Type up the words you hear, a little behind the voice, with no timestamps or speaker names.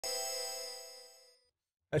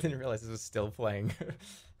I didn't realize this was still playing.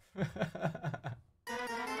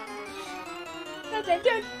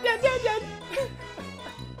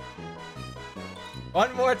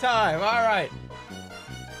 One more time. All right.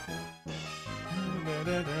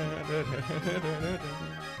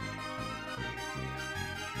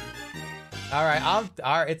 All right. All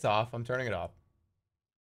right. It's off. I'm turning it off.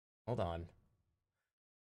 Hold on.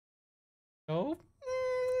 Oh,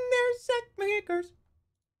 there's set makers.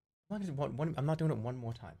 As long as one, I'm not doing it one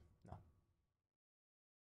more time. No.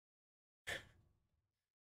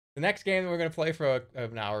 The next game we're gonna play for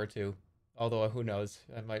an hour or two. Although who knows?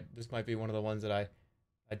 This might be one of the ones that I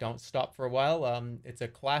don't stop for a while. It's a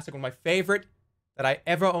classic, one of my favorite that I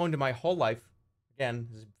ever owned in my whole life. Again,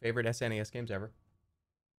 this is favorite SNES games ever.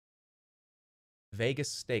 Vegas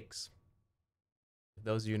Stakes. If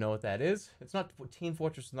those of you know what that is, it's not Team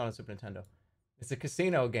Fortress is not on Super Nintendo. It's a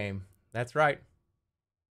casino game. That's right.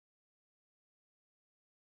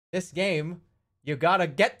 This game, you gotta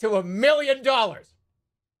get to $1 million.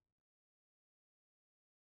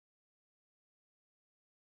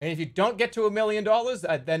 And if you don't get to $1 million,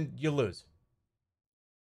 then you lose.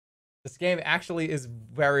 This game actually is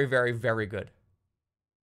very, very, very good.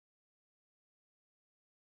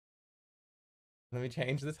 Let me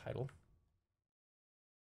change the title.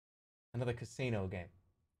 Another casino game.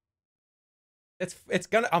 It's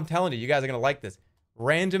gonna, I'm telling you, you guys are gonna like this.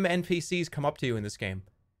 Random NPCs come up to you in this game,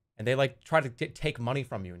 and they like try to take money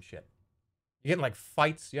from you and shit. You're getting like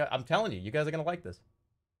fights. Yeah, I'm telling you, you guys are gonna like this.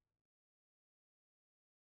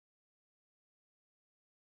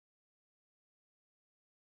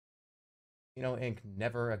 Casino Inc.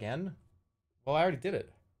 Never Again? Well, I already did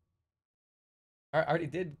it. I already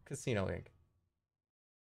did Casino Inc.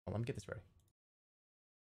 Well, let me get this ready.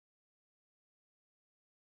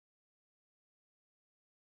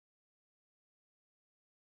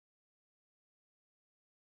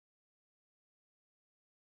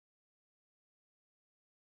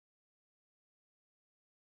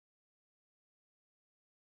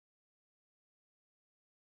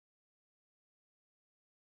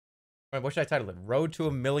 Wait, what should I title it? Road to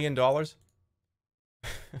 $1 million?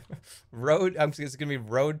 Road, it's gonna be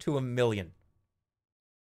Road to $1 million.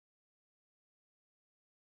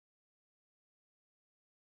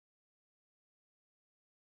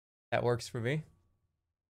 That works for me.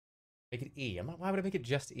 Make it E. Why would I make it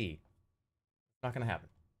just E? It's not gonna happen.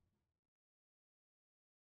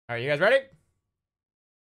 All right, you guys ready?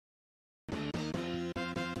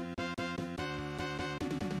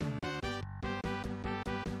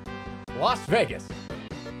 Las Vegas.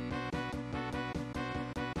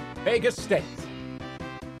 Vegas Stakes.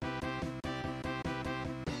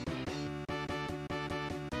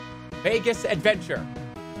 Vegas Adventure.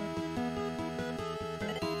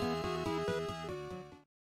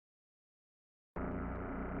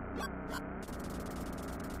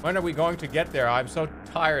 When are we going to get there? I'm so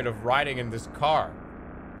tired of riding in this car.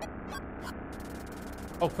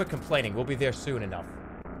 Oh, quit complaining. We'll be there soon enough.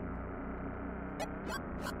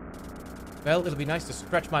 Well, it'll be nice to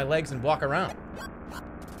stretch my legs and walk around.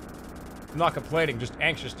 I'm not complaining, just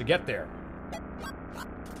anxious to get there.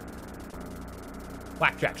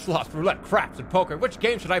 Blackjack, slots, roulette, craps, and poker. Which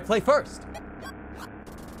game should I play first?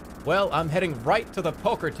 Well, I'm heading right to the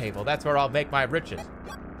poker table. That's where I'll make my riches.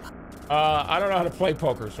 I don't know how to play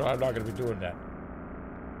poker, so I'm not going to be doing that.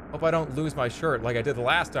 Hope I don't lose my shirt like I did the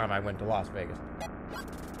last time I went to Las Vegas.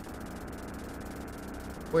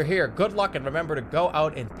 We're here. Good luck, and remember to go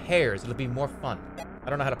out in pairs. It'll be more fun. I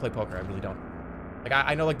don't know how to play poker. I really don't. Like,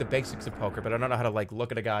 I know, like, the basics of poker, but I don't know how to, like,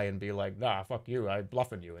 look at a guy and be like, nah, fuck you. I'm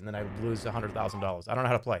bluffing you. And then I lose $100,000. I don't know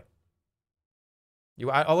how to play.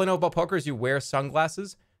 All I know about poker is you wear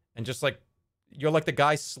sunglasses and just, like, you're like the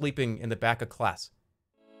guy sleeping in the back of class.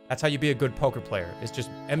 That's how you be a good poker player, is just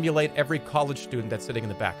emulate every college student that's sitting in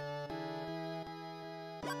the back.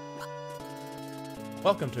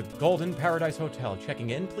 Welcome to Golden Paradise Hotel. Checking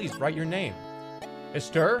in, please write your name.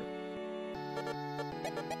 Mr.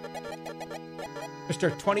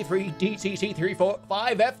 23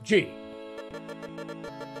 DCC345FG.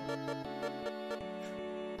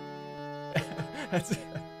 That's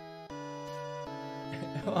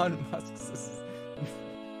Elon Musk's.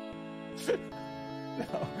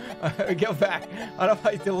 No, go back. How do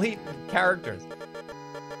I delete characters?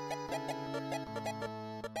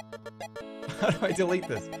 How do I delete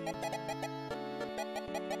this?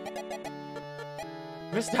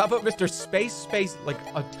 How about Mr. Space, like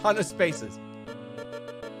a ton of spaces?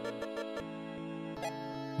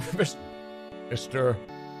 Mr.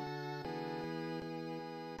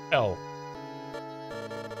 L.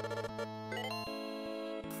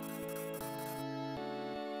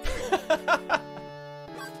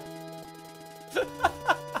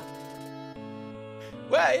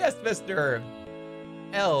 Well, yes, Mr.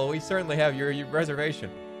 L, we certainly have your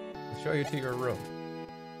reservation. We'll show you to your room.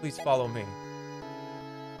 Please follow me.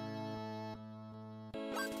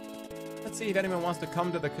 Let's see if anyone wants to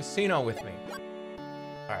come to the casino with me.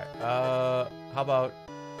 Alright, how about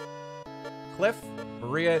Cliff,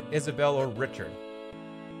 Maria, Isabel, or Richard?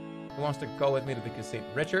 Who wants to go with me to the casino?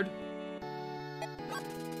 Richard?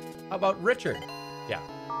 How about Richard? Yeah.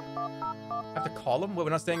 I have to call him? We're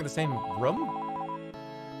not staying in the same room?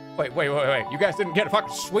 Wait. You guys didn't get a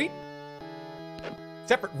fucking suite?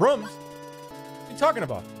 Separate rooms? What are you talking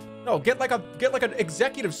about? No, get like an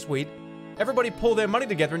executive suite. Everybody pull their money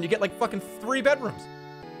together and you get like fucking 3 bedrooms.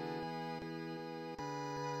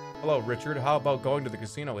 Hello, Richard. How about going to the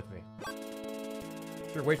casino with me?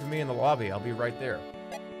 Sure, wait for me in the lobby. I'll be right there.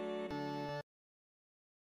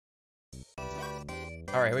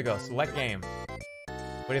 Alright, here we go. Select game.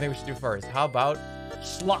 What do you think we should do first? How about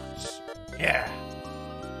slots? Yeah.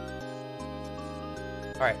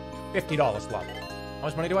 Alright, $50 slot. How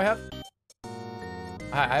much money do I have?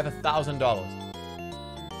 I have $1,000.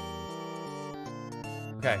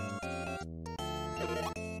 Okay.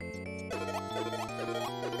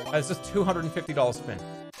 It's just $250 spin.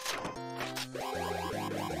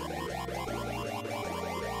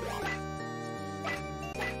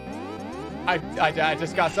 I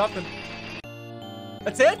just got something.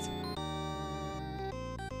 That's it?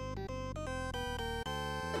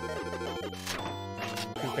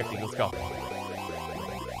 $250, let's go.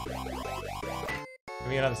 Give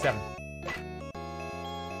me another 7.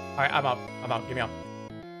 Alright, I'm out. Give me out.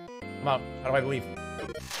 I'm out. How do I leave?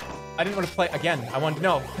 I didn't want to play again. I wanted to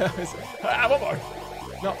know.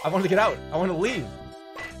 No, I wanted to get out. I want to leave.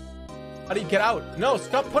 How do you get out? No,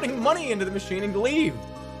 stop putting money into the machine and leave.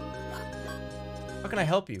 How can I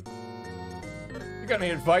help you? You got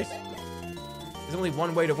any advice? There's only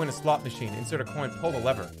one way to win a slot machine. Insert a coin, pull the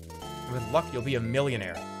lever. And with luck, you'll be a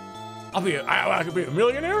millionaire. I could be a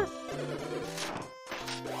millionaire?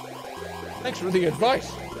 Thanks for the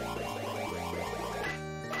advice.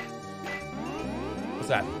 What's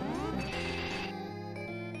that?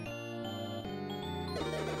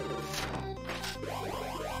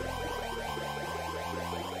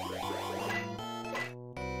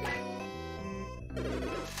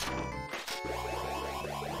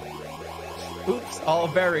 Oops, all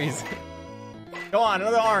berries. Go on,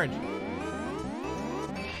 another orange.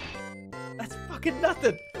 That's fucking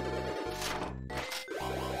nothing.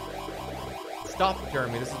 Stop,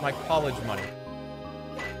 Jeremy. This is my college money.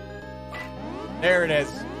 There it is.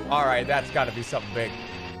 All right, that's got to be something big.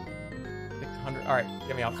 600. All right,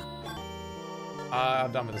 get me out.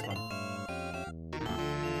 I'm done with this one.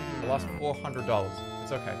 I lost $400.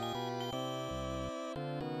 It's okay.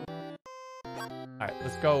 Alright,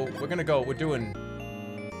 let's go. We're doing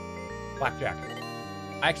blackjack.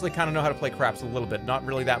 I actually kind of know how to play craps a little bit. Not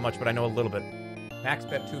really that much, but I know a little bit. Max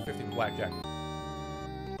bet $250 for blackjack.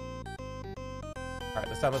 Alright,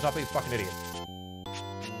 this time let's not be a fucking idiot.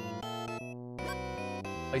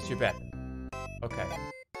 Place your bet. Okay.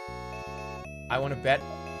 I want to bet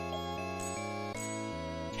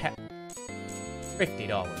 $50.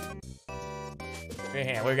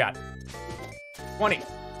 Yeah, what we got? 20.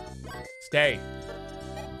 Stay.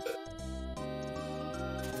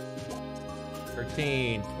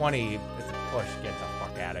 13, 20. It's a push. Get the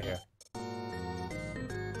fuck out of here.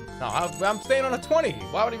 No, I'm staying on a 20.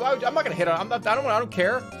 Why would I'm not gonna hit on. I don't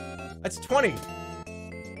care. That's 20.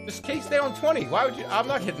 Just stay on 20. Why would you? I'm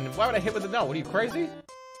not hitting. Why would I hit with a no? What are you, crazy?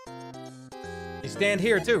 You stand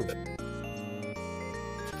here too.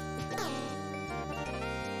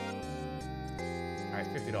 All right,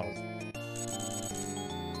 $50.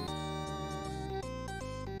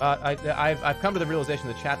 I've come to the realization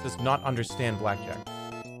the chat does not understand blackjack.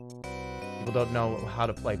 People don't know how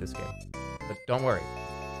to play this game. But don't worry.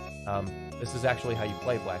 This is actually how you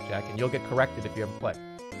play blackjack, and you'll get corrected if you ever play.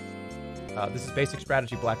 This is basic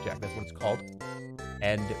strategy blackjack. That's what it's called.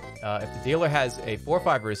 And if the dealer has a 4,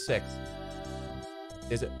 5, or a 6,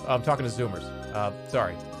 is it? I'm talking to Zoomers.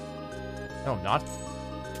 Sorry. No, I'm not.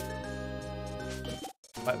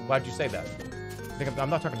 Why'd you say that? I'm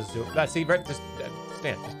not talking to Zoom. See, right? Just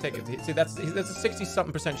stand. Just take it. See, that's a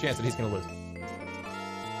 60-something% chance that he's gonna lose.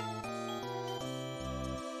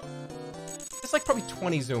 There's like probably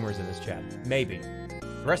 20 Zoomers in this chat, maybe.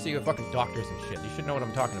 The rest of you are fucking doctors and shit. You should know what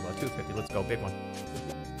I'm talking about. 250. Let's go, big one.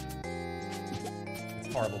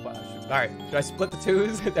 It's horrible, but all right. Should I split the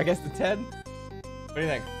 2s against the 10? What do you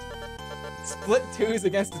think? Split 2s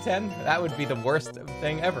against the 10? That would be the worst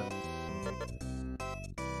thing ever.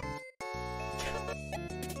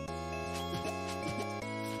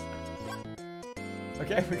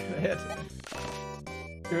 Okay, we're gonna hit.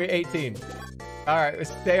 Give me 18. All right,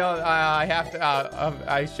 stay on. I have to.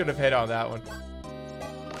 I should have hit on that one.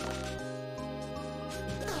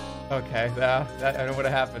 Okay, that I know what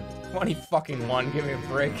happened. 20 fucking 1. Give me a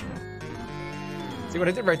break. See what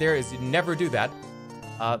I did right there is you never do that.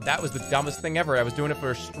 That was the dumbest thing ever. I was doing it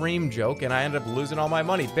for a stream joke, and I ended up losing all my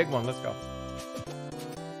money. Big one. Let's go.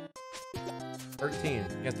 13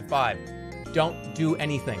 against a 5. Don't do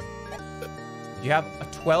anything. If you have a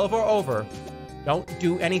 12 or over, don't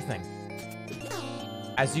do anything.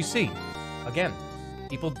 As you see, again,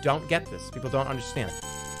 people don't get this. People don't understand.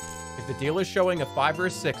 If the dealer's showing a 5 or a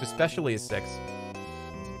 6, especially a 6,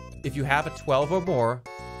 if you have a 12 or more,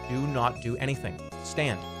 do not do anything.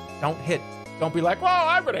 Stand. Don't hit. Don't be like, well,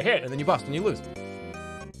 I'm gonna hit, and then you bust and you lose.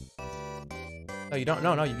 No, you don't.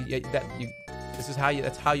 No, this is how you.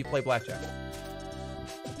 That's how you play blackjack.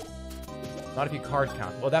 Not if you card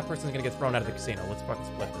count. Well, that person's gonna get thrown out of the casino. Let's fucking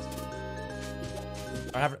split this.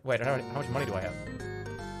 Wait, how much money do I have?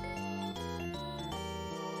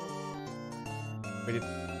 Wait,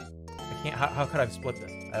 I can't. How could I have split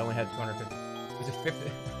this? I only had 250. Was it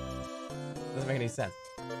 50? Doesn't make any sense.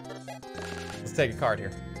 Let's take a card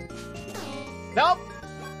here. Nope.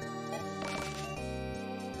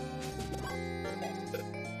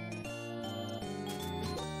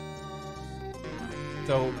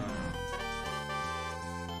 So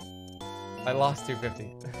I lost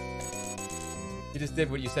 250. You just did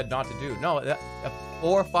what you said not to do. No, a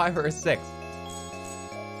 4, 5, or a 6.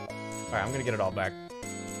 All right, I'm gonna get it all back.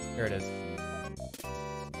 Here it is.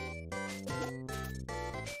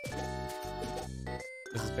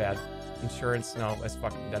 This is bad. Insurance, no, that's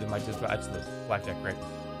fucking, that might just, I just lose. Blackjack, great.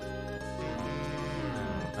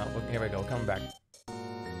 Oh, here we go, coming back.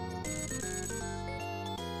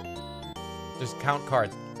 Just count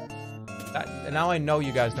cards. Now I know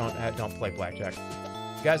you guys don't play blackjack.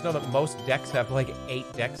 You guys know that most decks have like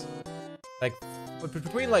 8 decks. Like,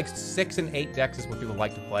 between like 6 and 8 decks is what people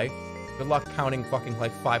like to play. Good luck counting fucking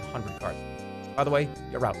like 500 cards. By the way,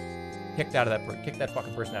 you're out. Kicked out of that, kick that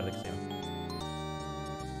fucking person out of the casino.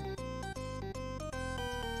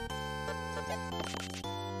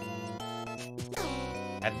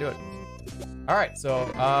 Had to do it. All right, so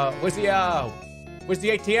where's the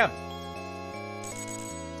ATM?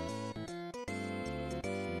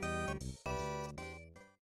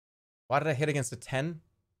 Why did I hit against a 10?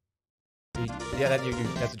 Yeah,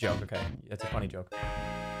 that's a joke. Okay, that's a funny joke.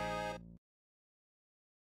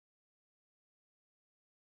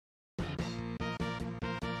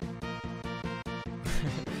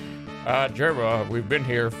 Jerma, we've been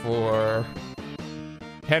here for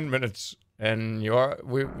 10 minutes. And you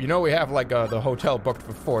know we have like the hotel booked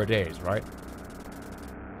for 4 days, right?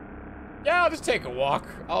 Yeah, I'll just take a walk.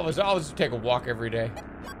 I'll just take a walk every day.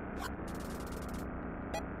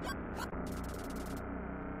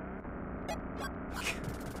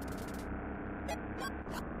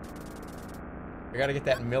 I gotta get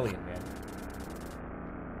that million, man.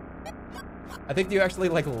 I think you actually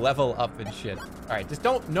like level up and shit. All right, just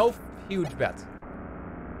no huge bets.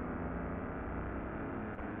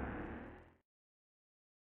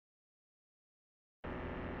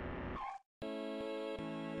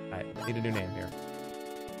 Need a new name here.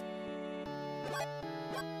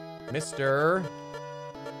 Mr.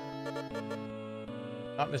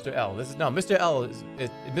 Not Mr. L. This is no Mr. L is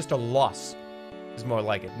Mr. Loss is more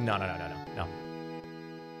like it. No.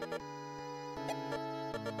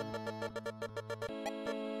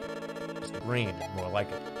 Mr. Green is more like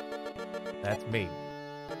it. That's me.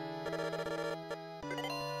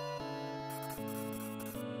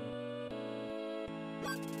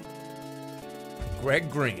 Greg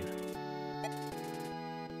Green.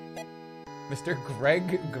 Mr.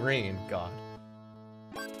 Greg Green, God.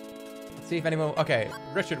 Let's see if anyone. Okay,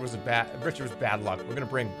 Richard was bad luck. We're gonna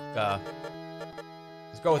bring.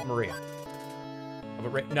 Let's go with Maria.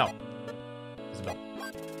 No, Isabel.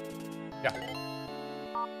 Yeah.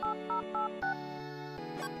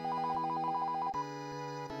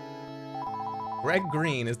 Greg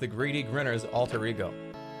Green is the greedy grinner's alter ego.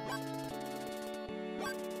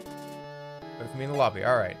 With me in the lobby.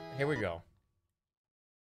 All right, here we go.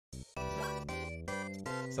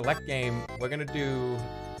 Select game. We're gonna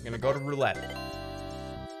go to roulette.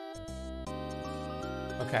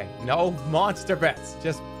 Okay, no monster bets.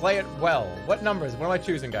 Just play it well. What numbers? What am I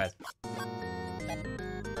choosing, guys?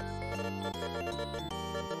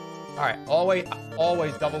 All right, always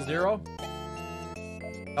 00.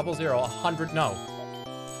 00, 100. No,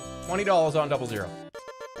 $20 on 00.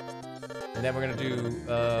 And then we're gonna do.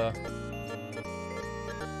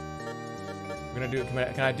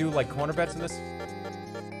 Can I do like corner bets in this?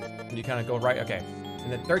 Can you kind of go right? Okay.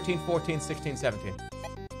 And then 13, 14, 16, 17.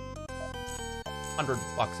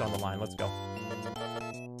 $100 on the line. Let's go.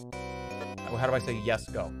 How do I say yes,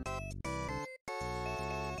 go?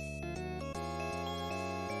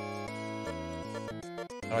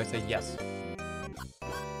 How do I say yes?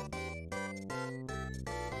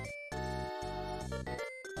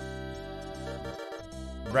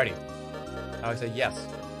 Ready. How do I say yes?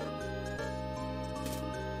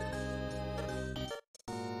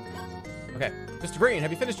 Okay. Mr. Green,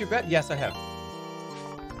 have you finished your bet? Yes, I have.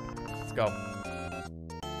 Let's go.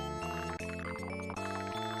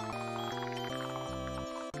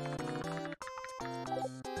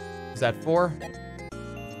 Is that 4?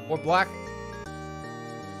 4 black?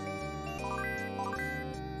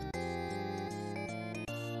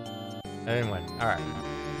 I didn't win. Alright.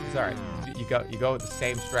 It's alright. You go with the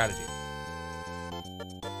same strategy.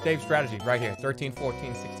 Same strategy right here. 13,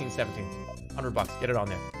 14, 16, 17. $100. Get it on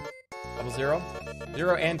there. Double zero.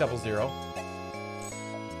 Zero and double zero.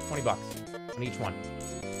 $20 on each one.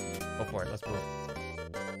 Go for it. Let's move.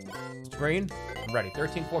 Mr. Green, I'm ready.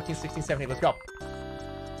 13, 14, 16, 17. Let's go.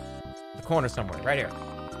 The corner somewhere. Right here.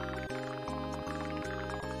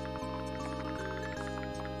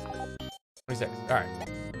 $26. Alright.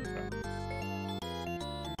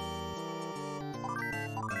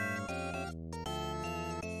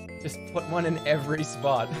 Just put one in every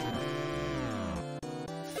spot.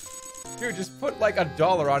 Dude, just put like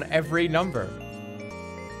 $1 on every number.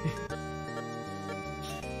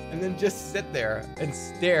 And then just sit there and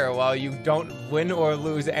stare while you don't win or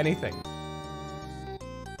lose anything.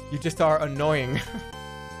 You just are annoying.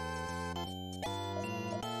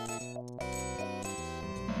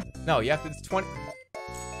 No, you have to, it's 20.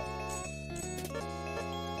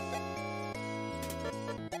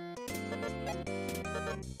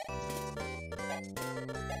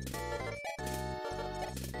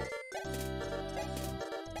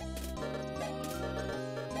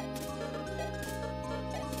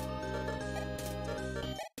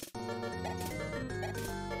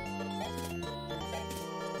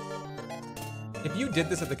 If you did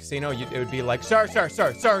this at the casino, it would be like, sir, stop.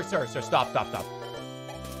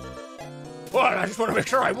 What? I just want to make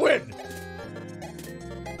sure I win.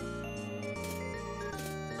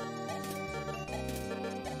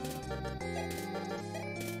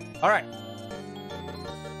 All right.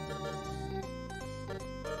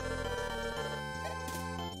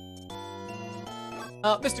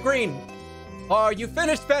 Mr. Green, are you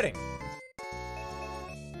finished betting?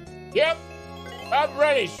 Yep. I'm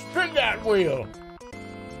ready. Spin that wheel.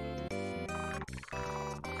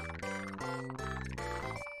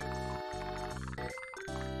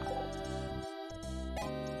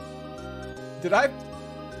 Did I?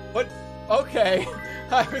 What? Okay.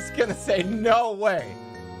 I was gonna say no way.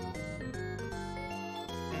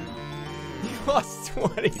 You lost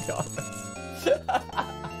 $20.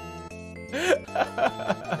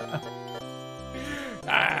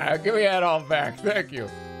 Give me that all back. Thank you.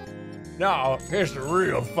 Now, here's the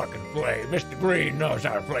real fucking play. Mr. Green knows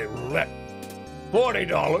how to play roulette.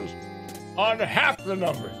 $40 on half the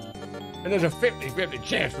numbers. And there's a 50-50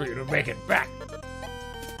 chance for you to make it back.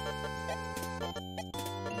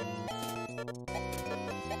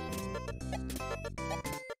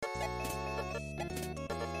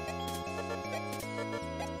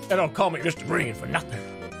 They don't call me Mr. Green for nothing.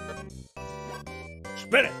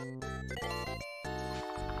 Spin it.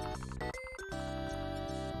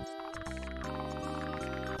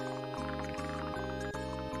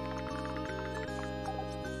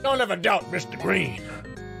 Don't ever doubt Mr. Green.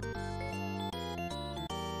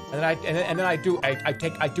 And then I do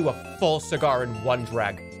a full cigar in one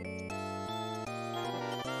drag.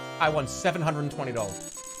 I won $720.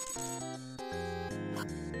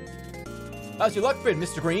 How's your luck been,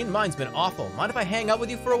 Mr. Green? Mine's been awful. Mind if I hang out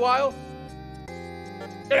with you for a while?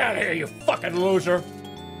 Get out of here, you fucking loser.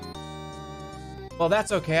 Well,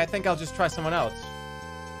 that's okay. I think I'll just try someone else.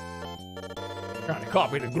 Trying to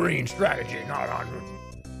copy the Green strategy, not on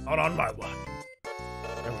my watch.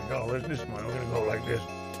 There we go. This one, we're gonna go like this.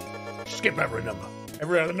 Skip every number.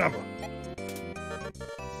 Every other number.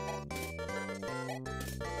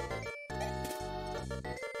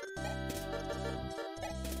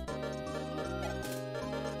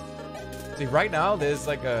 See, right now, there's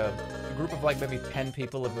like a group of like maybe 10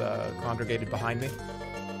 people have congregated behind me.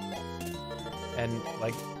 And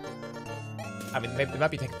like, I mean, they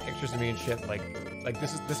might be taking pictures of me and shit. Like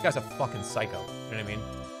this guy's a fucking psycho. You know what I mean?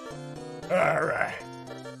 All right.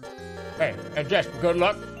 Hey, and Jess, good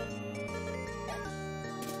luck.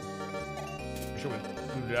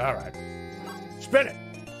 All right. Spin it.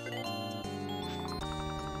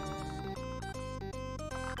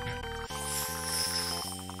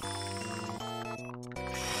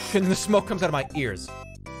 And the smoke comes out of my ears.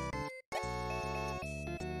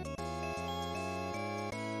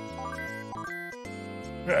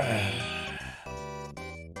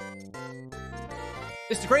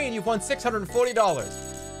 Mr. Green, you've won $640.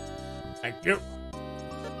 Thank you.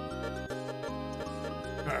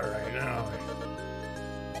 All right, now.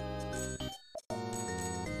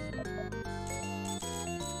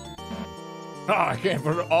 Oh, I can't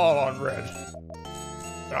put it all on red.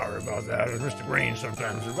 Sorry about that. It's Mr. Green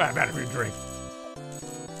sometimes. It's bad if you drink.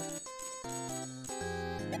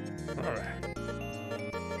 All right.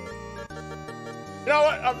 You know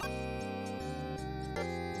what?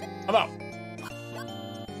 I'm out.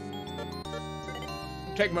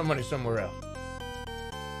 Take my money somewhere else.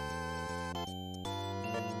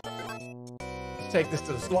 Let's take this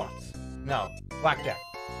to the slots. No, blackjack.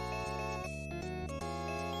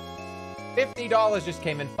 $50 just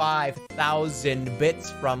came in. 5,000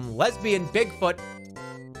 bits from Lesbian Bigfoot.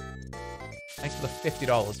 Thanks for the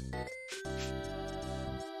 $50.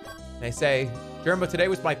 They say, Jerma, today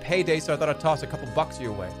was my payday, so I thought I'd toss a couple bucks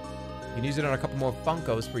your way. You can use it on a couple more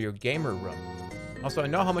Funkos for your gamer room. Also, I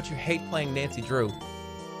know how much you hate playing Nancy Drew,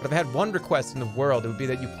 but if I had one request in the world, it would be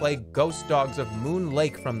that you play Ghost Dogs of Moon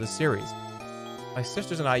Lake from the series. My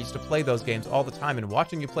sisters and I used to play those games all the time, and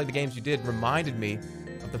watching you play the games you did reminded me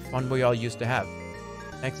of the fun we all used to have.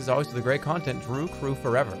 Thanks as always for the great content, Drew Crew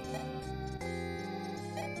forever.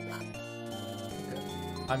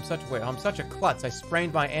 I'm such a klutz. I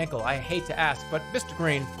sprained my ankle. I hate to ask, but Mr.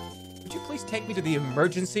 Green, would you please take me to the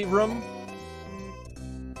emergency room?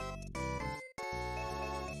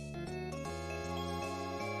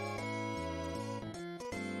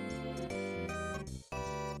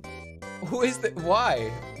 Who is that?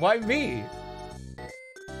 Why? Why me?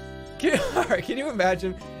 Alright, can you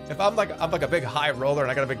imagine if I'm like a big high roller and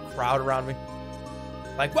I got a big crowd around me?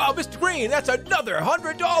 Like, wow, Mr. Green, that's another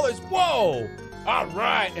 $100. Whoa! All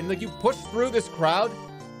right, and like you push through this crowd.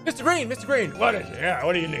 Mr. Green, What is it? Yeah,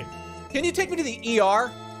 what do you need? can you take me to the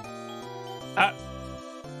ER?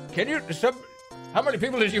 Can you, how many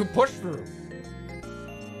people did you push through?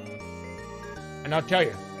 And I'll tell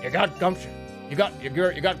you, you got gumption. You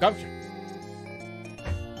got gumption.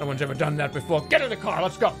 No one's ever done that before. Get in the car,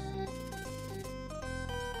 let's go.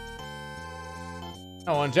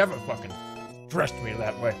 No one's ever fucking dressed me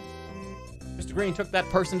that way. Mr. Green took that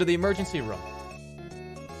person to the emergency room.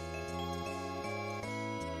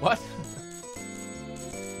 What?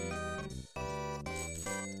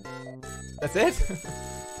 That's it?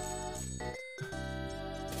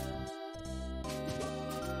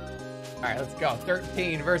 Alright, let's go.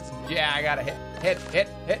 13 versus... Yeah, I gotta hit.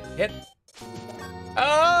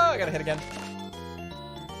 Oh, I gotta hit again.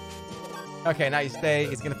 Okay, now you stay.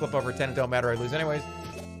 He's gonna flip over 10. It don't matter, I lose anyways.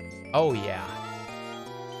 Oh, yeah.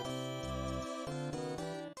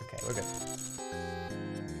 Okay, we're good.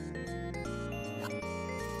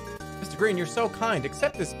 Mr. Green, you're so kind.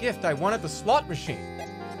 Accept this gift. I wanted the slot machine.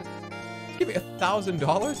 Give me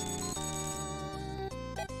 $1,000?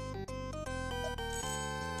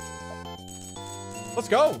 Let's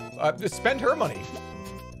go. Spend her money.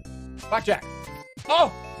 Blackjack.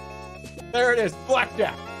 Oh! There it is.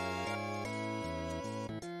 Blackjack.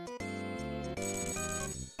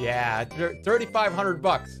 Yeah, 3,500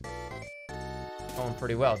 bucks. Going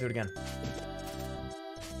pretty well. Do it again.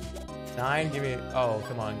 9, give me... Oh,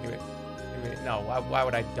 come on. Give me... No, why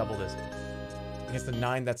would I double this? Against the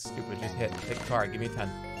 9, that's stupid. Just hit the card. Give me a 10.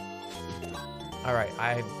 Alright,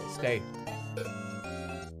 I stay.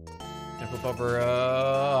 And flip over...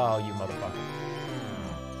 oh, you motherfucker.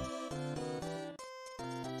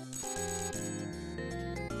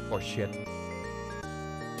 Poor shit.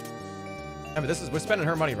 Remember, we're spending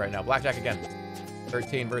her money right now. Blackjack again.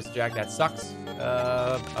 13 versus Jack. That sucks.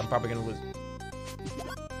 I'm probably gonna lose.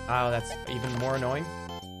 Oh, that's even more annoying.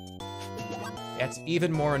 That's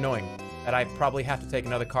even more annoying. That I probably have to take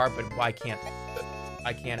another card, but I can't.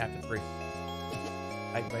 I can't after 3.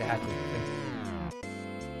 I have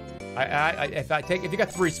to. If you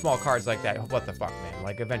got 3 small cards like that, what the fuck, man?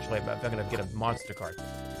 Like, eventually, I'm gonna get a monster card.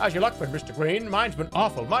 How's your luck been, Mr. Green? Mine's been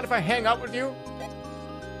awful. Mind if I hang out with you?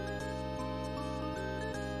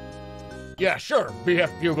 Yeah, sure, BF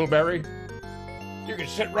Bugleberry. You can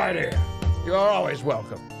sit right here. You're always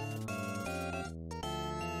welcome.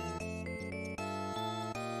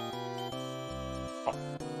 Oh,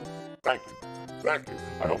 thank you. Thank you.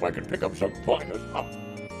 I hope I can pick up some pointers. Oh.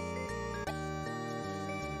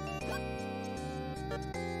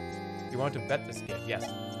 You want to bet this game? Yes.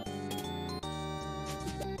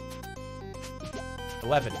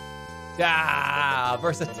 11. Ah,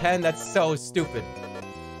 versus 10. That's so stupid.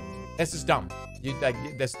 This is dumb. You like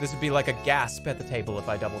this would be like a gasp at the table if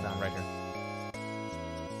I double down right here.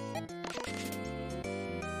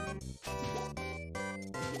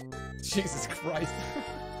 Jesus Christ.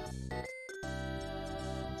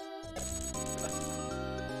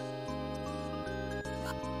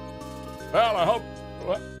 Well,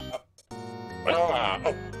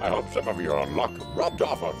 I hope some of your luck rubbed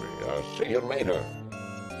off on me. See you later.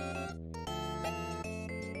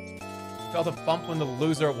 Felt a bump when the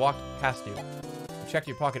loser walked past you. Check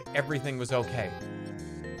your pocket, everything was okay.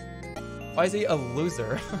 Why is he a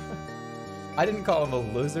loser? I didn't call him a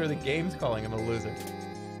loser, the game's calling him a loser.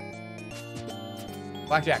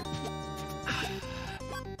 Blackjack.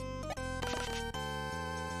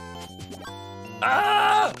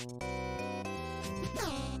 Ah!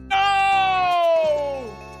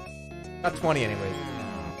 No! Got 20 anyways.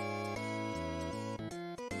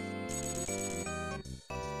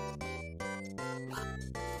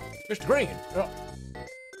 Mr. Green!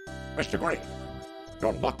 Mr. Green,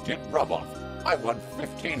 your luck didn't rub off. I won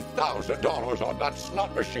 $15,000 on that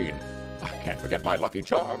slot machine. I can't forget my lucky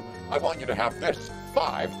charm. I want you to have this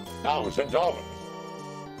 $5,000.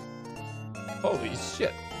 Holy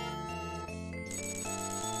shit.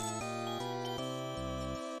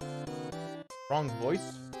 Wrong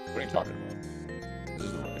voice? What are you talking about? This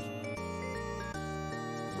is the voice.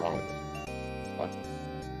 What's wrong with this? What?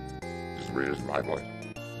 This is my voice.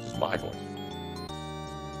 This is my voice.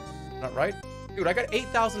 Not right? Dude, I got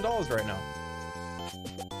 $8,000 right now.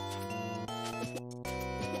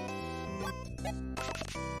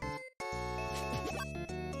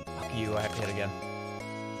 Fuck you, I have to hit again.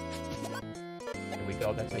 Here we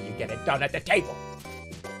go, that's how you get it done at the table.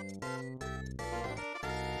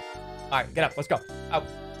 Alright, get up, let's go. Out.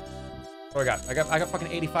 What do I got? I got fucking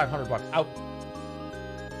 $8,500. Out.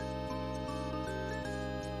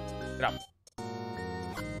 Get up.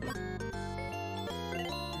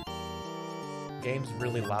 Game's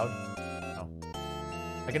really loud. Oh.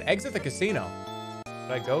 I can exit the casino.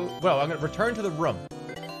 Should I go? Well, I'm gonna return to the room.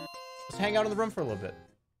 Let's hang out in the room for a little bit.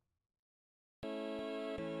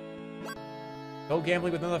 Go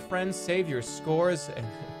gambling with another friend, save your scores, and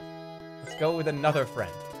let's go with another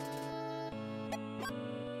friend.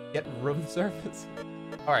 Get room service?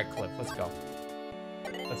 Alright, Cliff, let's go.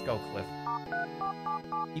 Let's go, Cliff.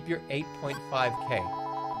 Keep your 8.5K.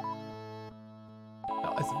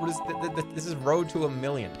 No, this is road to 1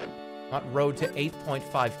 million, not road to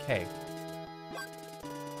 8.5K.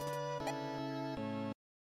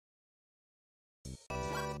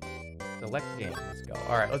 Select game, let's go.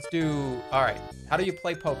 Alright, let's do... Alright, how do you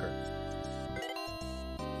play poker?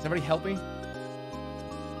 Is somebody help me?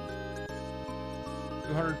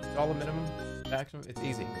 $200 minimum, maximum, it's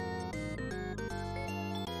easy.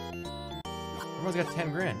 Everyone's got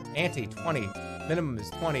 10 grand. Ante, 20. Minimum is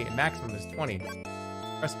 20, and maximum is 20.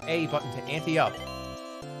 Press A button to ante up.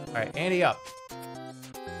 Alright, ante up.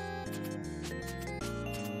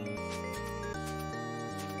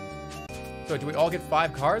 So, do we all get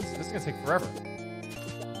 5 cards? This is gonna take forever.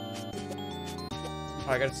 Alright,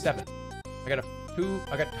 I got a 7. I got a 2,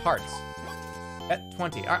 I got hearts. Bet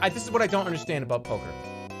 20. Alright, this is what I don't understand about poker.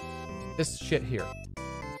 This shit here.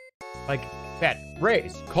 Like, bet,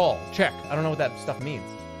 raise, call, check. I don't know what that stuff means.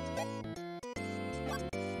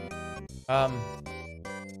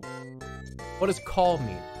 What does call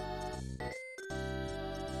mean?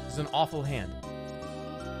 This is an awful hand.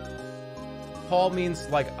 Call means,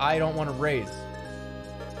 like, I don't want to raise.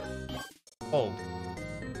 Hold.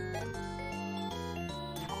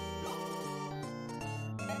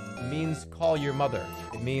 It means call your mother.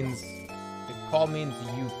 It means... Call means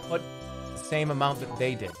you put the same amount that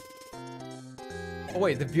they did. Oh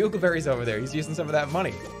wait, the Bugleberry's over there. He's using some of that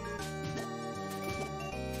money.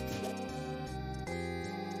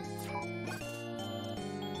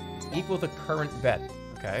 Equal the current bet.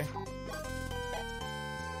 Okay.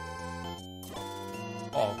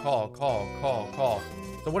 Call.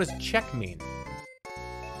 So what does check mean?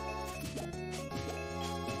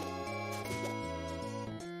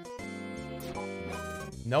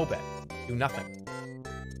 No bet. Do nothing.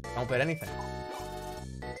 Don't bet anything.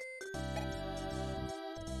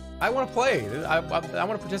 I want to play. I want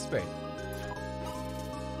to participate.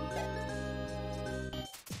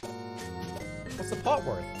 What's the pot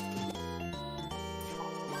worth?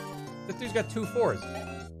 This dude's got 2 4s.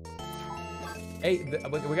 Hey,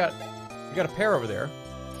 we got a pair over there.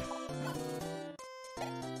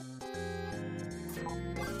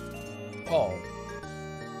 Call.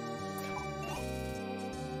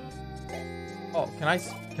 Oh, can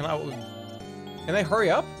they hurry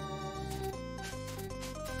up?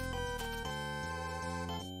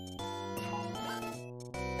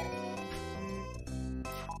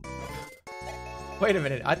 Wait a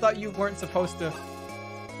minute. I thought you weren't supposed to,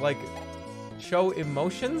 like, show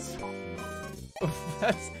emotions?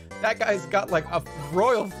 That guy's got, like, a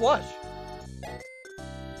royal flush.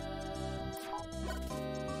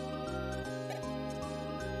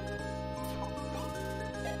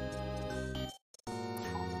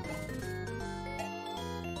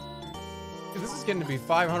 Dude, this is getting to be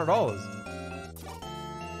 $500.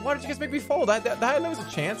 Why did you guys make me fold? That was a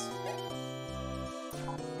chance.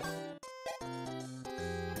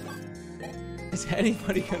 Is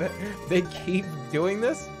anybody gonna... They keep doing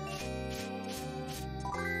this?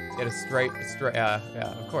 Get a straight, yeah,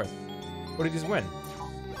 of course. What did he just win?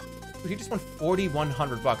 Dude, he just won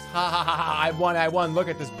 4,100 bucks. Ha ha ha ha, I won, look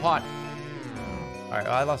at this pot. All right,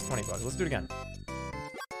 well, I lost 20 bucks. Let's do it again.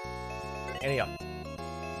 Ante up.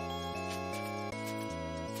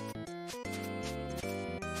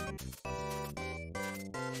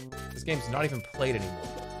 This game's not even played anymore.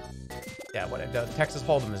 Yeah, the Texas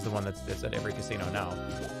Hold'em is the one that's at every casino now.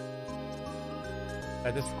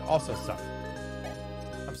 This also sucks.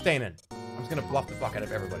 I'm staying in. I'm just gonna bluff the fuck out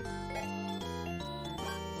of everybody.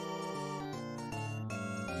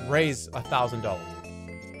 Raise $1,000.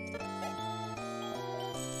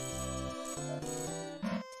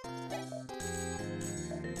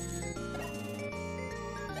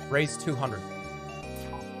 Raise 200.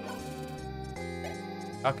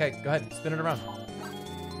 Okay, go ahead, spin it around.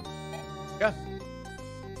 Go.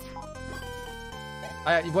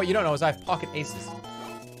 What you don't know is I have pocket aces.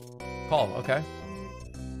 Call, okay.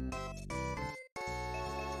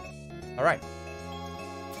 All right.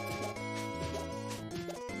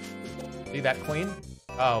 See that queen?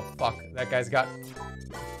 Oh, fuck. That guy's got...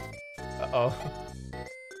 Uh-oh.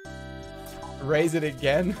 Raise it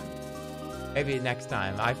again? Maybe next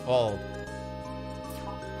time. I fold.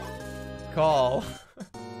 Call.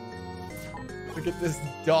 Look at this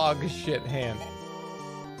dog shit hand.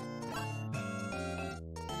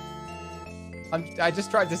 I just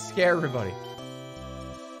tried to scare everybody.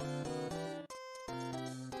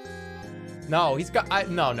 No, he's got...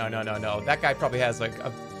 No. That guy probably has, like,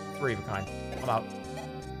 a 3 of a kind. I'm out.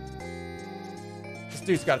 This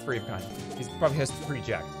dude's got a 3 of a kind. He probably has 3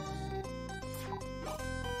 jack.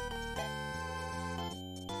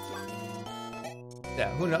 Yeah,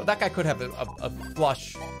 who knows? That guy could have a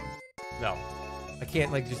flush. No. I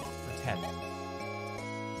can't, like, just pretend.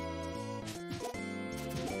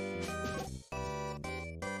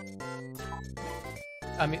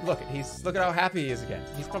 I mean, look at how happy he is again.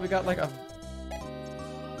 He's probably got, like, a...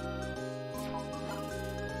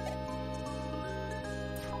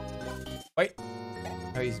 Wait.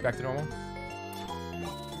 Oh, he's back to normal.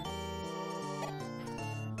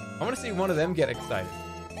 I want to see one of them get excited.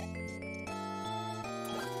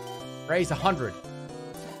 Raise 100.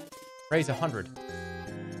 Raise 100.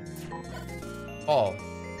 Call.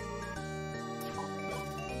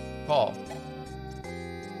 Call.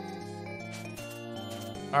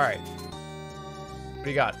 All right. What do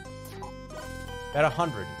you got? At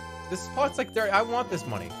 100. This spot's like 30. I want this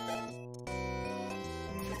money.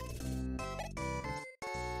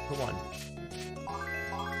 For one.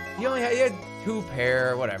 He had 2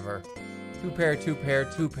 pair, whatever. 2 pair, 2 pair,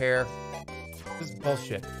 2 pair. This is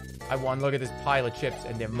bullshit. I won. Look at this pile of chips,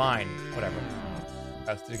 and they're mine. Whatever.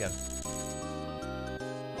 Let's do it again.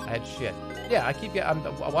 I had shit. Yeah, I keep getting.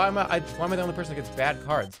 Why am I the only person that gets bad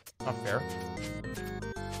cards? Not fair.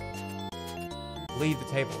 Leave the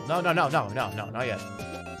table. No, not yet.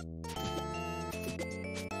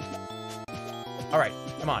 All right,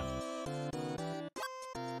 come on.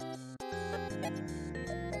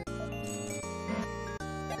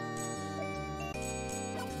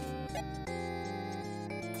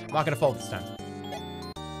 I'm not gonna fold this time.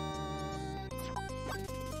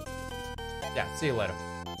 Yeah, see you later.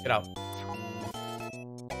 Get out.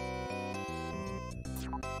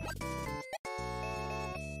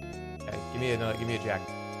 Okay, give me a jack.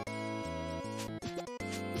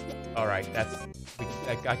 All right,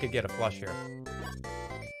 I could get a flush here.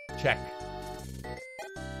 Check.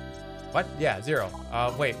 What? Yeah, 0.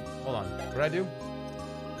 Wait, hold on. What did I do?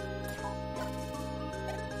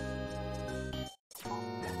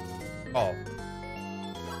 Call.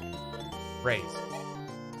 Raise.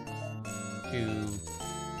 To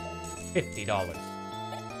 $50.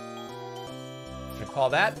 Gonna call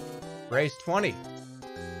that. Raise 20.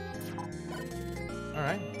 All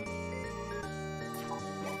right.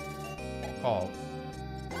 Call.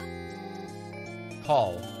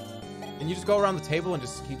 Call. And you just go around the table and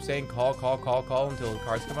just keep saying call, call, call, call until the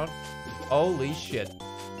cards come out? Holy shit.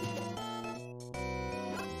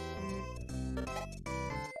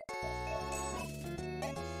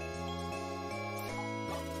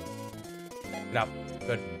 Get out.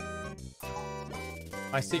 Good.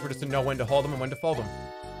 My secret is to know when to hold them and when to fold them.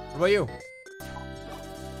 What about you?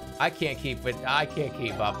 I can't keep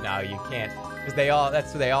up now. You can't. Because they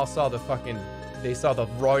all saw the fucking, they saw the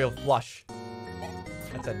royal flush.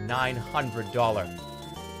 That's a $900.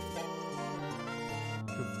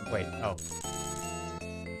 Wait, oh.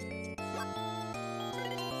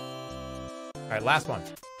 All right, last one.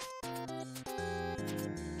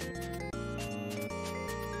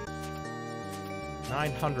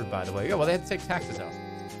 $900, by the way. Yeah, well, they had to take taxes out.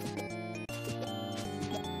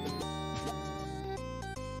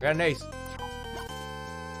 Got an ace.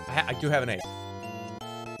 I do have an ace.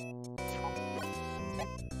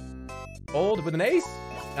 Fold with an ace?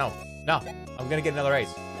 No, no. I'm gonna get another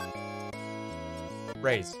ace.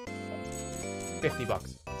 Raise.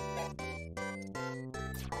 $50.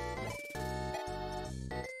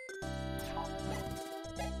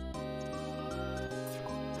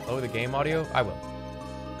 Lower the game audio? I will.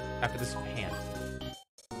 After this hand.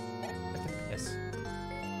 That's a piss.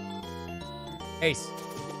 Ace.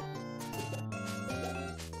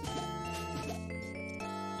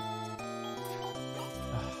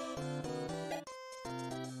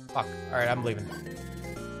 Fuck. Alright, I'm leaving.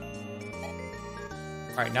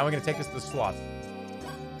 Alright, now we're gonna take this to the sloth.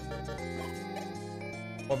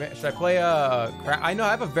 Well, should I play crap? I know I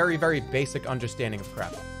have a very, very basic understanding of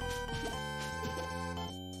crap.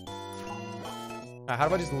 How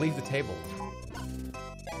do I just leave the table?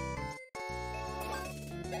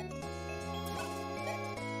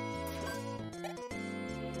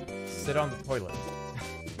 Sit on the toilet.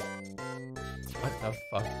 What the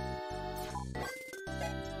fuck?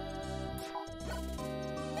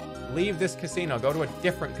 Leave this casino. Go to a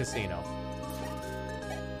different casino.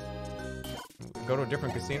 Go to a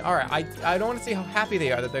different casino. Alright, I don't want to see how happy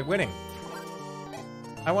they are that they're winning.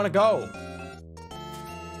 I want to go.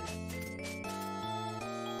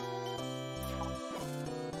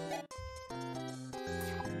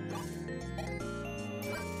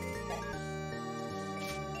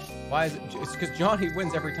 Why is it? It's because Johnny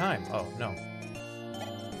wins every time. Oh, no.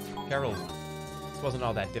 Carol, this wasn't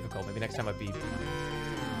all that difficult. Maybe next time I'd be...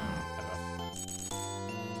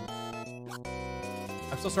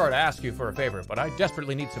 I'm so sorry to ask you for a favor, but I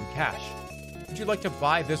desperately need some cash. Would you like to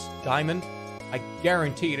buy this diamond? I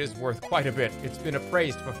guarantee it is worth quite a bit. It's been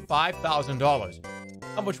appraised for $5,000.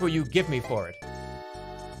 How much will you give me for it?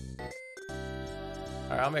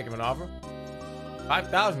 Alright, I'll make him an offer.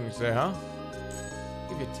 $5,000, you say, huh?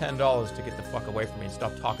 I'll give you $10 to get the fuck away from me and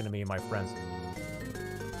stop talking to me and my friends.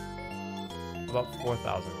 About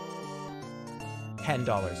 $4,000.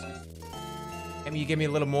 $10. Maybe you give me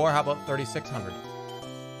a little more. How about $3,600?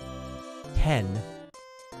 $10.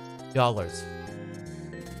 How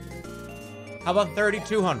about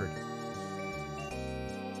 $3,200?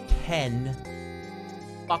 $10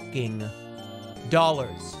 fucking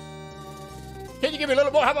dollars. Can you give me a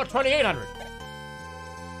little more? How about $2,800?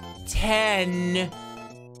 $10.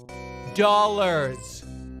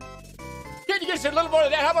 Can you get a little more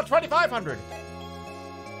than that? How about $2,500?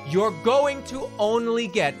 You're going to only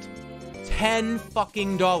get $10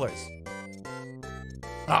 fucking dollars.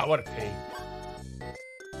 Ah, what a pity.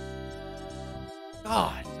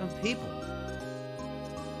 God, some people.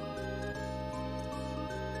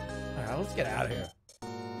 Alright, let's get out of here.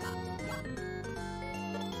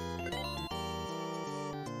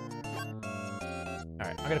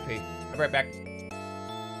 Alright, I'm gonna pee. I'll be right back.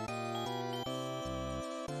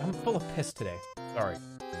 I'm full of piss today. Sorry.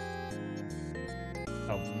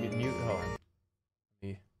 Oh, mute. Hold on. Let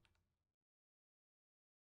me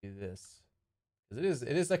do this. Because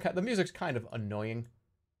it is like the music's kind of annoying.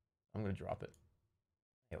 I'm gonna drop it.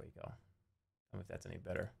 There we go. I don't know if that's any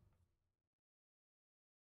better.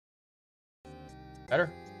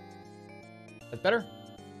 Better? That's better?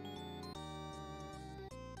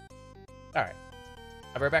 Alright.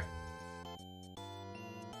 I'll be right back.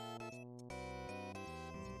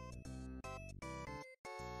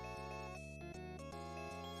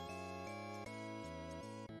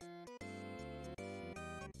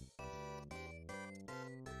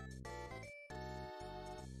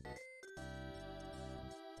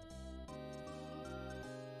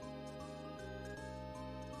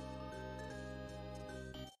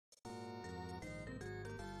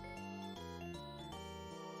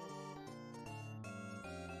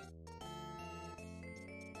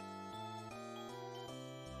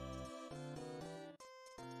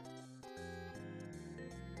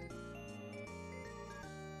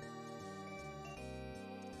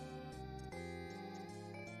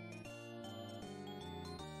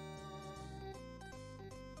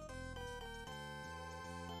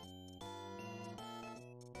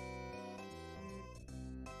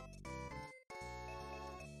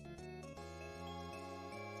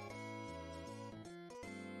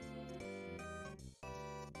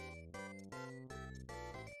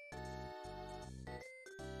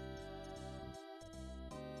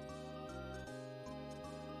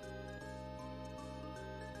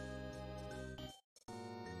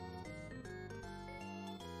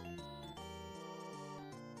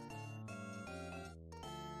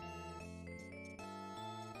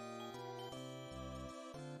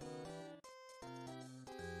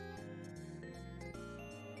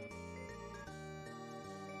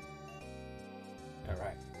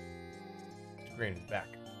 screen back.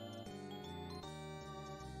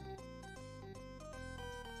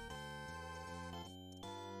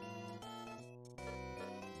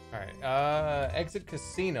 All right. Exit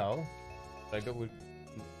casino. Can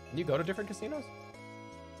you go to different casinos? Is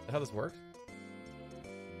that how this works?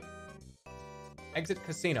 Exit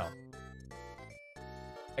casino.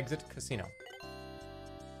 Exit casino.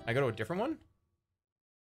 I go to a different one?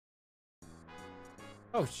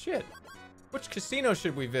 Oh shit. Which casino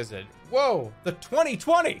should we visit? Whoa, the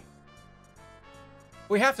 2020!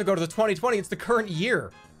 We have to go to the 2020, it's the current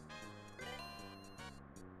year.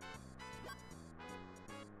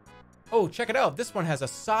 Oh, check it out. This one has a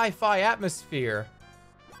sci-fi atmosphere.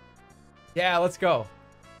 Yeah, let's go.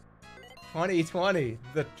 2020.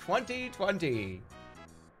 The 2020.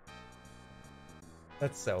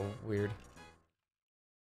 That's so weird.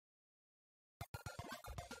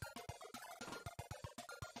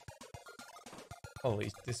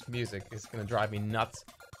 Holy, this music is gonna drive me nuts.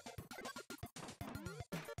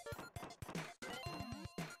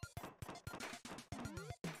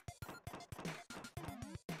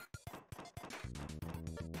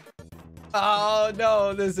 Oh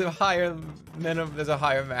no, there's a higher minimum, there's a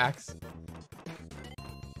higher max.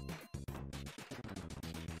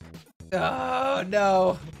 Oh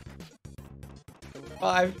no.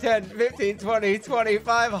 5, 10, 15, 20,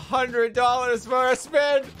 $2,500 for a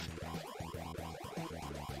spin.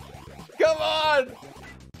 Come on.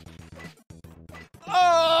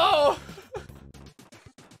 Oh.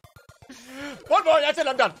 One more, that's it,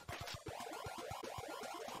 I'm done.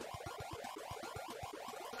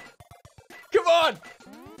 Come on!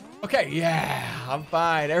 Okay, yeah, I'm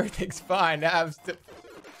fine. Everything's fine. Now I'm still...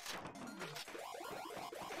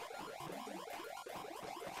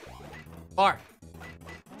 R.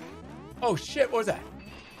 Oh shit, what was that?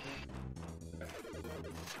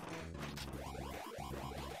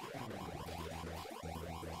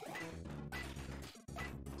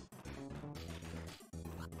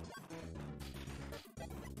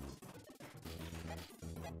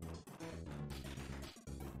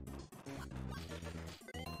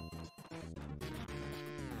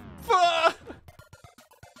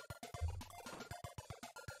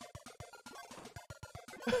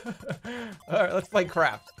 All right, let's play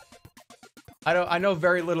craps. I know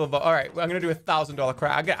very little about. All right, I'm gonna do $1,000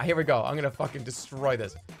 crap. Here we go. I'm gonna fucking destroy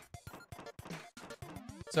this.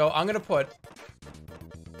 So I'm gonna put.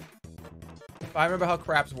 If I remember how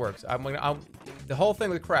craps works, the whole thing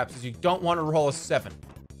with craps is you don't want to roll a 7.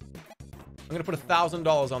 I'm gonna put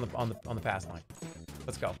 $1,000 on the pass line.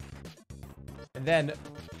 Let's go. And then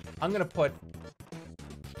I'm gonna put.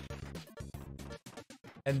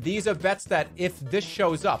 And these are bets that if this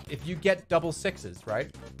shows up, if you get double sixes,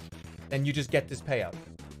 right? Then you just get this payout.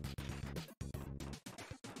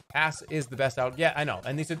 Ass is the best out. Yeah, I know.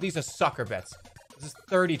 And these are sucker bets. This is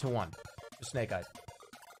 30 to 1 for Snake Eyes.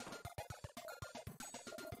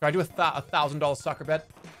 Can I do a $1,000 sucker bet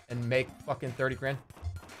and make fucking 30 grand?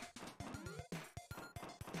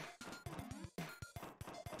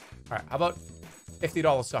 All right, how about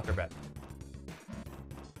 $50 sucker bet?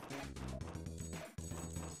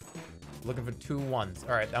 Looking for 2 1s.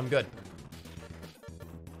 All right, I'm good.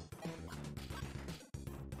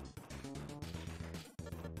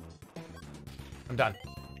 I'm done.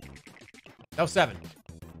 No 7.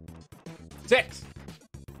 6.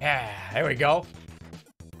 Yeah, there we go.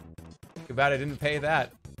 Too bad I didn't pay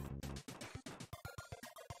that.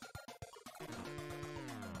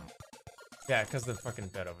 Yeah, because the fucking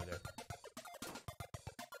bed over there.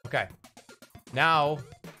 Okay. Now,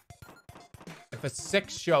 if a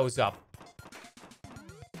 6 shows up.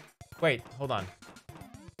 Wait, hold on.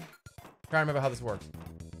 I'm trying to remember how this works.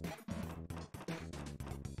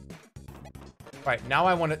 Right, now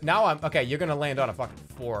I want to. Now I'm. Okay, you're going to land on a fucking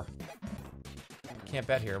 4. Can't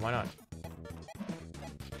bet here. Why not?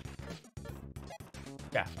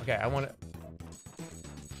 Yeah, okay, I want to.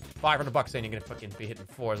 $500 saying you're going to fucking be hitting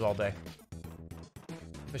 4s all day.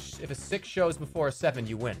 If a 6 shows before a 7,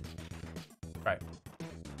 you win. Right.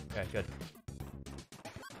 Okay, good.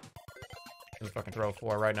 I'm gonna fucking throw a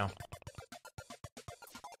 4 right now.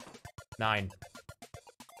 9.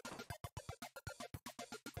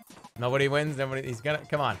 Nobody wins. He's gonna.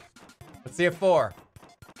 Come on. Let's see a 4.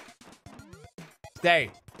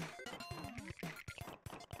 Stay.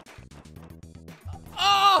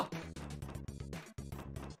 Oh!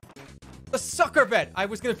 The sucker bet. I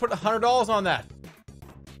was gonna put $100 on that.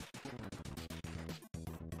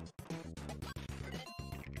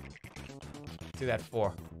 See that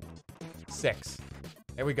 4. 6.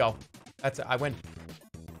 There we go. That's it. I win.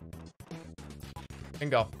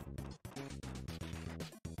 Bingo.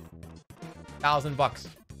 $1,000.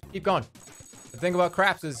 Keep going. thing about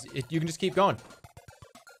craps is you can just keep going.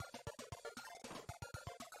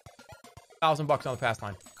 $1,000 on the pass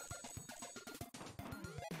line.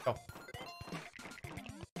 Go.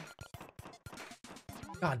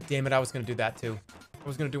 God damn it, I was gonna do that too. I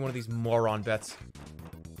was gonna do one of these moron bets.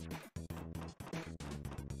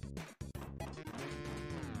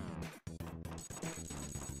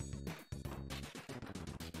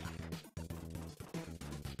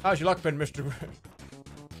 How's your luck been, Mr.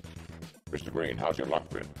 Mr. Green, how's your luck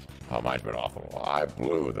been? Oh, mine's been awful. I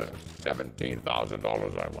blew the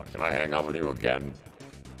 $17,000 I won. Can I hang out with you again?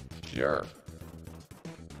 Sure.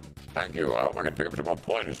 Thank you. I hope I can pick up some more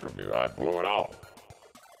pointers from you. I blew it all.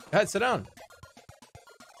 Go ahead, sit down.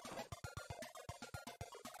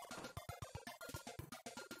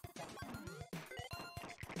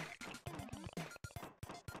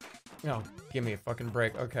 Oh, give me a fucking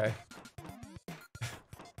break. Okay.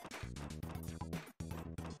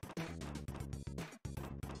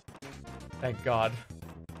 Thank God.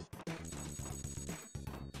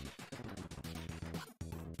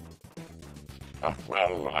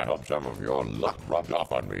 Well, I hope some of your luck rubbed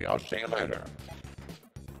off on me. I'll see you later.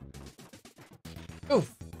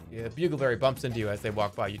 Oof. Yeah, Bugleberry bumps into you as they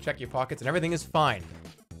walk by. You check your pockets and everything is fine.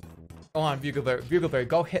 Go on, Bugleberry. Bugleberry,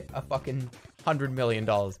 go hit a fucking $100 million.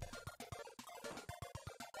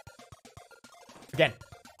 Again.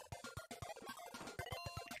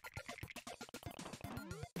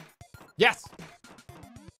 Yes!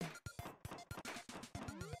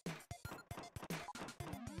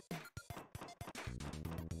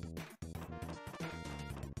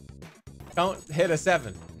 Don't hit a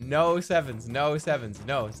 7. No 7s, no 7s,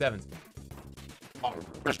 no 7s. Oh,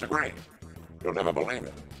 Mr. Green, you'll never believe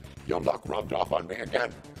it. Your luck rubbed off on me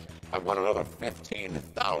again. I won another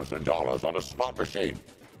 $15,000 on a slot machine.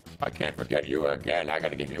 I can't forget you again. I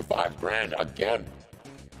gotta give you $5,000 again.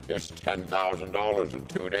 It's $10,000 in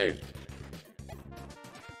 2 days.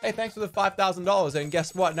 Hey, thanks for the $5,000. And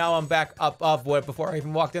guess what? Now I'm back up of what before I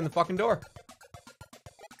even walked in the fucking door.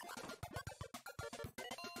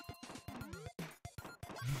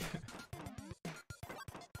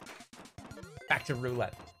 Back to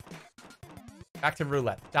roulette. Back to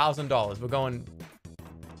roulette. $1,000. We're going.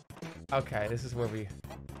 Okay, this is where we.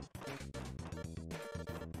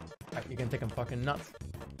 You're gonna think I'm fucking nuts.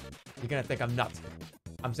 You're gonna think I'm nuts.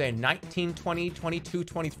 I'm saying 19, 20, 22,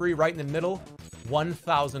 23, right in the middle.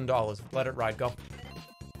 $1,000. Let it ride. Go.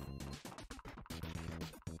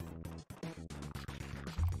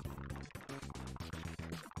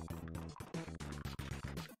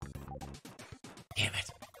 Damn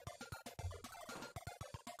it.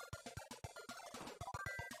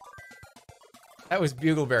 That was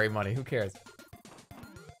Bugleberry money. Who cares?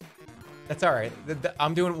 That's all right.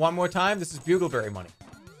 I'm doing it one more time. This is Bugleberry money.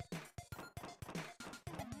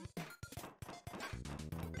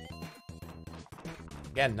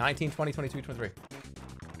 Again, 19, 20, 22, 23.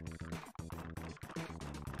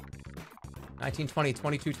 19, 20,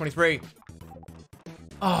 22, 23.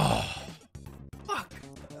 Oh. Fuck.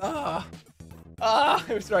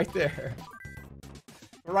 It was right there.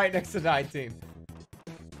 Right next to 19.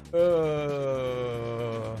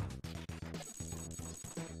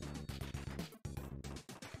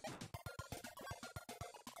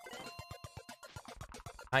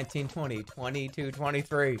 19, 20, 22,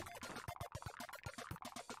 23.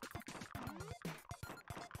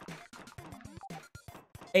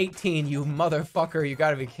 18, you motherfucker. You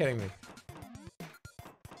gotta be kidding me.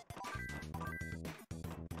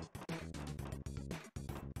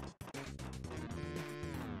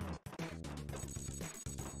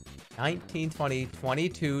 $19, $20,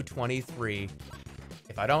 $22, $23.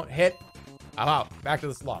 If I don't hit, I'm out. Back to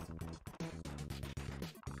the slot.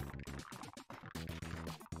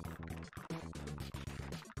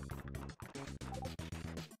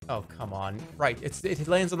 Oh, come on. Right. It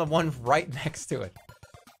lands on the one right next to it.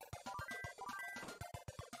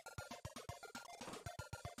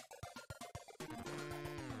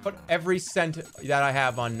 Put every cent that I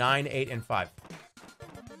have on 9, 8, and 5.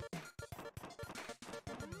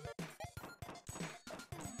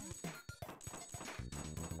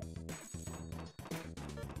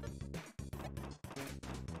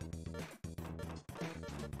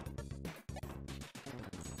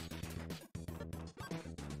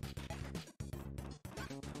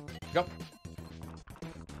 Go.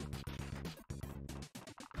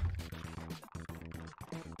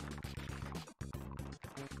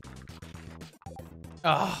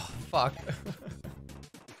 Oh, fuck.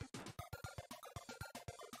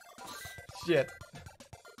 Shit.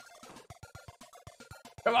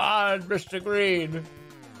 Come on, Mr. Green.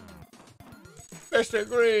 Mr.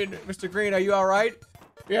 Green. Mr. Green, are you all right?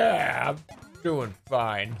 Yeah, Doing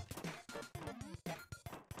fine.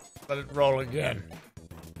 Let it roll again.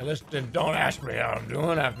 And listen, don't ask me how I'm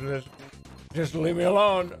doing after this. Just leave me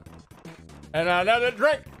alone. And another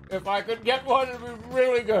drink. If I could get one, it'd be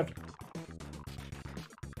really good.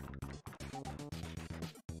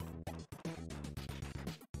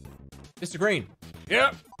 Mr. Green.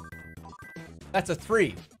 Yep. That's a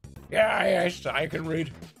 3. Yeah, yes, I can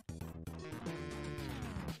read.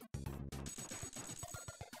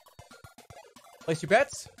 Place your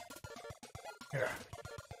bets. Yeah.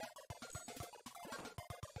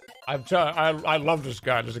 I'm telling I love this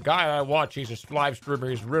guy. There's a guy I watch. He's a live streamer.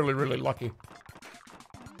 He's really, really lucky.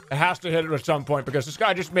 It has to hit it at some point because this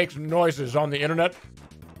guy just makes noises on the internet.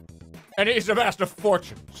 And he's amassed a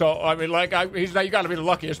fortune. So, I mean, like, you gotta be the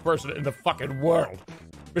luckiest person in the fucking world.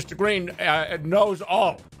 Mr. Green knows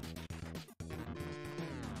all.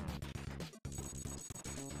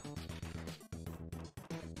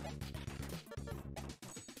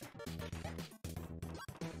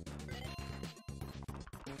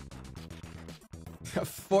 A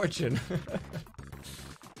fortune.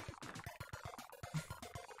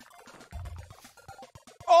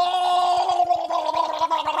 Oh!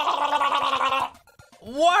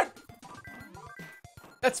 What?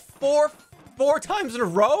 That's four times in a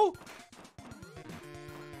row?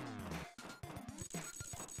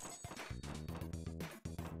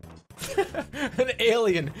 An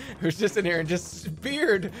alien who's just in here and just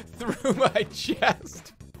speared through my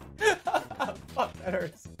chest. Fuck, that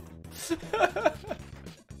hurts.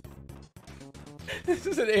 This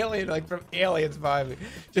is an alien, like from Aliens by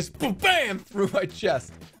just boom, bam, through my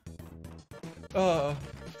chest.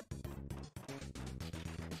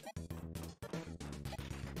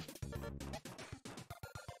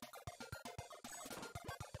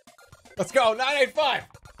 Let's go, 985.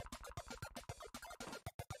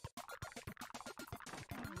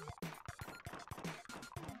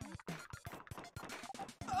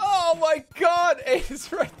 Oh my God,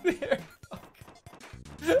 Ace right there.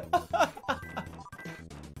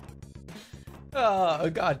 Oh,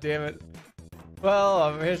 God damn it.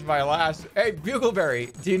 Well, here's my last. Hey,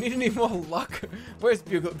 Bugleberry, do you need any more luck? Where's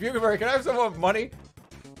Bugleberry, can I have some more money?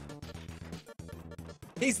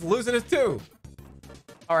 He's losing it too.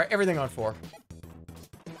 All right, everything on 4.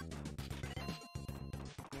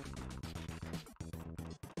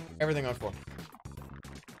 Everything on 4.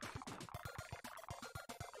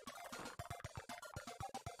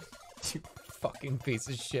 You fucking piece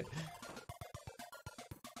of shit.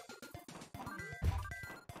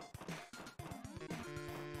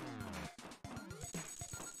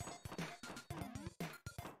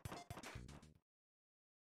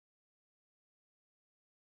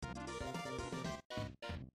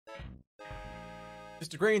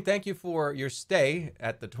 Mr. Green, thank you for your stay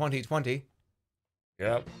at the 2020.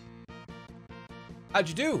 Yep. How'd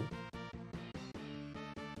you do?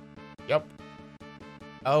 Yep.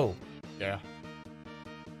 Oh. Yeah.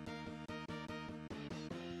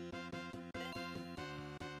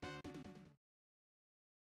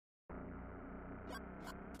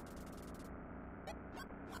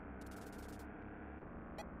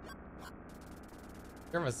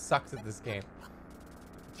 Jerma sucks at this game.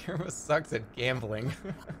 Jerma sucks at gambling.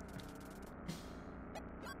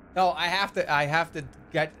 No, I have to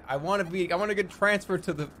get, I want to get transferred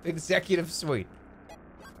to the executive suite.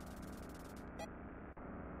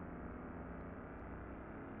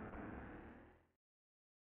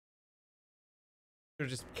 Should have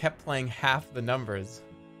just kept playing half the numbers.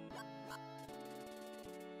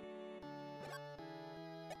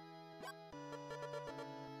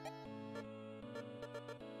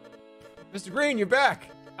 Mr. Green, you're back.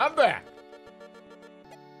 I'm back.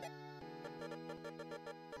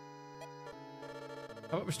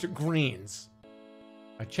 How about Mr. Greens?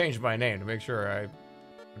 I changed my name to make sure I...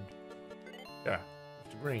 Yeah,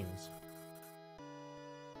 Mr. Greens.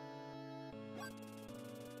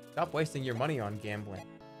 Stop wasting your money on gambling.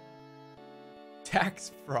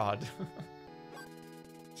 Tax fraud.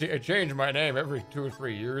 See, I change my name every 2 or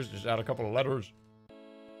 3 years, just add a couple of letters.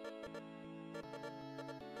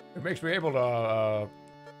 It makes me able to,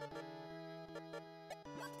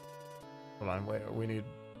 Hold on, wait, we need...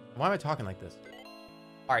 Why am I talking like this?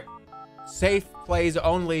 Alright. Safe plays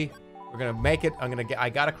only. We're gonna make it. I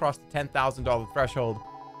gotta cross the $10,000 threshold.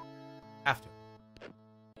 Have to.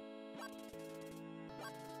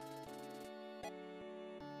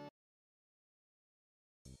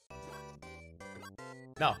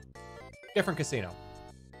 No. Different casino.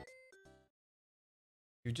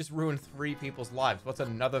 You just ruined 3 people's lives. What's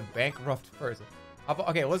another bankrupt person?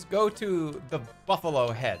 Okay, let's go to the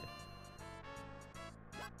Buffalo Head.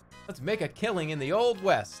 Let's make a killing in the Old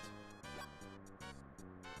West.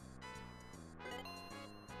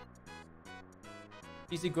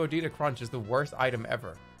 Easy Gordita Crunch is the worst item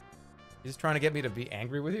ever. You're just trying to get me to be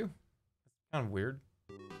angry with you? That's kind of weird.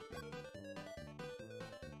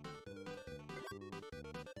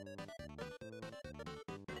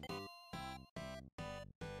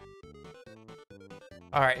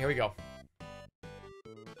 Alright, here we go.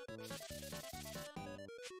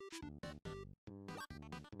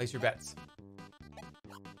 Place your bets.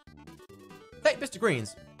 Hey, Mr.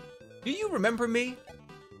 Greens. Do you remember me?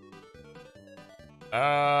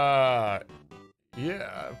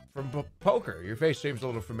 Yeah, from poker. Your face seems a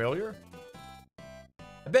little familiar.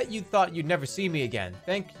 I bet you thought you'd never see me again.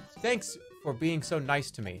 Thanks for being so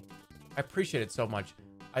nice to me. I appreciate it so much.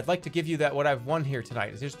 I'd like to give you what I've won here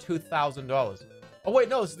tonight. Here's $2,000. Oh, wait,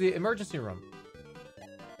 no, it's the emergency room.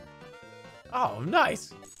 Oh,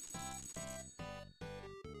 nice.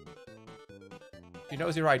 She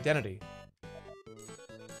knows your identity.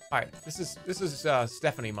 All right, this is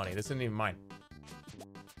Stephanie money. This isn't even mine.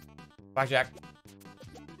 Blackjack.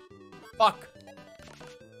 Fuck.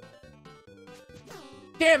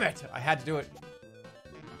 Damn it! I had to do it.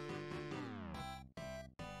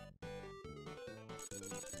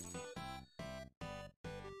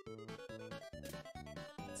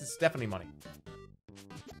 This is Stephanie money.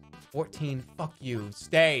 14. Fuck you.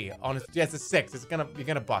 Stay. Honest. Yeah, it's a 6. You're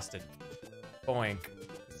gonna bust it. Boink.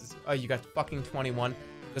 Oh, you got fucking 21.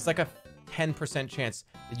 There's like a 10% chance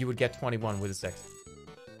that you would get 21 with a 6.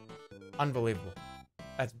 Unbelievable.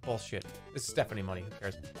 That's bullshit. This is Stephanie money. Who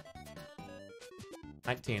cares?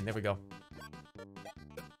 19. There we go.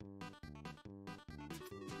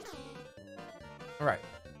 All right.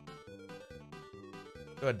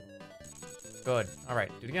 Good. Good. All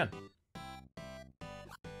right. Do it again.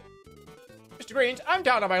 Mr. Greens, I'm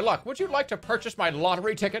down on my luck. Would you like to purchase my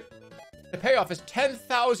lottery ticket? The payoff is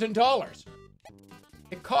 $10,000.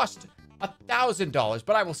 It cost $1,000,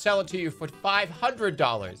 but I will sell it to you for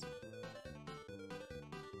 $500.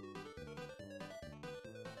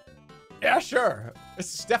 Yeah, sure.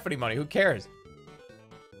 This is Stephanie money. Who cares?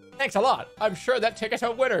 Thanks a lot. I'm sure that ticket's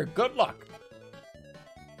a winner. Good luck.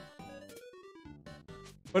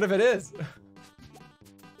 What if it is?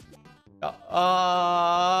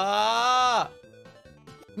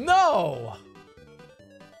 No!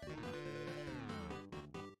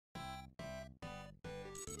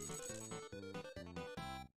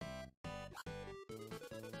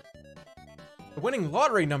 The winning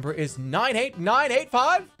lottery number is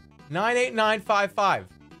 98985? 98955.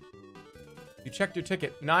 You checked your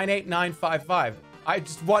ticket. 98955. I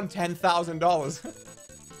just won $10,000.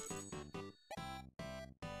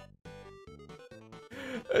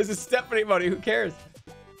 This is Stephanie money. Who cares?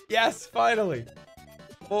 Yes, finally.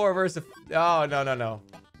 4 versus... Oh, no, no, no.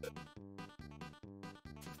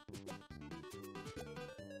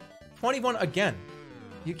 21 again.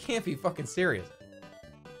 You can't be fucking serious.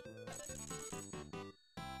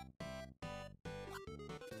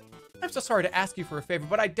 I'm so sorry to ask you for a favor,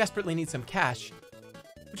 but I desperately need some cash.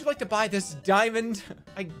 Would you like to buy this diamond?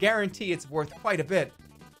 I guarantee it's worth quite a bit.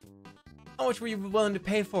 How much were you willing to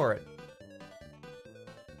pay for it?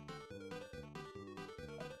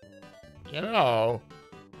 You know,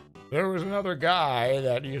 there was another guy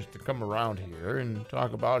that used to come around here and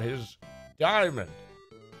talk about his diamond.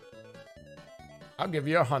 I'll give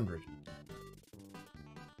you 100.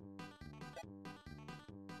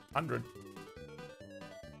 100.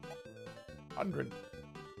 100.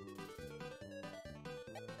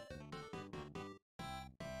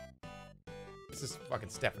 This is fucking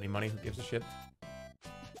Stephanie money. Who gives a shit?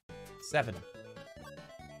 7.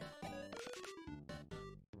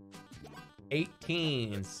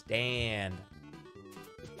 18. Stand.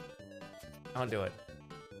 I'll do it.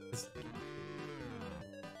 This...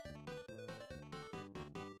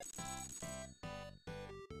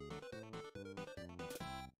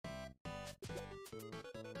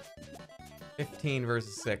 $15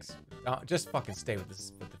 versus 6. Just fucking stay with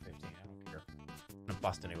this with the 15. I don't care. I'm gonna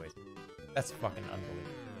bust anyways. That's fucking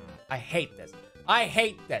unbelievable. I hate this. I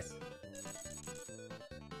hate this.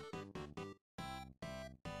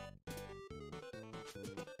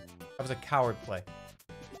 That was a coward play.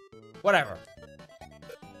 Whatever.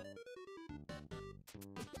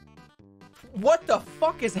 What the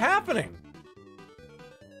fuck is happening?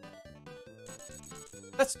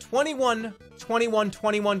 That's 21, 21,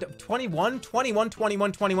 21, 21, 21,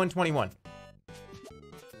 21, 21, 21.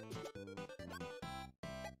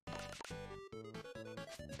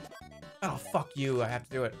 Oh, fuck you. I have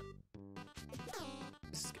to do it.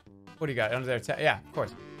 What do you got under there? Yeah, of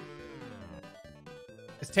course.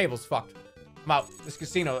 This table's fucked. I'm out. This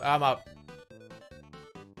casino, I'm out.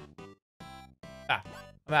 Ah,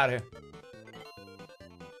 I'm out of here.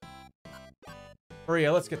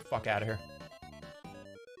 Maria, let's get the fuck out of here.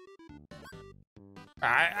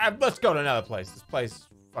 Alright, let's go to another place. This place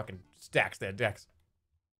fucking stacks their decks.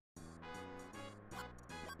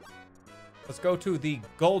 Let's go to the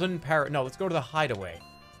Golden Parrot. No, let's go to the Hideaway.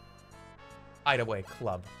 Hideaway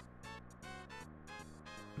Club.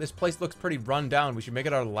 This place looks pretty run down. We should make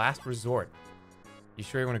it our last resort. You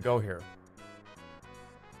sure you want to go here?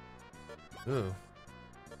 Ooh.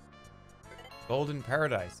 Golden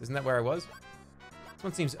Paradise. Isn't that where I was? This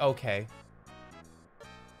one seems okay.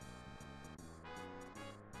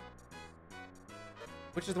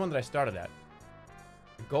 Which is the one that I started at?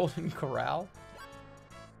 The Golden Corral?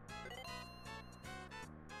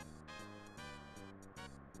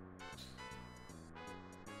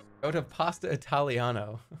 Go to Pasta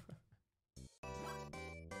Italiano.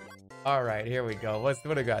 Alright, here we go. What do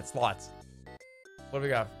we got? Slots. What do we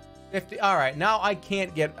got? 50. Alright, now I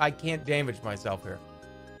can't damage myself here.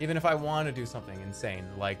 Even if I want to do something insane,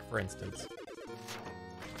 like, for instance,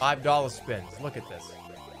 $5 spins. Look at this.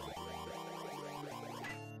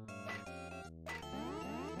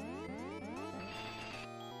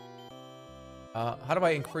 How do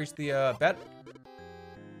I increase the bet?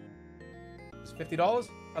 It's $50?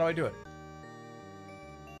 How do I do it?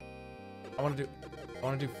 I want to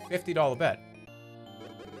do $50 bet.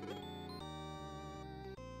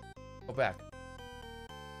 Go back.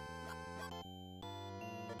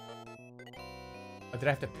 Oh, did I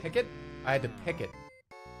have to pick it? I had to pick it.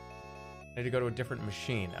 I need to go to a different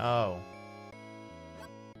machine. Oh.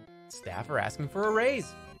 Staff are asking for a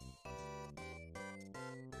raise.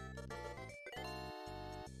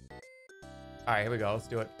 Alright, here we go. Let's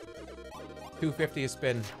do it. $250 a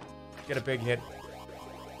spin. Get a big hit.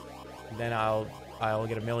 And then I'll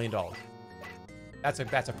get $1 million. That's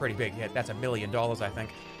a pretty big hit. That's $1 million, I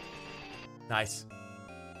think. Nice.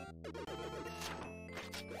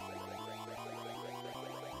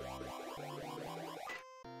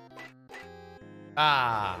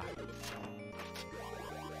 Ah.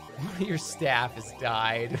 One of your staff has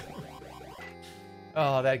died.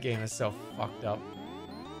 Oh, that game is so fucked up.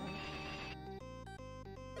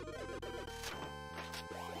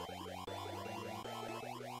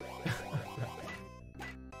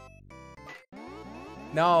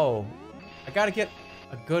 No. I gotta get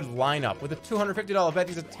a good lineup. With a $250 bet,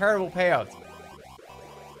 these are terrible payouts.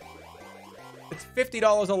 It's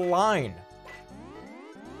 $50 a line.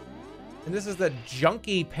 And this is the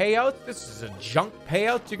junky payout? This is a junk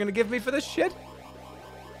payout you're gonna give me for this shit?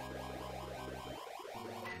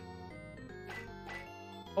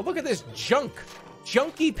 Oh, look at this junk.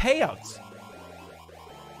 Junky payouts.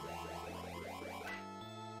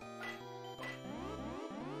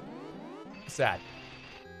 Sad.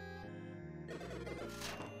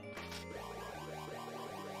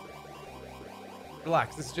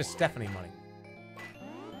 Relax, this is just Stephanie money.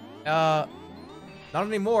 Not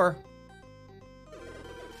anymore.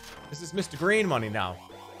 This is Mr. Green money now.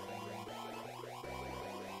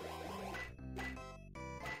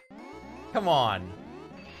 Come on.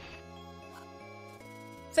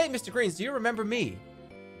 Say, Mr. Greens, do you remember me?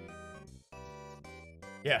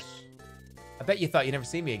 Yes. I bet you thought you'd never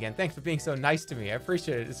see me again. Thanks for being so nice to me. I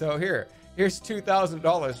appreciate it. So here's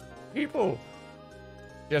 $2,000. People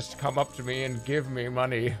just come up to me and give me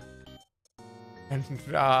money. And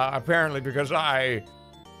apparently because I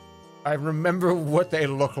remember what they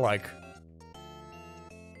look like.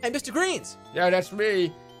 Hey, Mr. Greens. Yeah, that's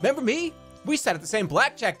me. Remember me? We sat at the same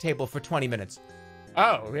blackjack table for 20 minutes.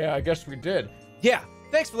 Oh, yeah, I guess we did. Yeah.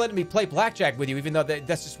 Thanks for letting me play blackjack with you, even though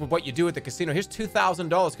that's just what you do at the casino. Here's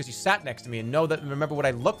 $2,000 because you sat next to me and remember what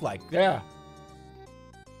I look like. Yeah.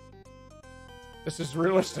 This is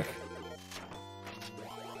realistic.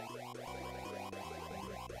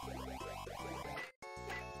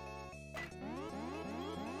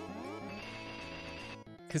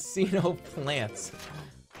 Casino plants.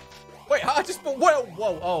 Wait, I just...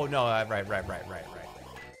 Whoa. Oh, no. Right.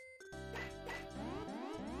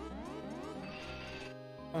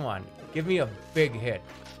 Come on. Give me a big hit.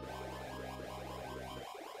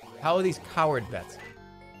 How are these coward bets?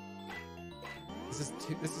 This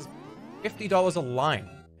is $50 a line.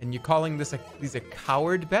 And you're calling these are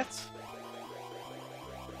coward bets?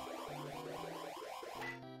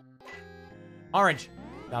 Orange.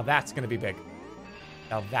 Now that's going to be big.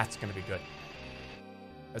 Now that's going to be good.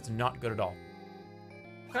 That's not good at all.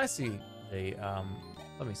 Can I see the,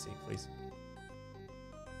 let me see, please.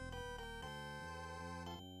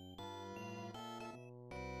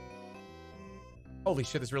 Holy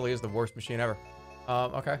shit, this really is the worst machine ever.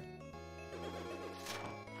 Okay.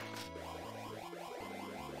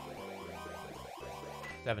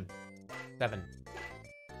 Seven.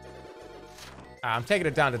 I'm taking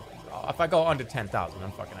it down to... If I go under 10,000,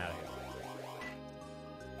 I'm fucking out of here.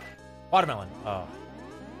 Watermelon. Oh.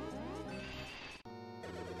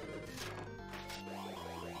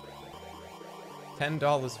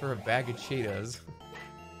 $10 for a bag of Cheetos.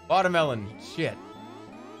 Watermelon. Shit.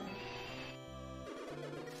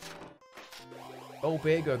 Go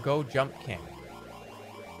big or go jump king.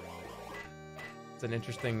 It's an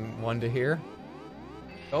interesting one to hear.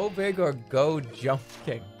 Go big or go jump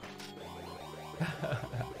king.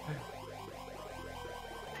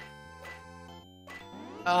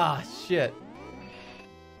 Ah, shit.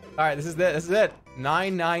 All right, this is it. This is it.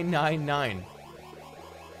 9999.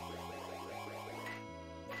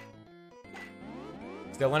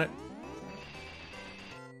 Still in it?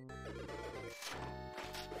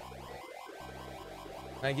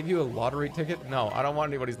 Can I give you a lottery ticket? No, I don't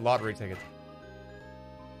want anybody's lottery tickets.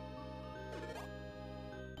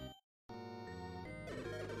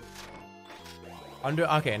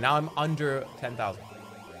 Okay, now I'm under 10,000.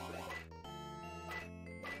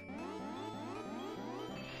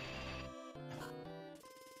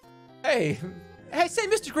 Hey, say,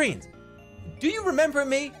 Mr. Greens, do you remember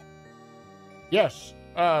me? Yes.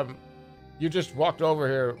 You just walked over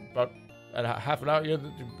here about half an hour. You're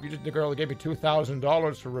the girl that gave me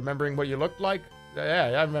 $2,000 for remembering what you looked like.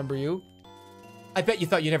 Yeah, I remember you. I bet you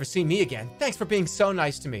thought you'd never see me again. Thanks for being so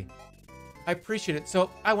nice to me. I appreciate it,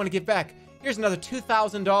 so I want to give back. Here's another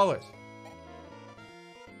 $2,000.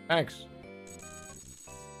 Thanks.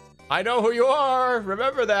 I know who you are.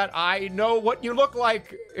 Remember that. I know what you look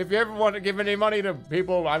like. If you ever want to give any money to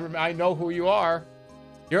people, I know who you are.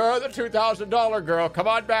 You're the $2,000 girl. Come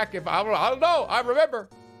on back. If I'll know. I remember.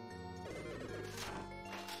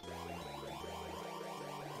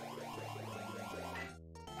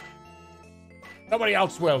 Nobody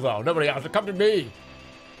else will, though. Nobody else. Come to me.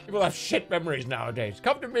 People have shit memories nowadays.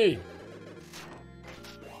 Come to me.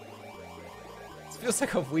 This feels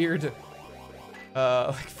like a weird,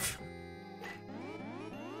 like...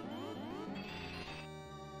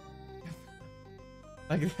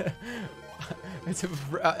 it's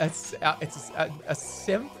a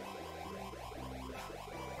simp.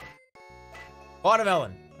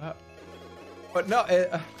 Watermelon. But no.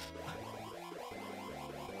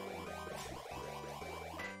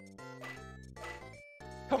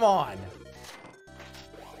 Come on.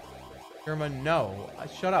 Jerma, no.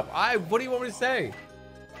 Shut up. What do you want me to say?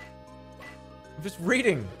 I'm just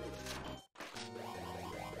reading.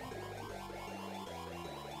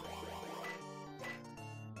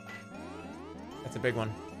 That's a big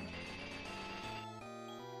one.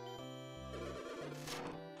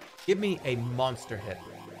 Give me a monster hit.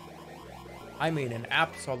 I mean an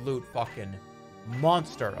absolute fucking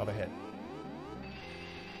monster of a hit.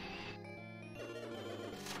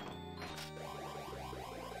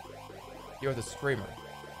 You're the screamer.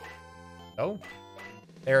 Oh?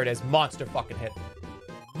 There it is. Monster fucking hit.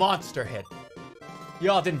 Monster hit.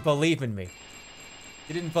 Y'all didn't believe in me.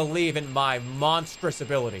 You didn't believe in my monstrous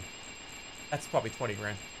ability. That's probably 20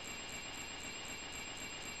 grand.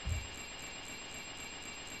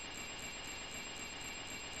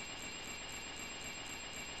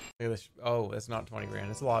 Look at this. Oh, that's not 20 grand.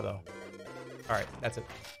 It's a lot, though. All right, that's it.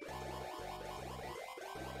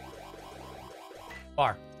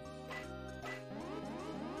 Bar.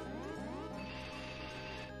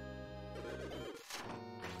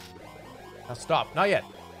 Now stop. Not yet.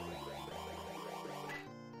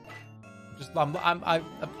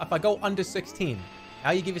 If I go under 16,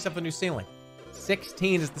 now you give yourself a new ceiling.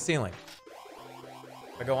 16 is the ceiling.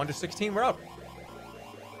 If I go under 16, we're out.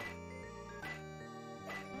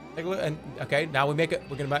 Take a look, and okay, now we're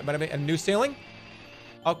gonna make a new ceiling.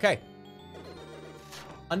 Okay.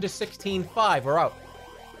 Under 16.5, we're out.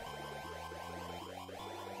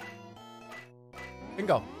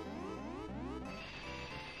 Bingo.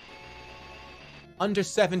 Under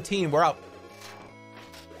 17, we're out.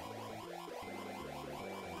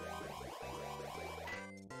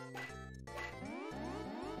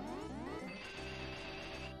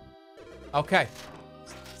 Okay.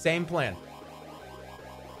 Same plan.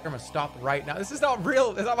 I'm gonna stop right now. This is not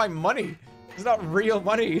real. It's not my money. This is not real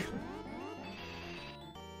money.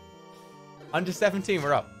 Under 17,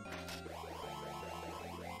 we're up.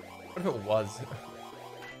 What if it was?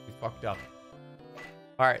 We fucked up.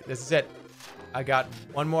 All right, this is it. I got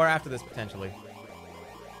one more after this, potentially.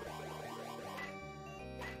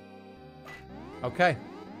 Okay.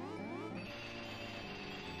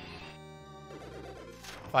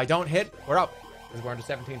 If I don't hit, we're up. Because we're under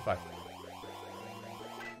 17.5.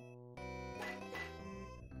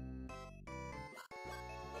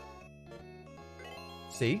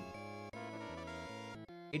 See?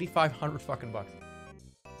 $8,500 fucking bucks.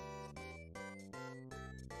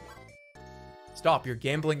 Stop, you're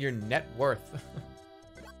gambling your net worth.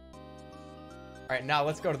 Alright, now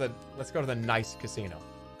let's go to the nice casino.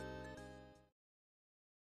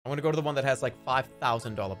 I want to go to the one that has like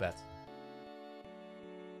 $5,000 bets.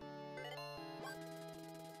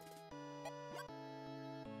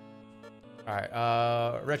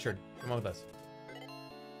 Alright, Richard, come on with us.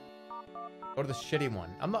 Go to the shitty one.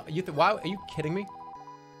 I'm not, why, are you kidding me?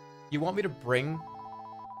 You want me to bring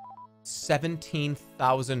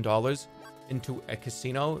 $17,000 into a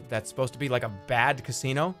casino that's supposed to be like a bad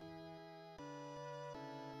casino?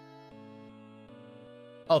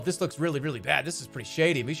 Oh, this looks really, really bad. This is pretty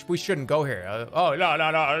shady. We shouldn't go here. Oh,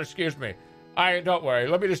 no, excuse me. Don't worry.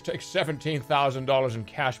 Let me just take $17,000 in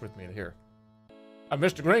cash with me here. I'm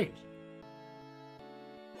Mr. Green's.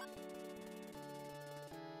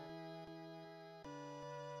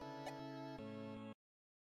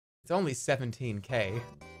 It's only 17K.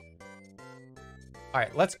 All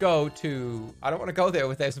right, let's go to... I don't want to go there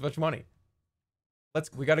with this much money.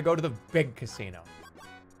 We got to go to the big casino.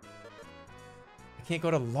 I can't go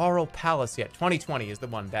to Laurel Palace yet. 2020 is the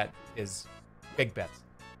one that is big bets.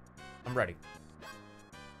 I'm ready.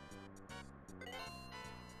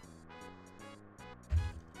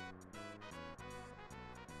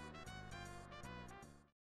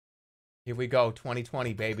 Here we go,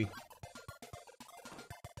 2020, baby.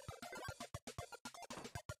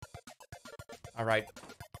 All right,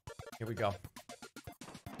 here we go.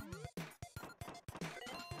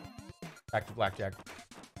 Back to blackjack.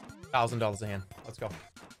 $1,000 a hand. Let's go.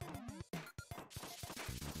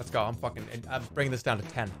 Let's go. I'm bringing this down to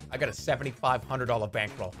 10. I got a $7,500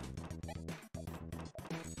 bankroll.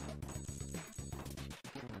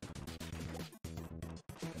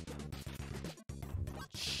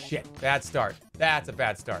 Shit, bad start. That's a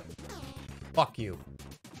bad start. Fuck you.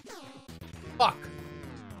 Fuck.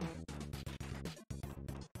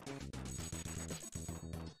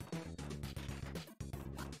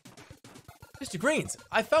 Mr. Greens,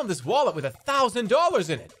 I found this wallet with $1,000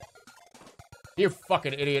 in it. You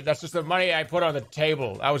fucking idiot. That's just the money I put on the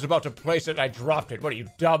table. I was about to place it and I dropped it. What are you,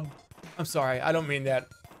 dumb? I'm sorry, I don't mean that.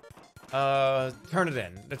 Turn it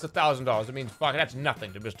in. It's $1,000. It means fuck, that's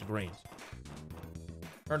nothing to Mr. Greens.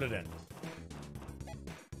 Turn it in.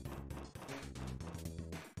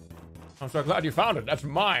 I'm so glad you found it. That's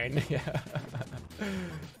mine.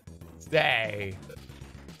 Stay.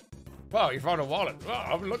 Wow, you found a wallet. Oh,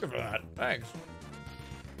 I've been looking for that. Thanks.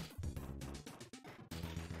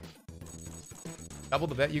 Double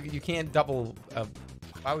the bet? You can't double...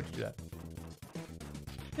 why would you do that?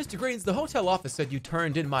 Mr. Greens, the hotel office said you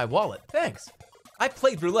turned in my wallet. Thanks. I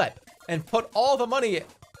played roulette and put all the money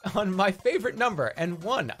on my favorite number and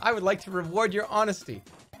won. I would like to reward your honesty.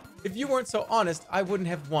 If you weren't so honest, I wouldn't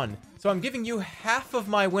have won. So I'm giving you half of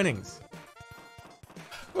my winnings.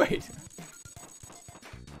 Wait.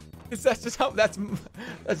 That's just how... That's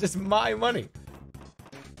just my money.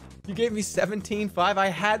 You gave me 17.5. I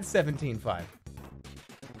had 17.5.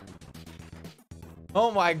 Oh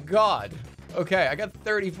my god. Okay, I got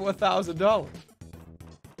 $34,000.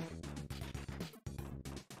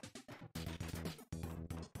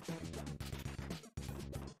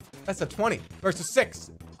 That's a 20 versus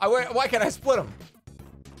 6. Why can't I split them?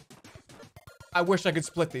 I wish I could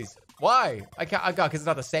split these. Why? I can't. I got because it's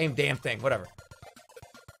not the same damn thing. Whatever.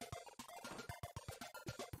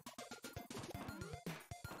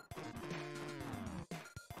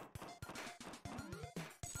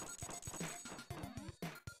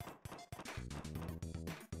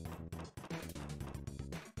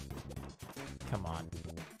 Come on.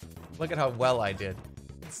 Look at how well I did.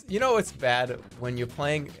 You know it's bad when you're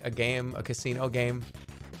playing a game, a casino game,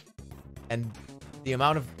 and the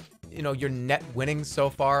amount of, your net winnings so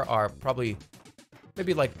far are probably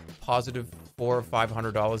maybe like positive $400 or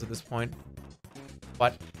 $500 at this point.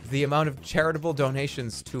 But the amount of charitable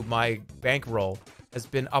donations to my bankroll has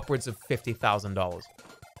been upwards of $50,000.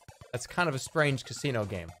 That's kind of a strange casino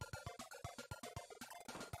game.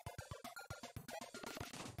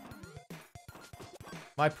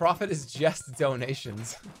 My profit is just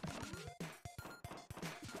donations.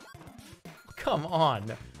 Come on.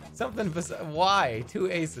 Something besides... Why?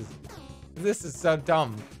 2 aces. This is so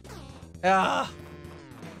dumb. Ah.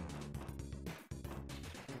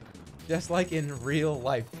 Just like in real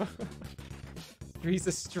life. He's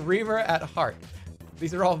a streamer at heart.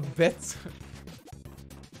 These are all bits.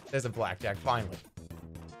 There's a blackjack, finally.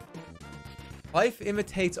 Life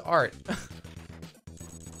imitates art.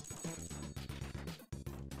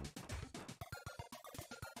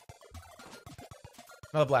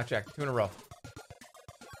 Another blackjack, 2 in a row.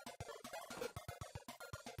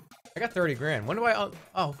 got 30 grand. When do I,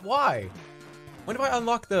 oh, why? When do I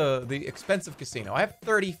unlock the expensive casino? I have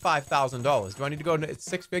 $35,000. Do I need to go into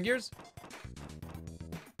 6 figures?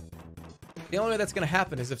 The only way that's gonna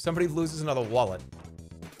happen is if somebody loses another wallet.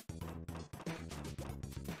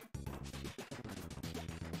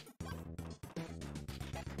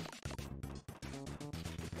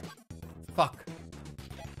 Fuck.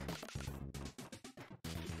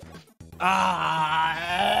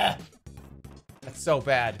 Ah! That's so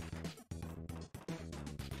bad.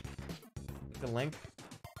 The link?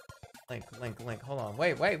 Link. Hold on.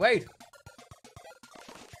 Wait.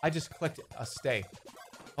 I just clicked a stay.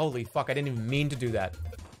 Holy fuck, I didn't even mean to do that.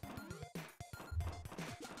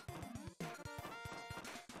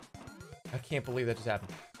 I can't believe that just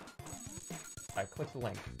happened. Alright, click the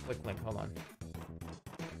link. Click link. Hold on.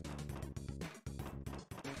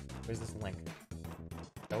 Where's this link?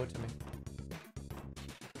 Show it to me.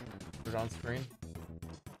 Put it on screen.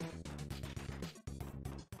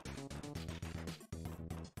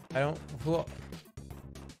 I don't... Who...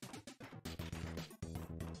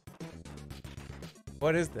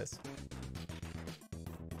 What is this?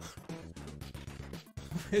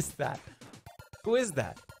 Who is that? Who is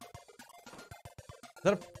that?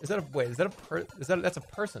 That's a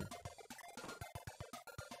person.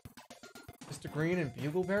 Mr. Green and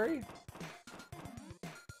Bugleberry?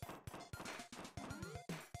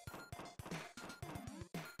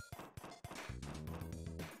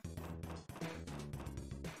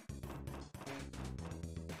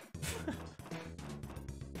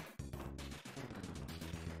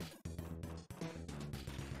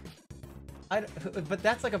 But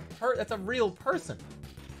that's like that's a real person.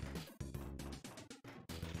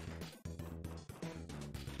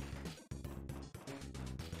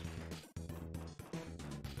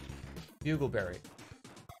 Bugleberry.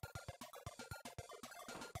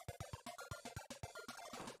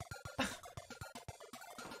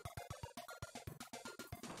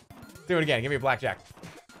 Do it again. Give me a blackjack.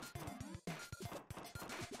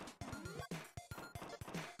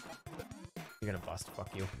 You're gonna bust.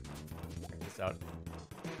 Fuck you. Check this out.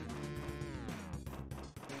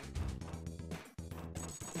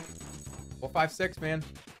 Four, 5, 6, man.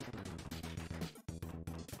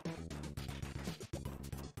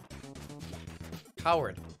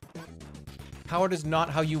 Coward. Coward is not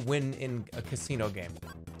how you win in a casino game.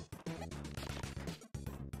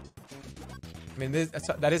 I mean,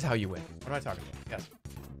 that is how you win. What am I talking about? Yes.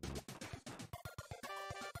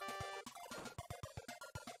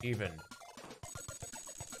 Even.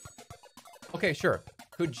 Okay, sure.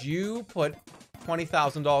 Could you put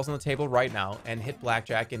 $20,000 on the table right now and hit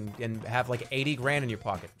blackjack and have like 80 grand in your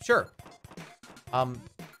pocket? Sure.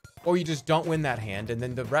 Or you just don't win that hand and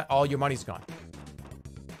then all your money's gone.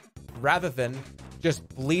 Rather than just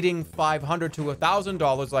bleeding $500 to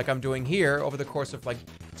 $1,000 like I'm doing here over the course of like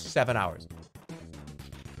 7 hours.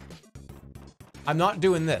 I'm not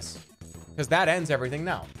doing this because that ends everything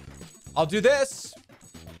now. I'll do this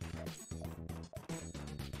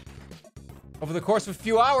over the course of a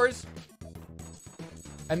few hours.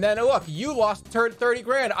 And then, look, you lost 30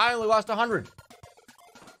 grand. I only lost 100.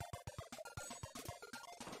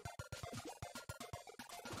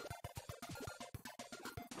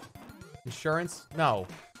 Insurance? No.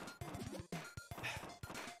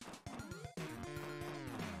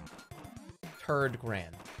 Turd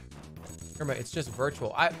grand. Jerma, it's just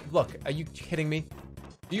virtual. Look, are you kidding me?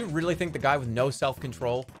 Do you really think the guy with no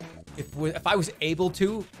self-control, if I was able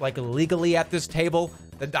to, like legally at this table,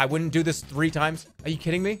 that I wouldn't do this 3 times? Are you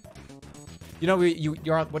kidding me? You know,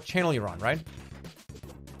 you're on what channel you're on, right?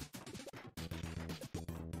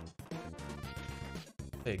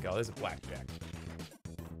 There you go. There's a blackjack.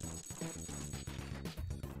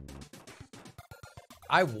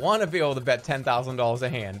 I want to be able to bet $10,000 a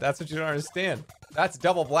hand. That's what you don't understand. That's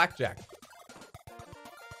double blackjack.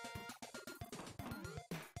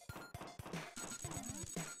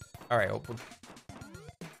 All right,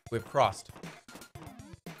 we've crossed.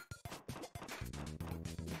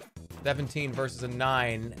 17 versus a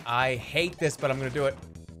 9. I hate this, but I'm gonna do it.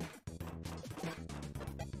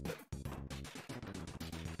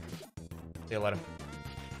 See you later.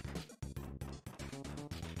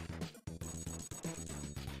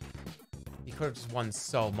 You could have just won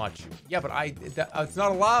so much. Yeah, but it's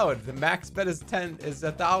not allowed. The max bet is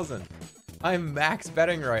 1,000. I'm max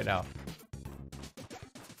betting right now.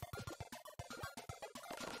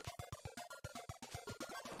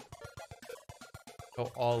 Go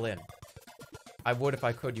all in. I would if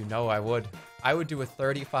I could, you know I would. I would do a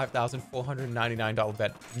 $35,499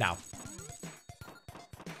 bet now.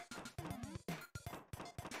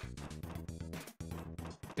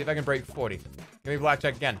 See if I can break 40. Give me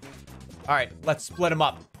blackjack again. All right, let's split them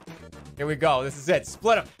up. Here we go. This is it.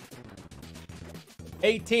 Split them.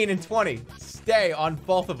 18 and 20. Stay on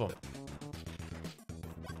both of them.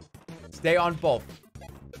 Stay on both.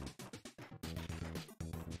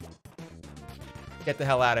 Get the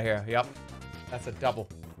hell out of here. Yep. That's a double.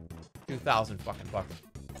 2,000 fucking bucks.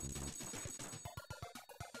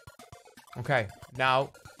 Okay,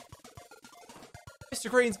 now. Mr.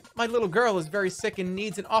 Greens, my little girl is very sick and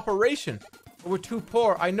needs an operation. We're too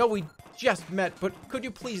poor. I know we just met, but could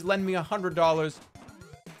you please lend me $100?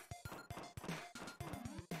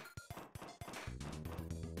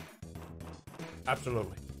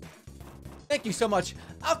 Absolutely. Thank you so much.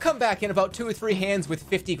 I'll come back in about 2 or 3 hands with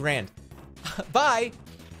 50 grand. Bye.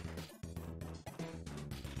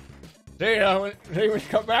 See when you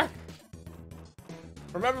come back?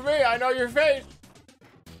 Remember me? I know your face.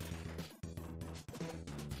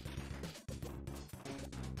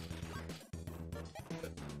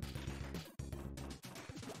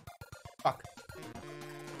 Fuck.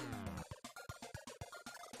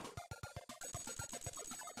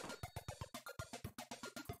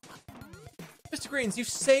 Mr. Greens, you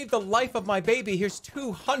saved the life of my baby. Here's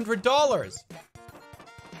 $200.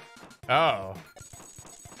 Oh.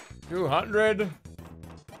 200.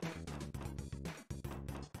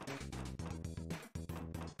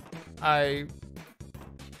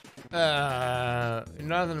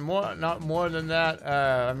 Nothing more, not more than that.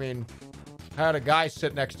 I mean, I had a guy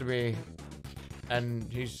sit next to me,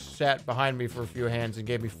 and he sat behind me for a few hands and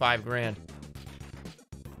gave me 5 grand.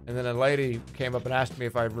 And then a lady came up and asked me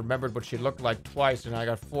if I remembered what she looked like twice, and I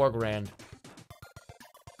got 4 grand.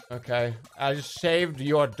 Okay, I just saved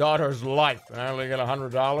your daughter's life, and I only got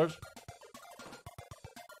 $100.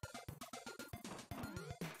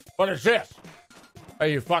 What is this? Are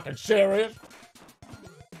you fucking serious?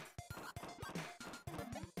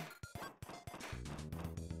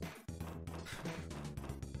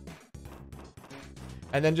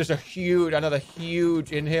 And then just another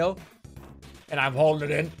huge inhale. And I'm holding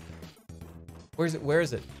it in. Where is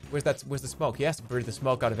it? Where's the smoke? He has to breathe the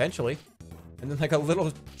smoke out eventually. And then like a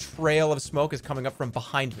little trail of smoke is coming up from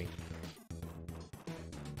behind me.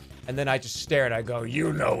 And then I just stare and I go,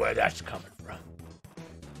 you know where that's coming from. And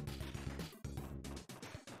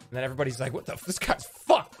then everybody's like, what the f, this guy's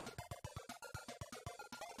fucked.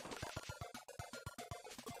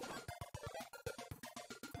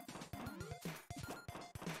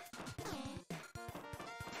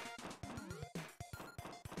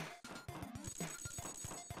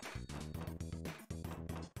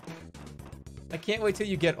 I can't wait till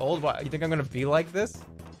you get old. What, you think I'm gonna be like this?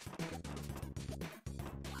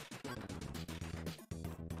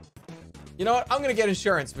 You know what? I'm gonna get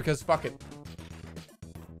insurance because fuck it.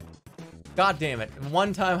 God damn it.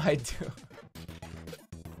 One time I do.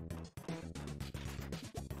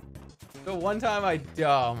 The one time I do.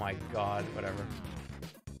 Oh my god. Whatever.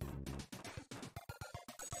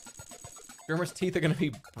 Jerma's teeth are gonna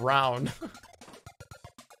be brown.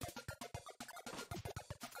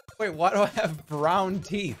 Wait, why do I have brown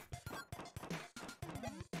teeth?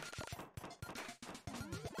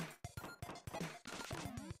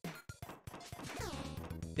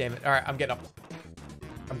 Damn it. Alright, I'm getting up.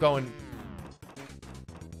 I'm going.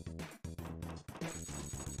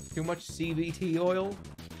 Too much CBT oil?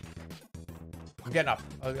 I'm getting up.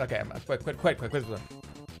 Okay, I'm quick.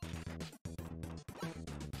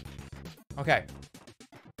 Okay.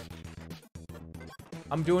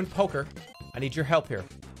 I'm doing poker. I need your help here.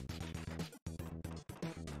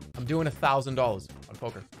 I'm doing $1,000 on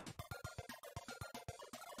poker.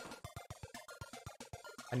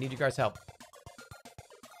 I need you guys' help.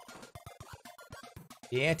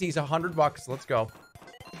 The ante's $100. Let's go.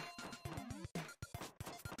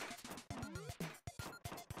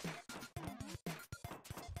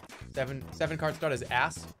 Seven card start as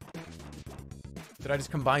ass. Did I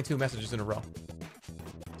just combine 2 messages in a row?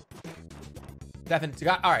 7.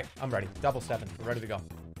 All right, I'm ready. Double 7. We're ready to go.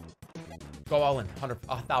 Go all in.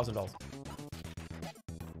 $1,000.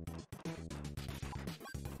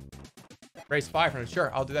 Raise 500.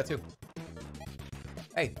 Sure, I'll do that too.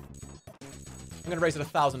 Hey, I'm gonna raise it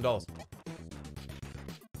 $1,000.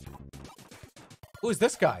 Who's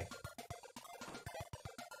this guy?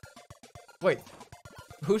 Wait,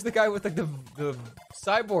 who's the guy with like the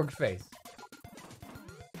cyborg face?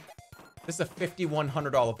 This is a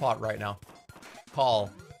 $5,100 pot right now.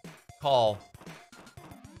 Call.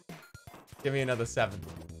 Give me another 7.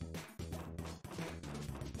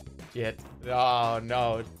 Shit. Oh,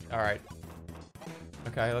 no. Alright.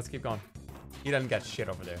 Okay, let's keep going. He doesn't get shit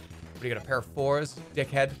over there. What, do you got a pair of 4s,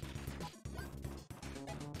 dickhead?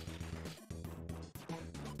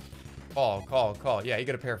 Call. Yeah, you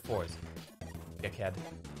got a pair of 4s. Dickhead.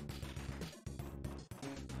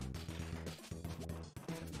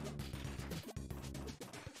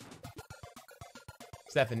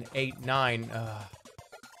 Seven, 8, 9.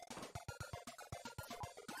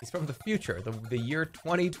 He's from the future, the year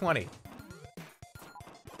 2020.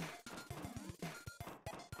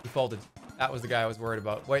 He folded. That was the guy I was worried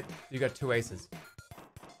about. Wait, you got 2 aces.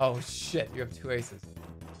 Oh shit, you have 2 aces.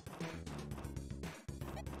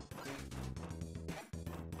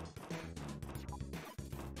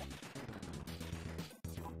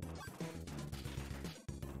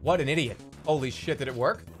 What an idiot. Holy shit, did it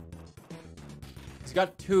work? He's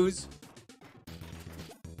got 2s.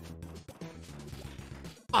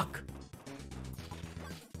 Fuck.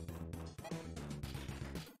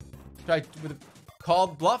 Try with a call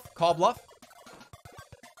bluff? Call bluff?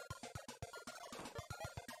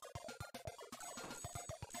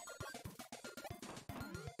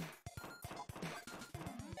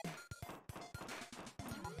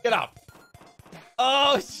 Get up.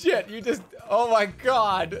 Oh shit, you just, oh my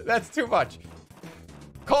god, that's too much.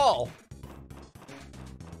 Call.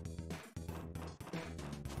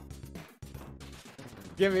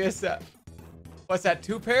 Give me a set. What's that,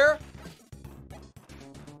 2 pair?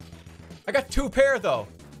 I got 2 pair though.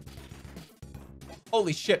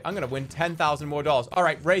 Holy shit, I'm gonna win 10,000 more dollars. All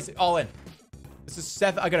right, raise it all in. This is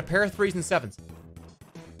 7, I got a pair of 3s and 7s.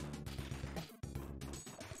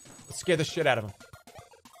 Let's scare the shit out of him.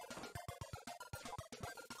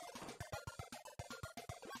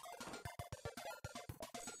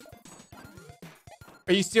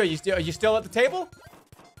 Are you still at the table?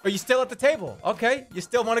 Are you still at the table? Okay, you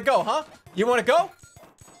still want to go, huh? You want to go?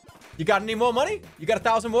 You got any more money? You got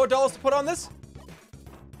 $1,000 more to put on this?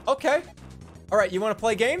 Okay. All right, you want to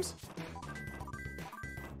play games?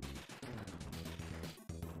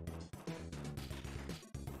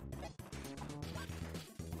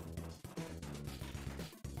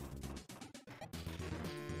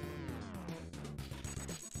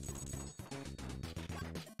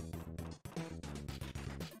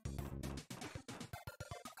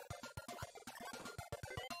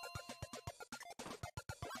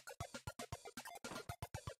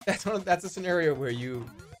 That's a scenario where you're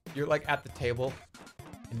like at the table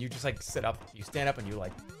and you just like sit up, you stand up and you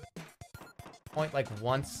like point like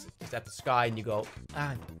once just at the sky and you go,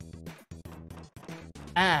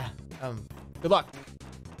 good luck.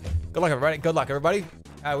 Good luck, everybody. Good luck, everybody.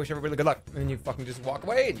 I wish everybody good luck. And then you fucking just walk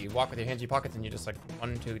away and you walk with your hands in your pockets and you just like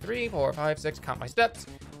 1, 2, 3, 4, 5, 6, count my steps.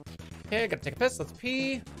 Okay, gotta take a piss. Let's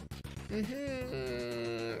pee.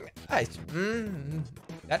 Nice.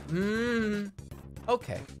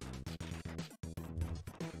 Okay.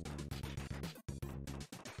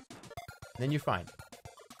 Then you're fine.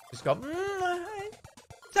 Just go,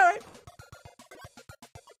 it's alright.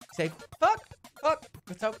 Say, fuck,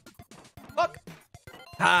 let's hope, fuck.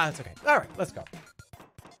 It's okay. Alright, let's go.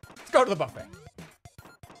 Let's go to the buffet.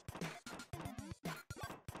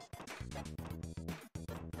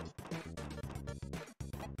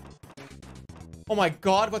 Oh my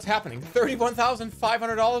god, what's happening?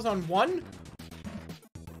 $31,500 on one?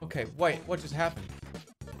 Okay, wait, what just happened?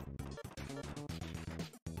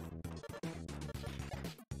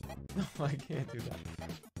 No, I can't do that.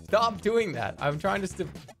 Stop doing that. I'm trying to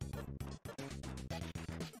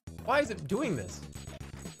Why is it doing this?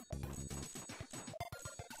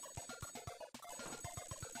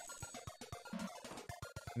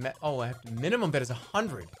 Oh, I have to, minimum bet is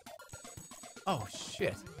 100. Oh,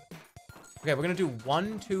 shit. Okay, we're gonna do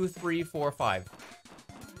 1, 2, 3, 4, 5.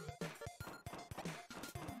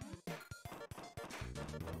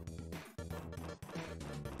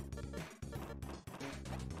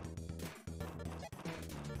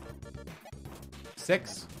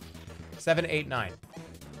 Six, 7, 8, 9.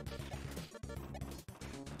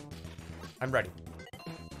 I'm ready.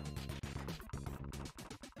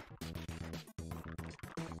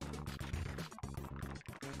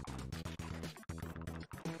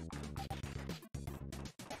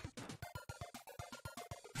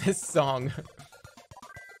 This song. Is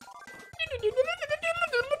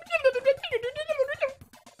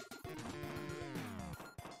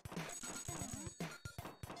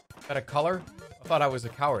that a color? I thought I was a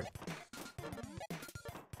coward.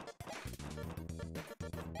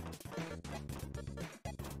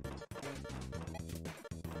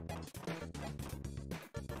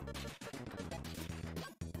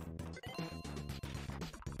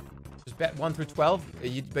 Just bet 1 through 12,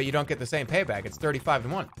 but you don't get the same payback. It's 35 to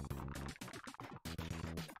 1.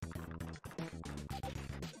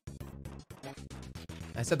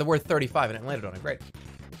 I said the word 35 and it landed on it. Great.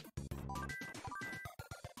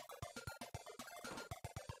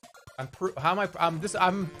 How am I?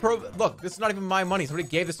 Look, this is not even my money. Somebody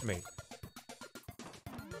gave this to me.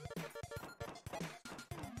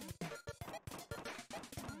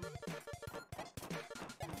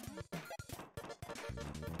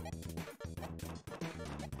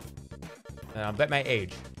 And I'll bet my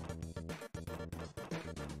age.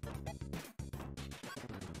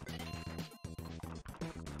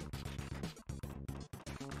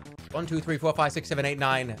 One, 2, 3, 4, 5, 6, 7, 8,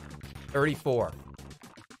 9, 34.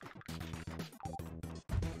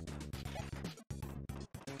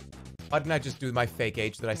 Why didn't I just do my fake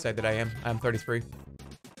age that I said that I am? I'm 33.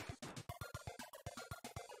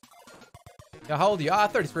 Yeah, how old are you?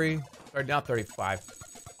 33. Or now 35.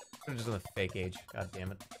 I'm just on the fake age. God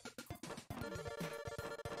damn it.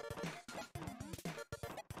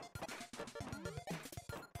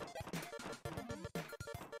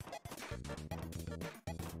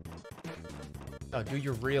 No, do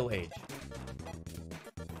your real age.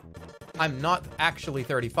 I'm not actually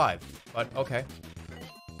 35, but okay.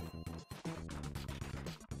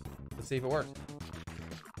 Let's see if it works.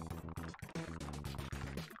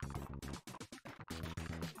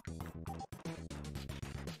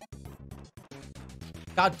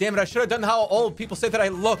 God damn it, I should have done how old people say that I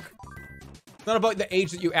look. It's not about the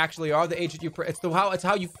age that you actually are, the age that you... It's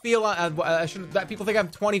how you feel. That people think I'm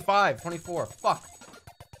 25, 24. Fuck.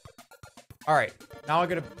 Alright, now I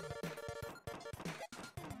gotta...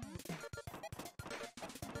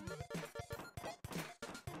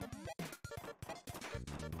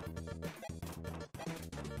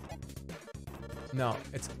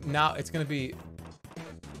 No, it's gonna be...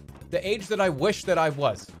 the age that I wish that I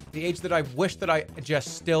was. The age that I wish that I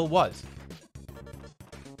just still was.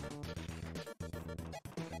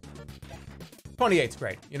 28's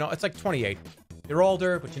great. You know, it's like 28. You're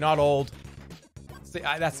older, but you're not old.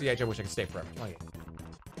 That's the age I wish I could stay forever. 28.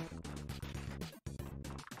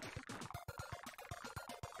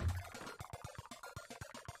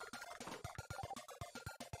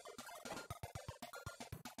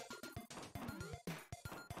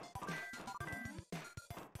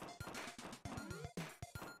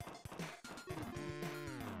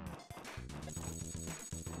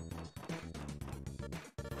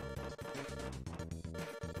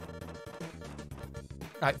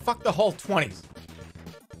 Alright, fuck the whole 20s.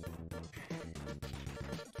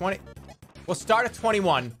 20. We'll start at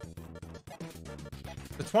 21.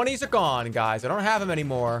 The 20s are gone, guys. I don't have them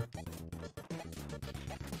anymore.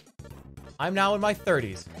 I'm now in my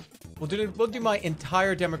 30s. We'll do my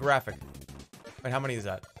entire demographic. Wait, how many is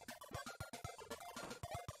that?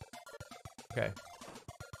 Okay.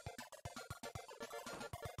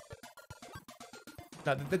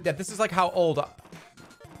 Now, this is like how old...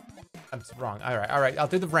 I'm wrong. All right. I'll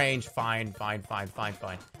do the range. Fine.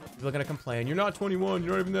 People are gonna complain. You're not 21.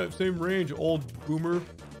 You're not even that same range, old boomer.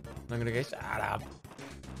 I'm gonna go, shut up.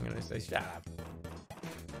 I'm gonna say, shut up.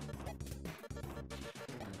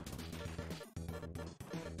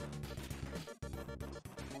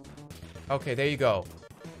 Okay, there you go.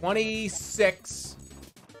 26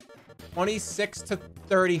 to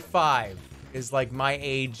 35 is like my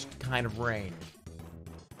age kind of range.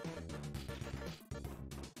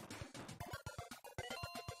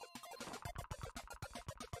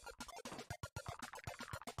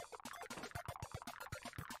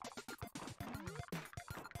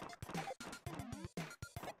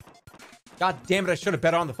 God damn it, I should have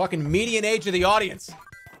bet on the fucking median age of the audience.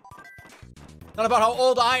 Not about how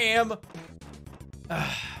old I am.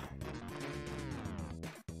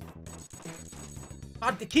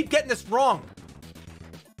 God, they keep getting this wrong.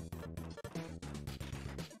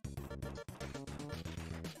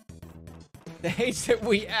 The age that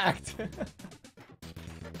we act.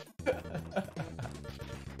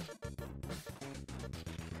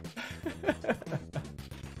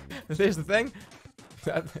 Here's the thing.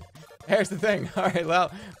 Here's the thing. All right,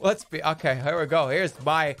 well, let's be... Okay, here we go. Here's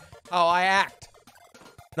how I act.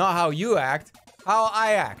 Not how you act. How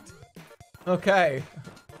I act. Okay.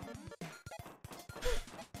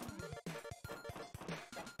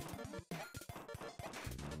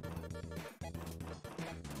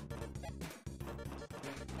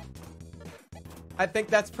 I think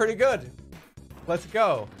that's pretty good. Let's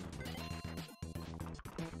go.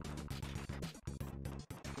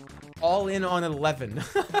 All in on 11.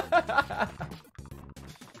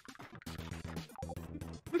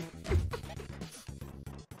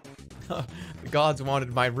 The gods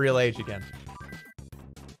wanted my real age again.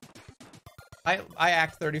 I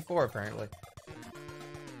act 34 apparently.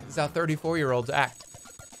 This is how 34-year-olds act.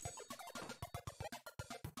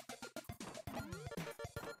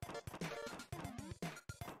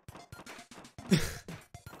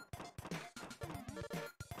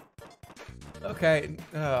 Okay.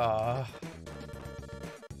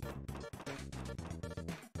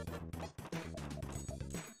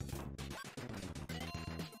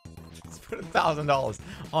 Let's put $1,000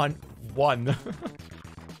 on one.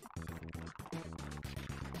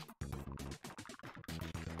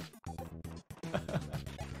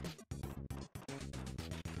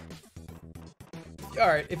 All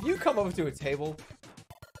right, if you come over to a table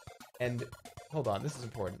and hold on, this is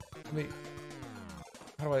important.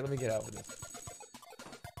 Let me get out of this.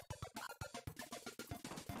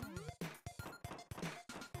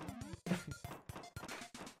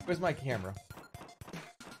 Where's my camera?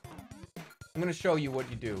 I'm gonna show you what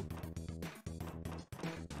you do.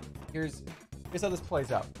 Here's how this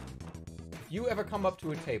plays out. If you ever come up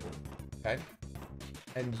to a table, okay,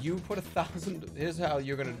 and you put 1,000, here's how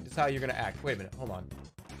you're gonna act. Wait a minute, hold on.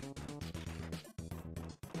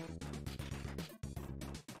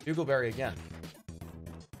 Bugleberry again.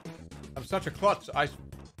 I'm such a klutz.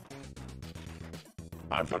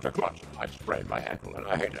 I'm such a klutz. I sprained my ankle, and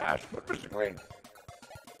I hate to ask, but Mr. Green,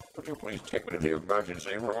 would you please take me to the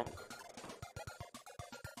emergency room?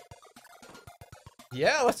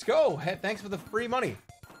 Yeah, let's go. Hey, thanks for the free money.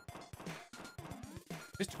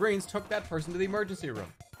 Mr. Greens took that person to the emergency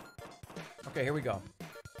room. Okay, here we go.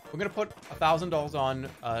 We're gonna put $1,000 on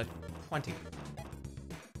 20.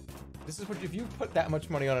 This is what, if you put that much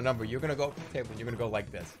money on a number, you're gonna go up to the table and you're gonna go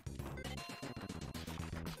like this.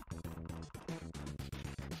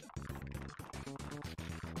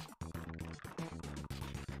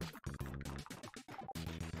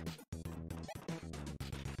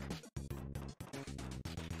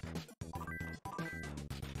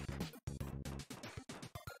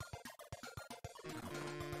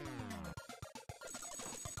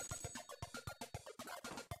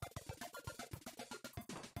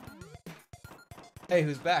 Hey,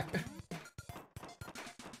 who's back?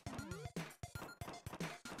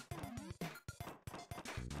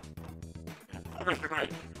 Mr. Green.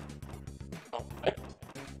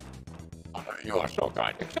 You are so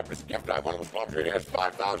kind. Accept this gift. I want to love you. Here's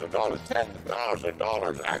 $5,000.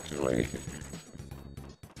 $10,000, actually.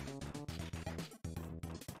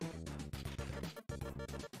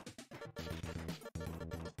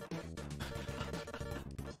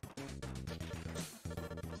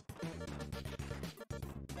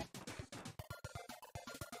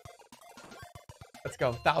 Let's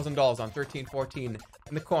go. $1,000 on 13, 14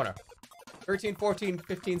 in the corner. 13, 14,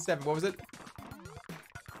 15, 7. What was it?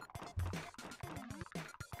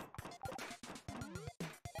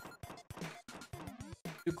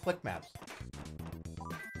 Do click maps.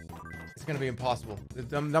 It's gonna be impossible.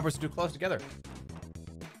 The numbers are too close together.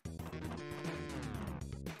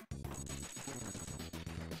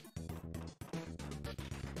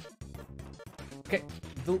 Okay,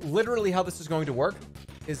 literally how this is going to work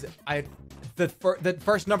is the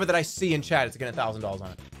first number that I see in chat is getting $1,000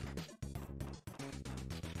 on it.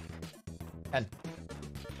 10.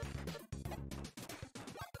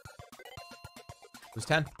 Who's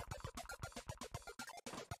 10?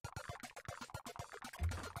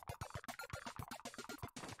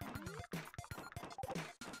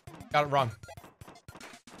 Got it wrong.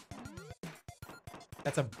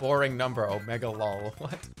 That's a boring number, Omega lol.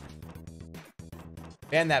 What?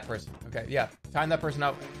 Ban that person. Okay, yeah. Time that person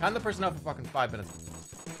out. Time the person out for fucking 5 minutes.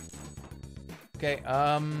 Okay,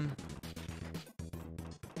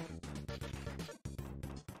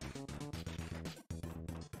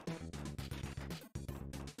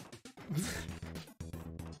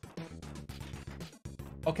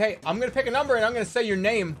 okay, I'm gonna pick a number and I'm gonna say your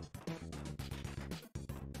name.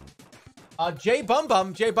 J Bum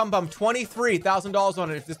Bum, $23,000 on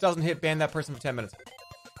it. If this doesn't hit, ban that person for 10 minutes.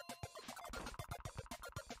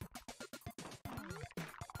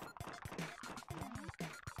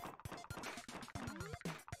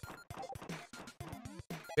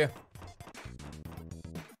 Yeah.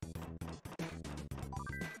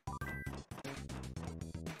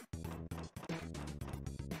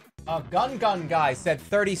 Gun Guy said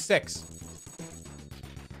 36.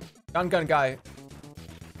 Gun Guy.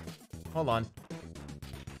 Hold on.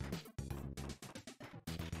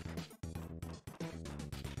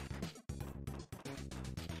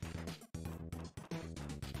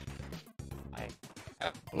 I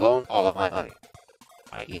have blown all of my money.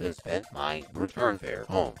 I even spent my return fare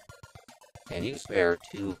home. Can you spare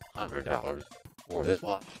 $200 for this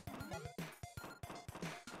watch?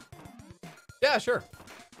 Yeah, sure.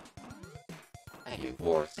 Thank you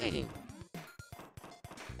for saying.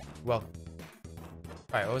 Well.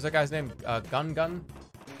 Alright, what was that guy's name? Gun Guy,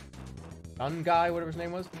 whatever his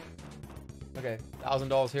name was? Okay,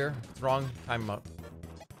 $1,000 here. It's wrong. Time him up.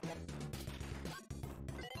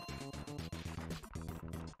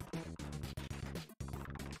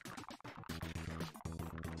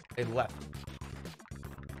 They left.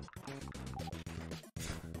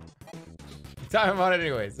 Time on it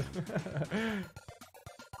anyways.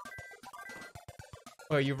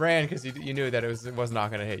 Well, you ran because you knew that it was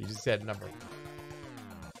not gonna hit. You just said number.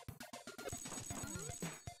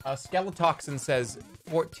 Skeletoxin says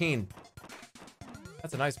 14.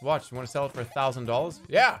 That's a nice watch. You want to sell it for $1,000?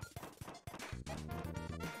 Yeah.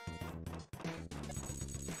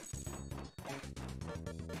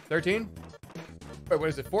 $13? Wait, what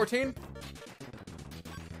is it? 14?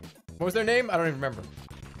 What was their name? I don't even remember.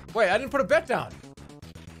 Wait, I didn't put a bet down.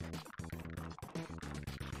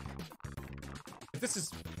 This is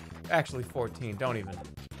actually 14. Don't even.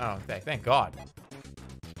 Oh, thank God.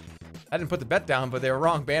 I didn't put the bet down, but they were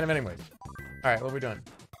wrong. Ban them anyways. All right, what are we doing?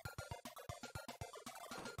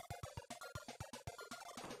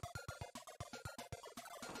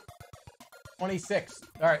 $26.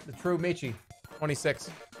 All right, the true Michi. 26.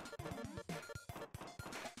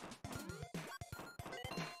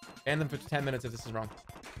 Ban them for 10 minutes if this is wrong.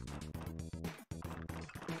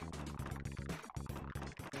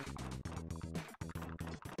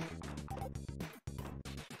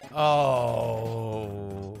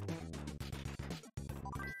 Oh.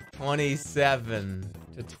 27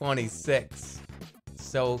 to 26.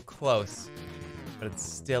 So close. But it's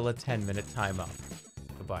still a 10-minute timeout.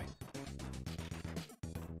 Goodbye.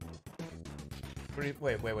 Wait.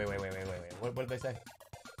 What did they say?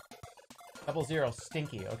 00,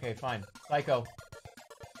 stinky. Okay, fine. Psycho.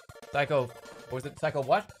 What was it? Psycho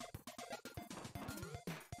what?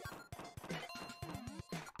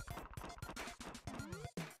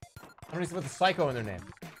 Somebody's with a psycho in their name.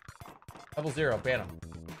 00, ban them.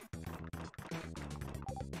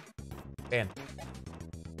 Ban.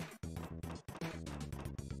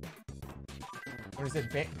 Somebody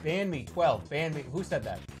said ban me, 12. Ban me. Who said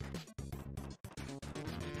that?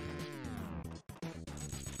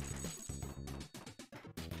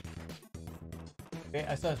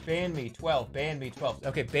 I saw ban me, 12. Ban me, 12.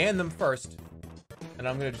 Okay, ban them first. And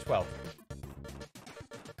I'm gonna do 12.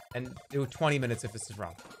 And do 20 minutes if this is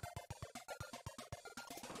wrong.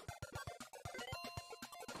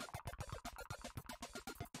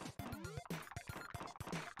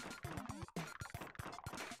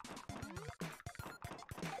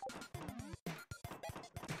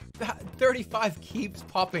 That 35 keeps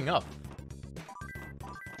popping up.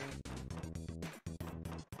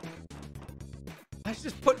 I should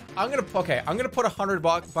just put, I'm gonna put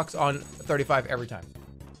 $100 on 35 every time.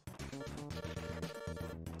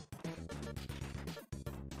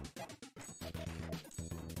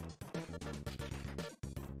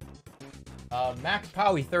 Max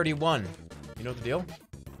Powie 31. You know the deal?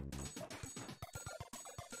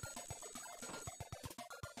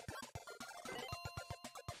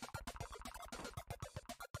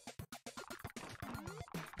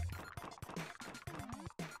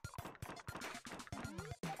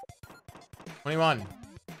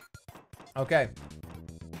 Okay.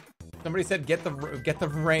 Somebody said get the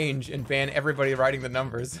range and ban everybody writing the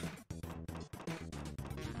numbers.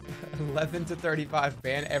 11 to 35,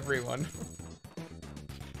 ban everyone.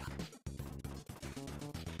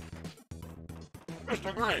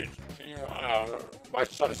 Mr. Green, my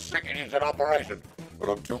son is sick and needs an operation, but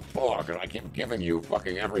I'm too poor because I keep giving you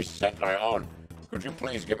fucking every cent I own. Could you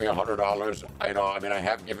please give me $100? I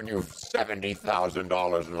have given you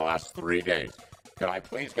 $70,000 in the last 3 days. Can I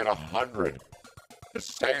please get 100 to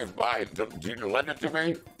save my? Do you lend it to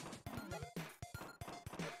me?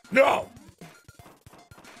 No.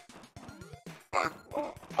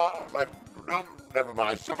 No, never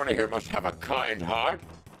mind. Somebody here must have a kind heart.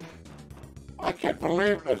 I can't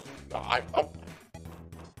believe this. All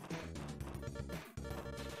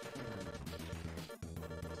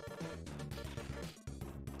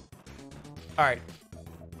right.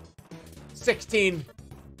 16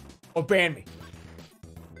 or ban me.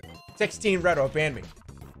 16 red or ban me.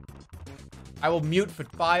 I will mute for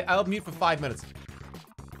 5 minutes.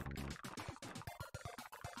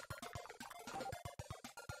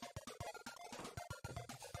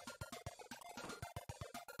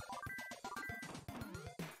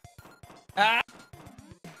 Ah!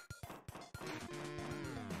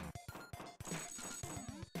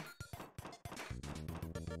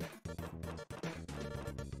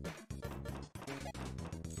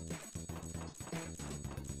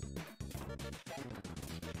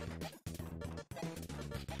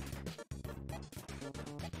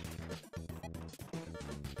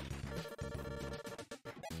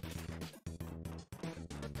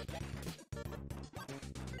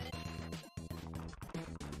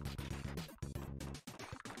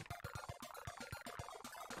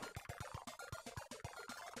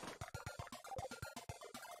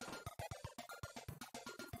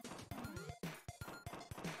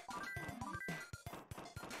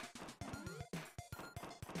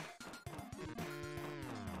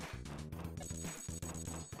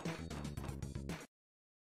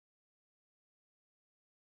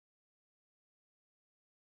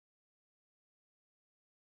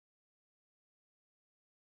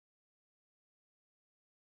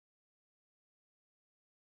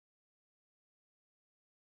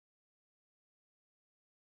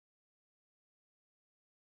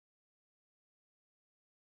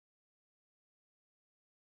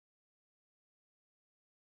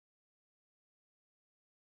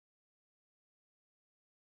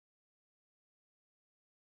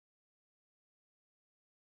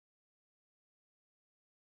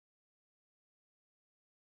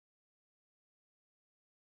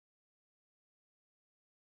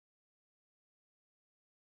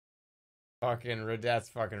 That's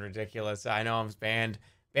fucking ridiculous. I know I'm banned.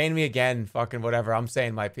 Ban me again. Fucking whatever. I'm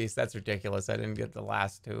saying my piece. That's ridiculous. I didn't get the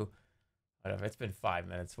last two. Whatever. It's been 5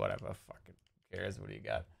 minutes. Whatever. Fucking cares. What do you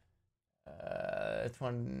got? It's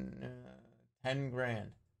 10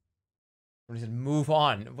 grand. What he said, move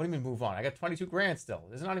on. What do you mean move on? I got 22 grand still.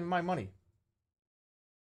 This is not even my money.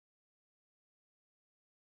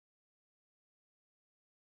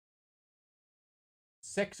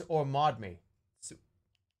 Six or mod me.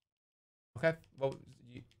 Okay. Well,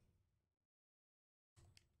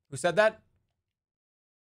 who said that?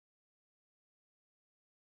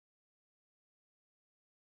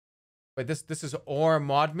 Wait, this is or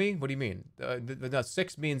mod me? What do you mean? No,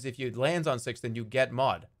 6 means if you lands on 6, then you get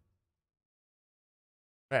mod.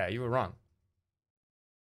 Yeah, you were wrong.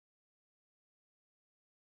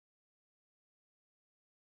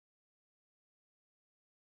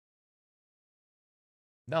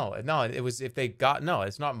 No, it was if they got, no,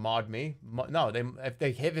 it's not mod me. No, if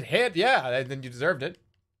they hit, yeah, then you deserved it.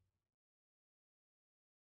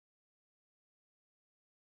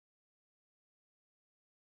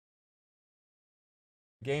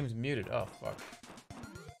 Game's muted. Oh, fuck.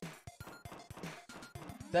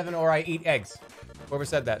 7 or I eat eggs. Whoever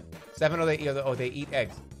said that. 7 or they eat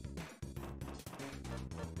eggs.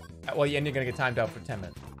 Well, and you're gonna get timed out for 10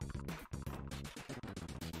 minutes.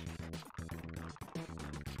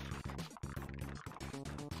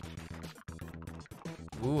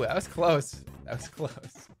 Ooh, that was close. That was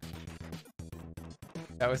close.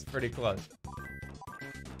 That was pretty close.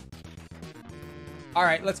 All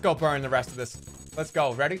right, let's go burn the rest of this. Let's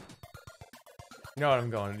go. Ready? You know what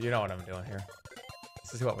I'm going. You know what I'm doing here.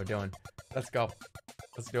 This is what we're doing. Let's go.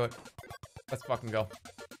 Let's do it. Let's fucking go.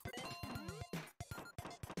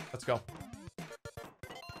 Let's go.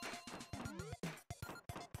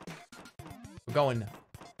 We're going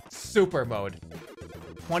super mode.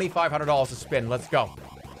 $2,500 to spin. Let's go.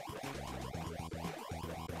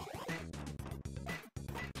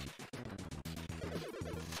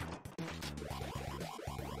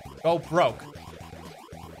 Go broke.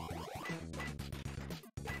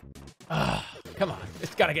 Come on.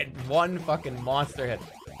 It's gotta get one fucking monster hit.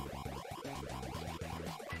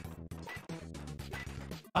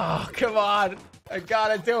 Oh, come on. I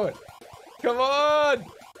gotta do it. Come on.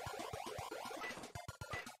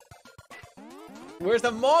 Where's the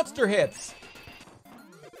monster hits?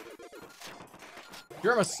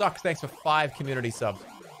 Jerma sucks. Thanks for 5 community subs.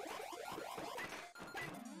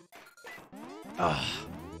 Ah.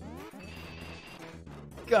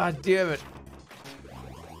 God damn it.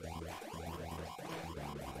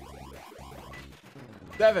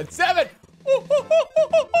 Seven.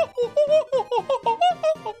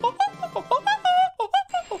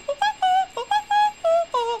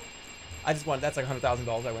 I just won. That's like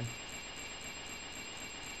 $100,000 I win.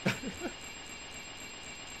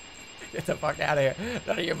 Get the fuck out of here.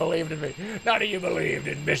 None of you believed in me. None of you believed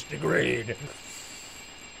in Mr. Green.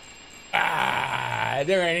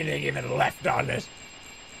 There ain't anything even left on this.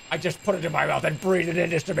 I just put it in my mouth and breathed it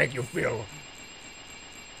in just to make you feel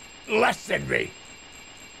less than me.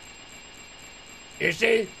 You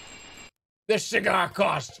see? This cigar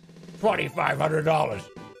costs $2,500.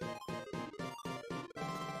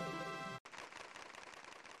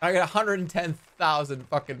 I got $110,000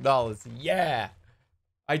 fucking dollars. Yeah.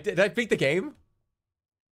 Did I beat the game?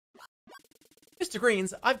 Mr.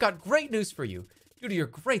 Greens, I've got great news for you. Due to your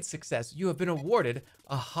great success, you have been awarded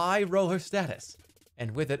a high roller status,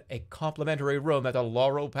 and with it, a complimentary room at the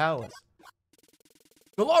Laurel Palace.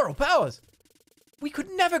 The Laurel Palace? We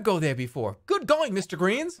could never go there before. Good going, Mr.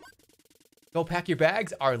 Greens. Go pack your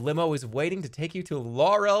bags. Our limo is waiting to take you to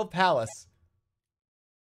Laurel Palace.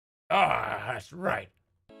 Ah, that's right.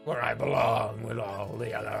 Where I belong with all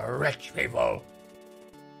the other rich people.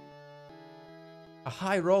 A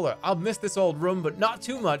high roller. I'll miss this old room, but not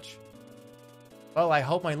too much. Well, I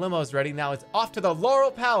hope my limo's ready. Now it's off to the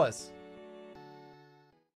Laurel Palace.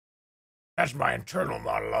 That's my internal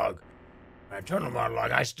monologue. My internal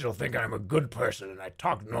monologue, I still think I'm a good person and I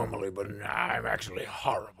talk normally, but I'm actually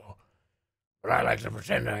horrible. But I like to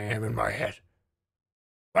pretend I am in my head.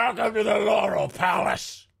 Welcome to the Laurel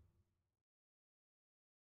Palace.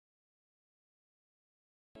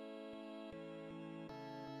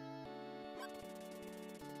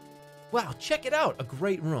 Wow, check it out. A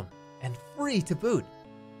great room. And free to boot.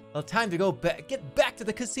 Well, time to go get back to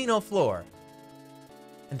the casino floor.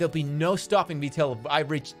 And there'll be no stopping me till I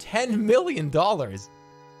reach $10 million.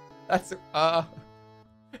 That's,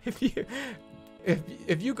 if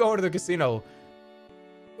you go into the casino,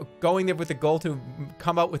 going there with the goal to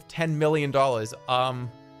come out with $10 million,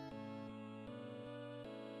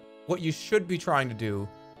 what you should be trying to do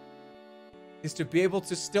is to be able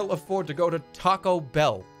to still afford to go to Taco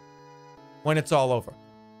Bell when it's all over.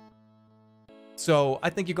 So I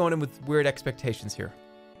think you're going in with weird expectations here.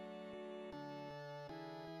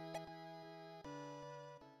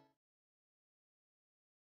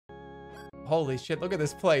 Holy shit, look at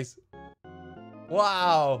this place.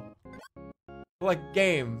 Wow. Like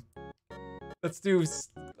game. Let's do...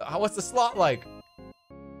 What's the slot like?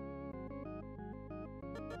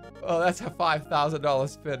 Oh, that's a $5,000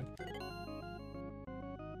 spin.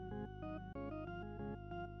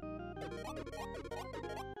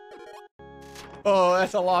 Oh,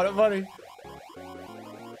 that's a lot of money.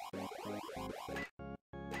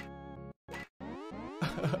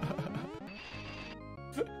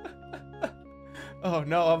 Oh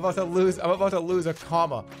no, I'm about to lose a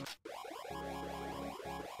comma.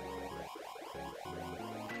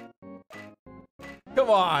 Come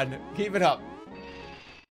on, keep it up.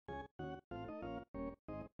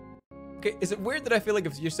 Okay, is it weird that I feel like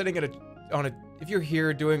if you're sitting at if you're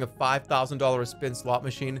here doing a $5,000 spin slot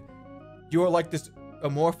machine, you're like this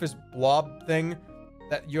amorphous blob thing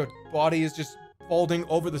that your body is just folding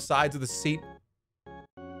over the sides of the seat,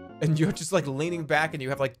 and you're just like leaning back, and you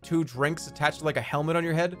have like 2 drinks attached to like a helmet on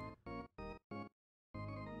your head,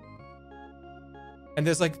 and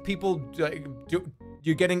there's like people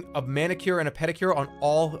you're getting a manicure and a pedicure on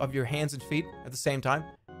all of your hands and feet at the same time.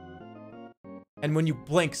 And when you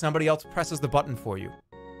blink, somebody else presses the button for you.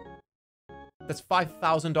 That's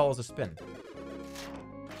 $5,000 a spin.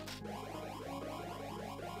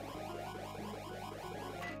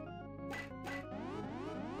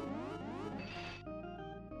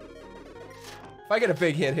 If I get a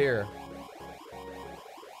big hit here.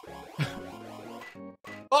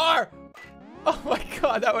 R! Oh my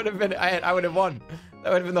god, that would have been... I would have won.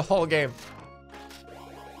 That would have been the whole game.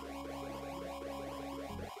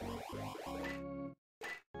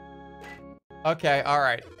 Okay,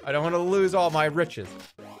 alright. I don't want to lose all my riches.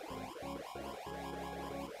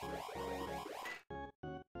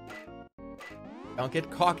 Don't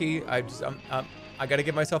get cocky. I gotta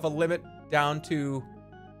give myself a limit down to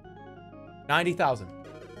 90,000.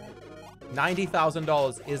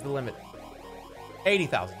 $90,000 is the limit.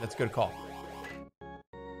 80,000. That's a good call.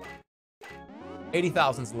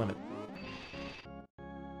 80,000 is the limit.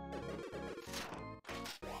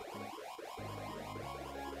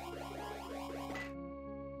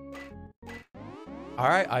 All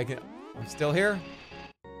right, I'm still here.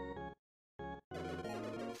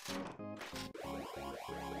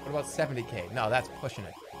 What about 70K? No, that's pushing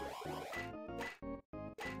it.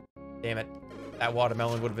 Damn it. That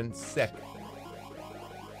watermelon would have been sick.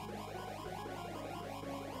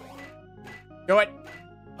 Do it.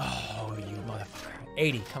 Oh, you motherfucker.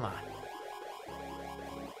 80, come on.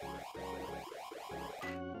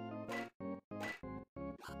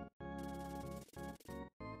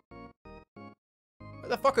 What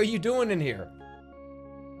the fuck are you doing in here?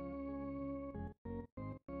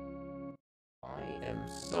 I am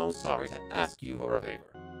so sorry to ask you for a favor,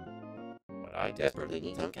 but I desperately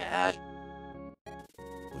need some cash.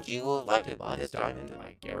 Would you like to buy this diamond?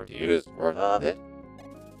 I guarantee it is worth of it.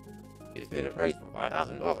 It's been appraised for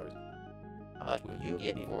 $5,000. How much will you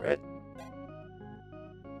give me for it?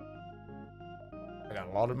 I got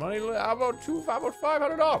a lot of money. How about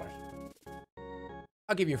 $500?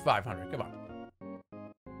 I'll give you 500. Come on.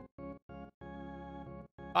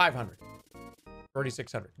 500.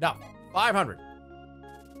 3,600. No, 500.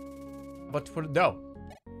 But no,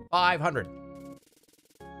 500.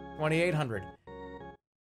 2,800.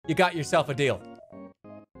 You got yourself a deal.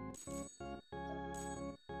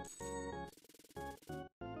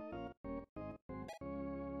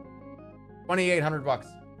 $2,800.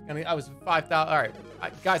 I mean, I was 5,000. All right,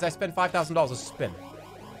 guys, I spent $5,000 a spin.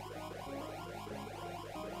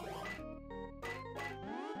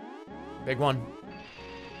 Big one.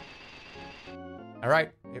 All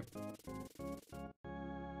right.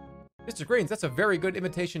 Mr. Greens, that's a very good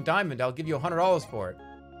imitation diamond. I'll give you $100 for it.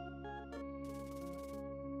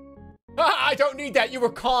 Ah, I don't need that. You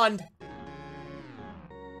were conned.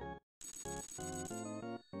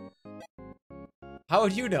 How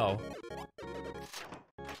would you know?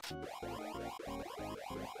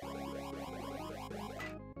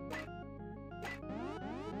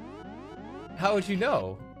 How would you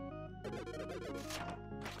know?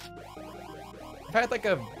 If I had like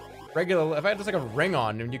a regular, if I had just like a ring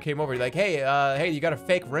on and you came over, you're like, hey, hey, you got a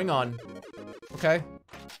fake ring on. Okay.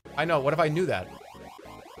 I know, what if I knew that?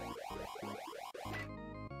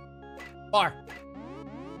 Bar.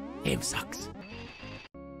 Game sucks.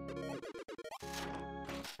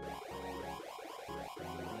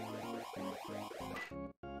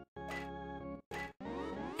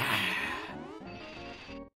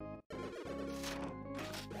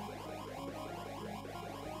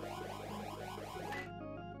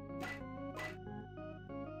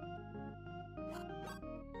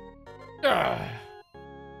 Ah.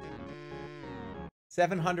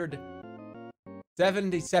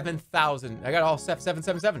 777,000. I got all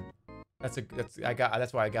 777. That's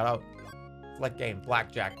why I got out. Select game,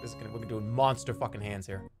 blackjack. We're doing monster fucking hands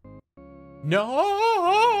here.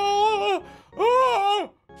 No!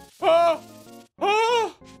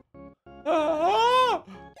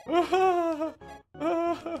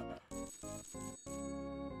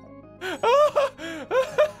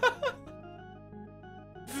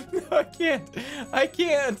 I can't. I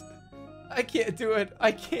can't. I can't do it.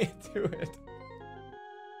 I can't do it.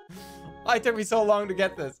 It took me so long to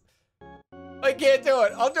get this. I can't do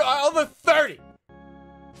it. I'll do 30.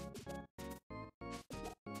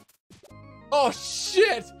 Oh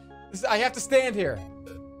shit! I have to stand here.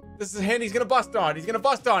 This is a hand he's gonna bust on. He's gonna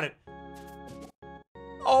bust on it.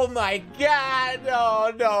 Oh my god!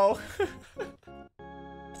 Oh no!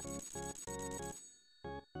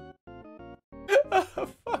 Oh,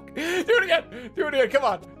 fuck! Do it again! Do it again! Come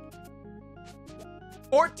on!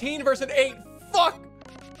 14 versus 8. Fuck!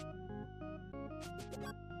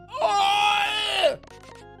 Oh!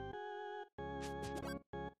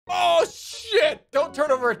 Oh shit! Don't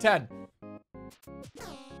turn over a 10.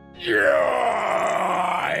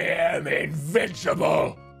 Yeah, I am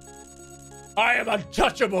invincible. I am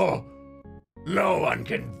untouchable. No one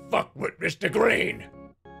can fuck with Mr. Green.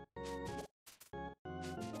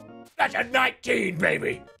 That's a 19,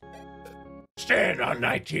 baby. Stand on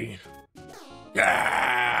 19.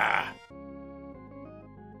 Yeah.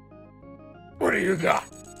 What do you got?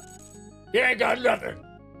 You ain't got nothing.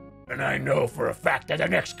 And I know for a fact that the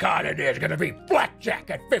next card in there is gonna be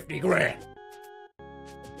blackjack at 50 grand.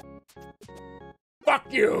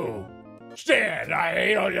 Fuck you! Stan,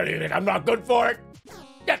 you think I'm not good for it?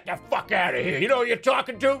 Get the fuck out of here. You know who you're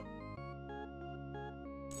talking to?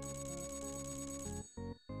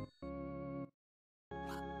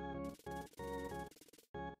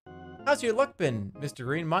 How's your luck been, Mr.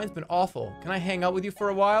 Green? Mine's been awful. Can I hang out with you for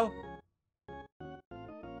a while?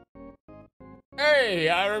 Hey,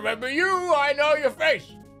 I remember you. I know your face.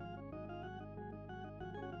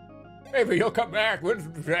 Maybe you'll come back.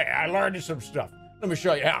 Hey, I learned you some stuff. Let me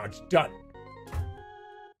show you how it's done.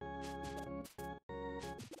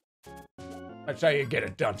 That's how you get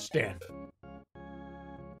it done, Stan.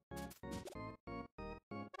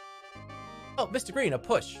 Oh, Mr. Green, a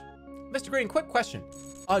push. Mr. Green, quick question.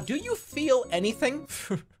 Do you feel anything?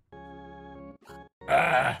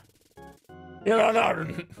 Not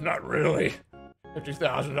really.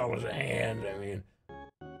 $50,000 a hand, I mean.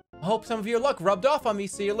 I hope some of your luck rubbed off on me.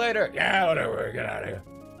 See you later. Yeah, whatever, get out of here.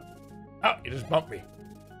 Oh, you just bumped me.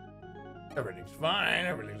 Everything's fine,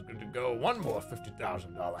 everything's good to go. One more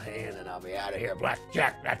 $50,000 hand and I'll be out of here.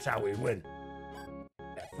 Blackjack, that's how we win.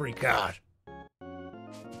 That free card.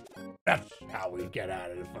 That's how we get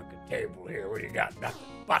out of the fucking table here where you got nothing.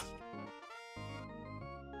 Bust.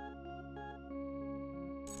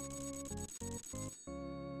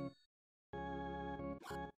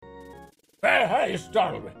 Hey, you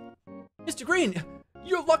startled me. Mr. Green,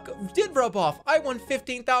 your luck did rub off. I won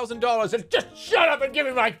 $15,000. And just shut up and give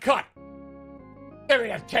me my cut. Give me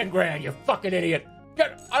that 10 grand, you fucking idiot.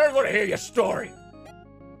 I don't want to hear your story.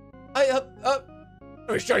 Let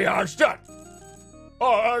me show you how it's done.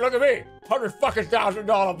 Oh, look at me.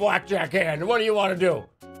 $100,000 blackjack hand. What do you want to do?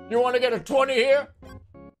 You want to get a 20 here?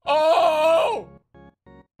 Oh!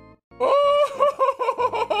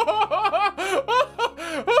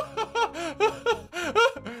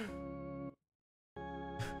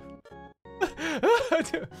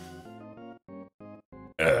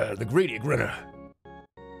 The greedy grinner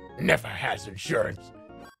never has insurance.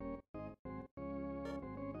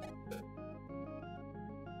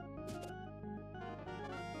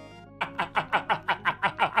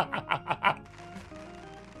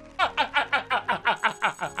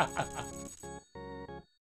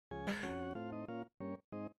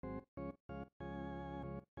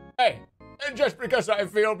 Hey, and just because I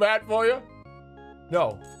feel bad for you?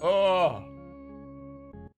 No. Oh.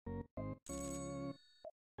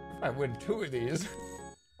 If I win 2 of these.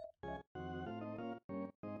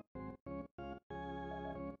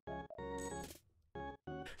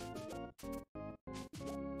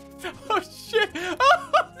 Oh shit!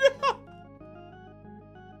 Oh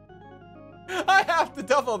no! I have to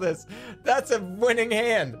double this. That's a winning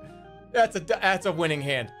hand. That's a winning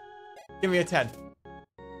hand. Give me a 10.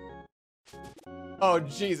 Oh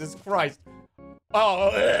Jesus Christ!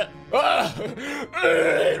 Oh,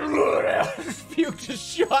 puke just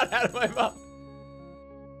shot out of my mouth.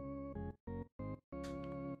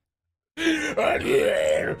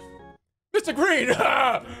 Mr. Green!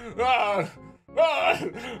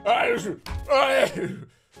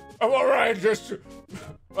 I'm all right. I just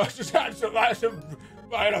had I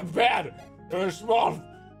had a bad, small.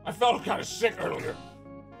 I felt kind of sick earlier.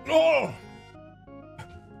 Oh,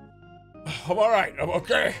 I'm all right. I'm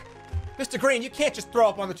okay. Mr. Green, you can't just throw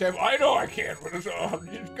up on the table. I know I can't, but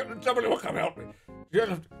somebody will come help me.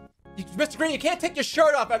 Mr. Green, you can't take your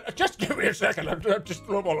shirt off. Just give me a second. I'm just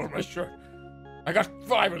threw up all over my shirt. I got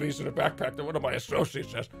 5 of these in a backpack that one of my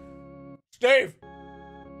associates has. Steve!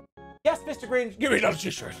 Yes, Mr. Green. Give me another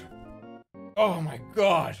t-shirt. Oh my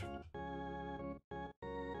God.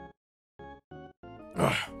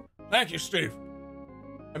 Thank you, Steve.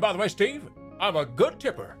 And by the way, Steve, I'm a good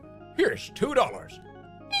tipper. Here's $2.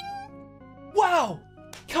 Wow!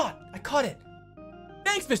 I caught it.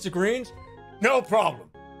 Thanks, Mr. Greens. No problem.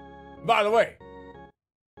 By the way,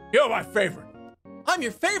 you're my favorite. I'm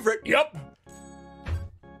your favorite? Yup.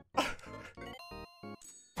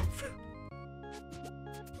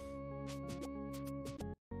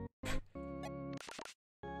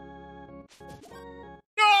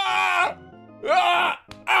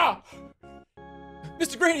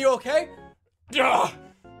 Mr. Green, are you okay? I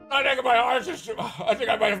think my heart I think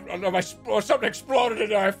I might have, something exploded in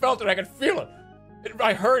there. I felt it, I could feel it.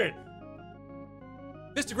 I heard it.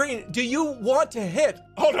 Mr. Green, do you want to hit?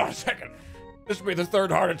 Hold on a second. This will be the 3rd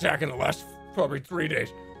heart attack in the last probably 3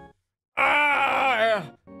 days. Ow!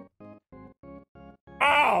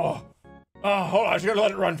 Oh, hold on, I was gonna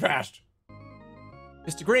let it run past.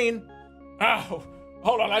 Mr. Green. Ow!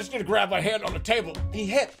 Hold on, I just need to grab my hand on the table. He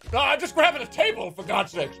hit. No, I'm just grabbing the table, for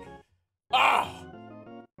God's sakes.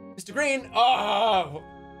 Mr. Green.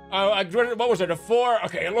 What was it, a 4?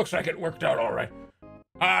 Okay, it looks like it worked out all right.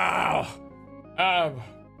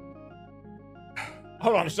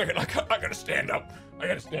 Hold on a second, I gotta stand up.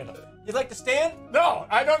 You'd like to stand? No,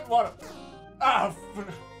 I don't want to.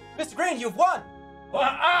 Mr. Green, you've won.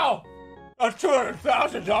 Ow!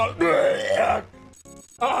 $200,000.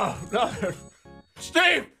 Oh, no.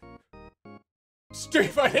 Steve,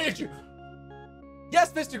 I need you.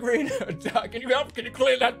 Yes, Mr. Green. Can you help? Can you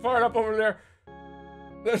clean that part up over there?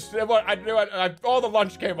 All the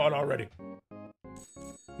lunch came on already.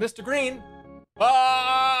 Mr. Green.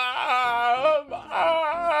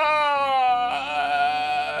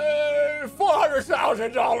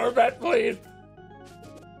 $400,000 bet, please.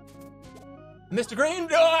 Mr. Green.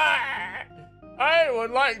 I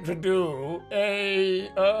would like to do a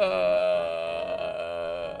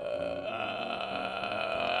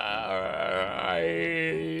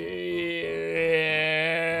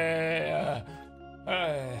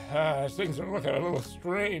things are looking a little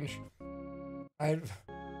strange. I'm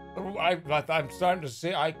starting to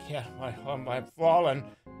see. I can't. I'm falling.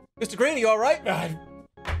 Mr. Green, are you all right?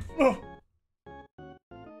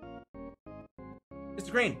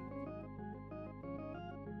 Mr. Green.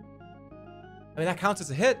 I mean, that counts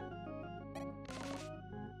as a hit.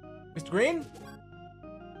 Mr. Green?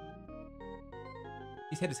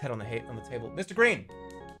 He's hit his head on the table. Mr. Green!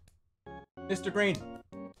 Mr. Green!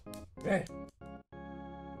 Hey.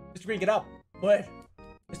 Mr. Green, get up. What?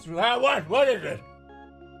 What is it?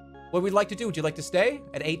 What we'd like to do, would you like to stay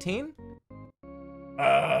at 18?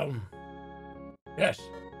 Yes.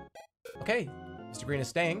 Okay, Mr. Green is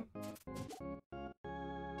staying.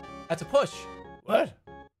 That's a push. What?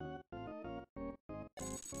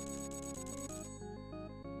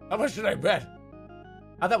 How much did I bet?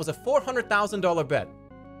 That was a $400,000 bet.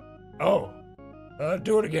 Oh.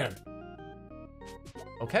 Do it again.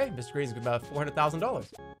 Okay, Mr. Green's about $400,000.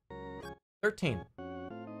 13.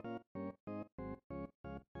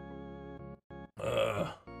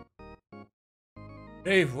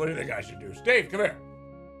 Steve, what do you think I should do? Steve, come here.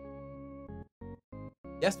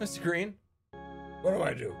 Yes, Mr. Green? What do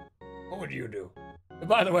I do? What would you do? And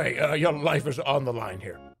by the way, your life is on the line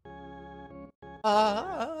here.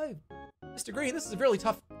 Mr. Green, this is a really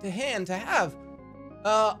tough hand to have.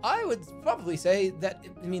 I would probably say that,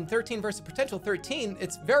 13 versus potential 13,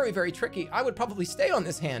 it's very, very tricky. I would probably stay on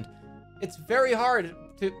this hand. It's very hard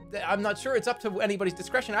to, I'm not sure it's up to anybody's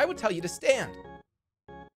discretion. I would tell you to stand.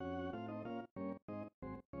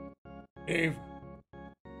 Steve.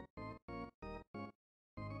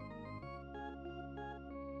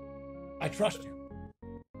 I trust you.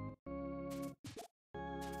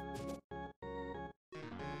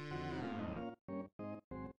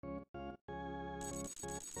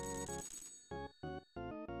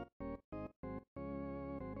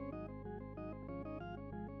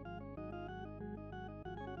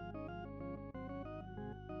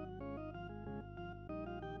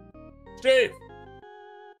 Steve!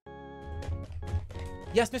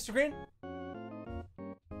 Yes, Mr. Green?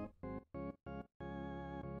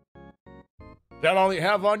 That all you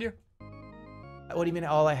have on you? What do you mean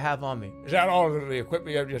all I have on me? Is that all of the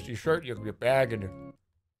equipment you have? Just your shirt, your bag, and your...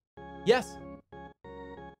 Yes.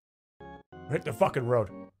 Hit the fucking road.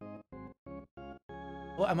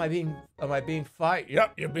 Well, am I being fired?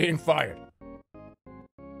 Yep, you're being fired.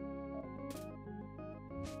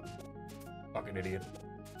 Fucking idiot.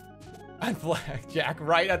 I'm blackjack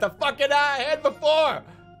right at the fucking head before.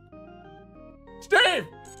 Steve!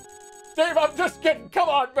 Steve, I'm just kidding. Come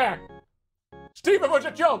on back. Steve, it was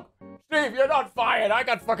a joke. Steve, you're not fired. I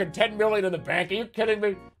got fucking 10 million in the bank. Are you kidding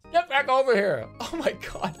me? Get back over here. Oh my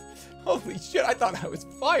god. Holy shit, I thought I was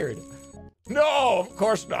fired. No, of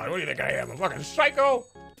course not. What do you think I am? A fucking psycho?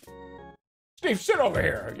 Steve, sit over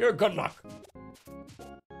here. You're good luck.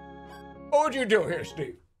 What would you do here,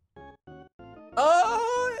 Steve?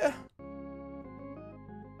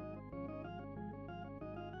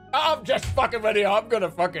 I'm just fucking with you. I'm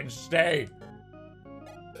gonna fucking stay.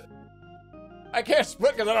 I can't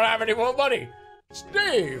split because I don't have any more money.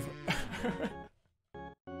 Steve!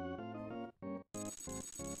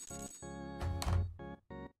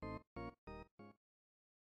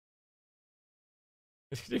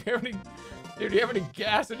 Do you have any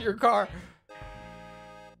gas in your car?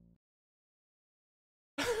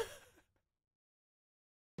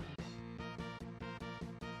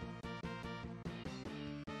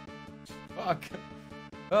 Fuck.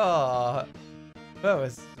 Oh, that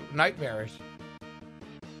was nightmarish.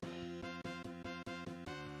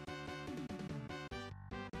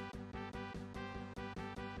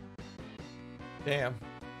 Damn.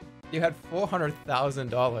 You had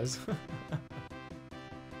 $400,000.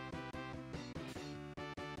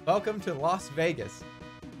 Welcome to Las Vegas.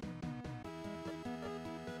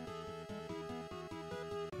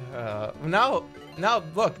 Now,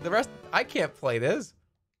 look, the rest, I can't play this.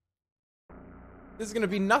 This is gonna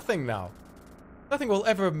be nothing now. Nothing will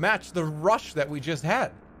ever match the rush that we just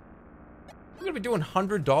had. I'm gonna be doing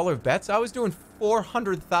 $100 bets. I was doing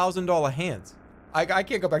 $400,000 hands. I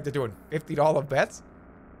can't go back to doing $50 bets.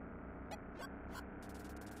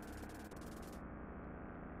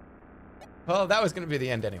 Well, that was gonna be the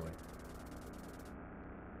end anyway.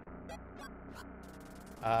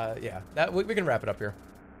 Yeah, we can wrap it up here.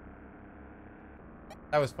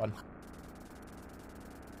 That was fun.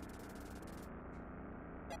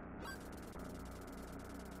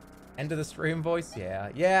 End of the stream voice?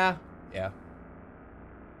 Yeah.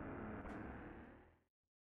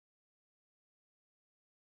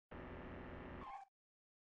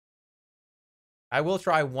 I will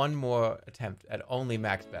try one more attempt at only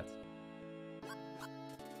max bets.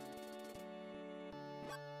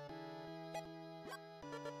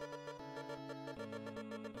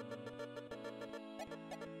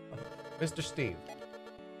 Mr. Steve.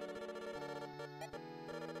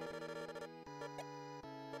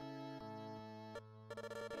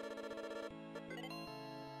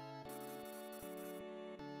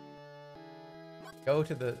 Go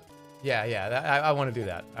to the... Yeah, I want to do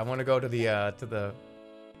that. I want to go to the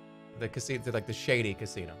casino, to like the shady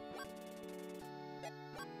casino.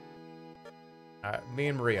 Alright, me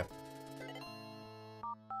and Maria.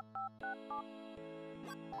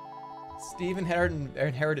 Steve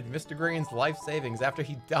inherited Mr. Green's life savings after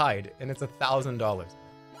he died, and it's $1,000.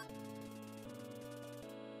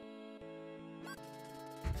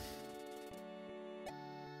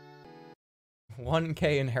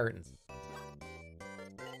 $1,000 inheritance.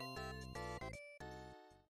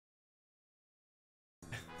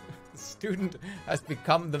 The student has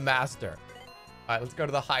become the master. Alright, let's go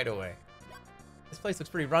to the hideaway. This place looks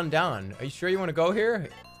pretty run down. Are you sure you want to go here?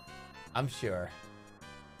 I'm sure.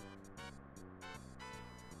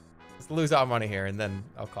 Let's lose our money here, and then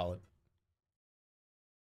I'll call it.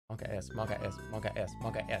 Monka S, Monka S, Monka S,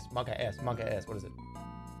 Monka S, Monka S, Monka S. What is it?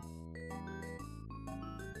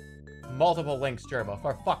 Multiple links, Jerma.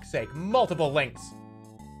 For fuck's sake, multiple links.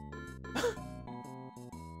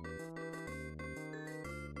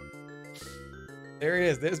 There he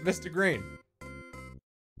is. There's Mr. Green.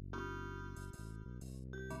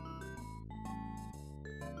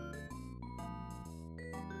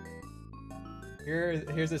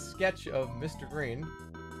 Here's a sketch of Mr. Green.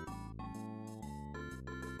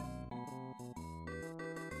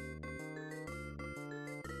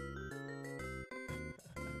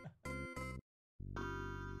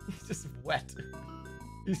 He's just wet.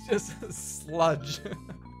 He's just sludge.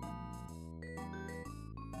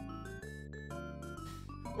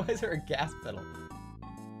 Why is there a gas pedal?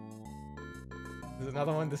 There's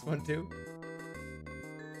another one, this one too.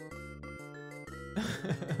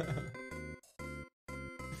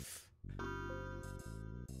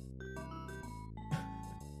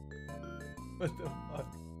 What the fuck?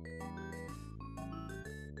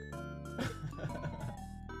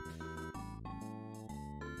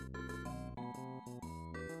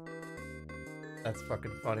 That's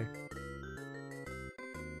fucking funny.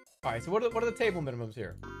 Alright, so what are the table minimums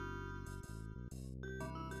here?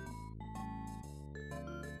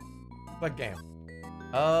 What game?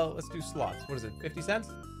 Let's do slots. What is it, 50 cents?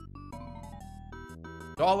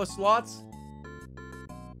 $1 slots?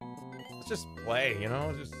 Let's just play, you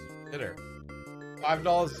know? Just sit there.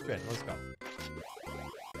 $5 spin. Let's go.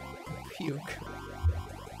 Puke.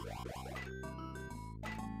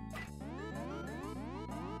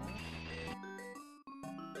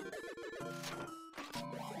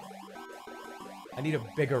 I need a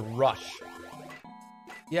bigger rush.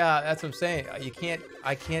 Yeah, that's what I'm saying.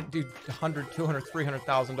 I can't do $100, $200,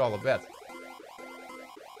 $300,000 bets.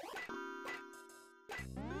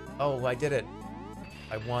 Oh, I did it.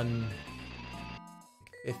 I won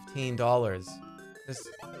 $15.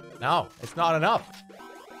 No, it's not enough.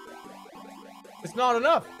 It's not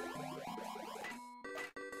enough.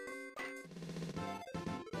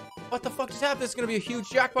 What the fuck just happened? This is gonna be a huge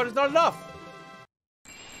jackpot. It's not enough.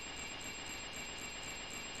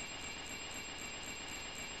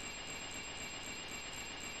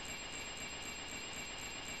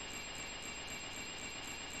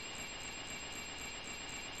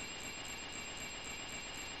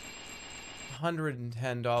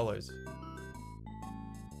 $110.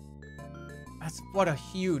 That's what a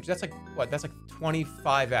huge. That's like what? That's like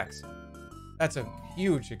 25x. That's a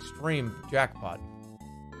huge extreme jackpot.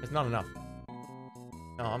 It's not enough.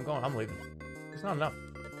 No, I'm leaving. It's not enough.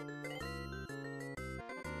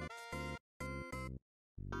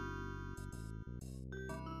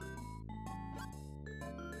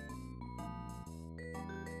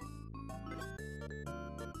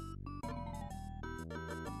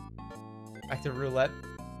 Back to roulette.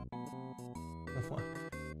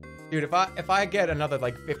 Dude, if I get another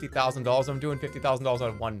like $50,000, I'm doing $50,000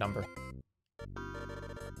 on one number.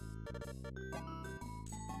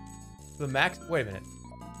 The max. Wait a minute.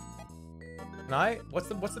 Can I? What's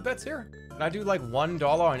the bets here? Can I do like $1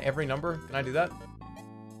 on every number? Can I do that?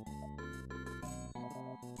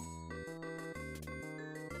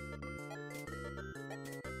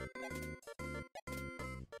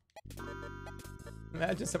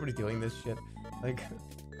 Imagine somebody doing this shit. Like,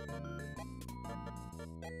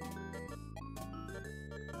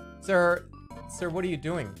 sir, what are you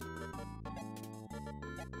doing?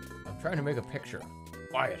 I'm trying to make a picture.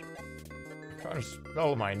 Quiet. I'm trying to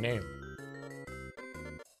spell my name.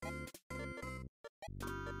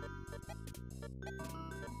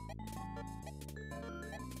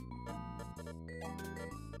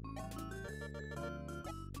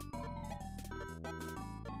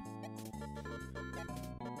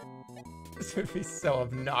 This would be so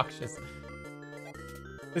obnoxious.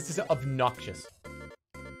 This is obnoxious.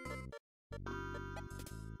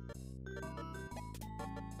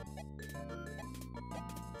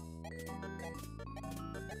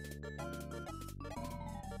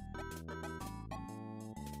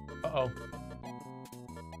 Uh-oh.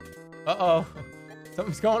 Uh-oh.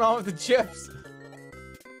 Something's going on with the chips.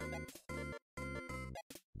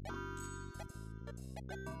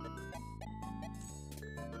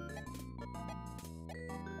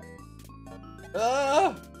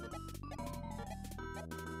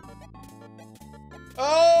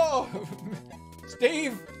 Oh!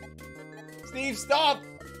 Steve! Steve, stop!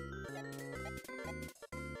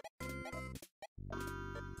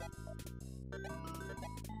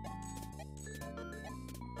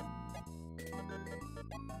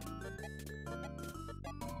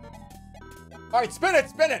 Alright, spin it,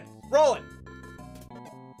 spin it! Roll it!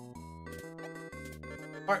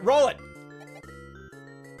 Alright, roll it!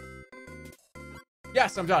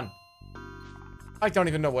 Yes, I'm done. I don't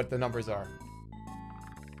even know what the numbers are.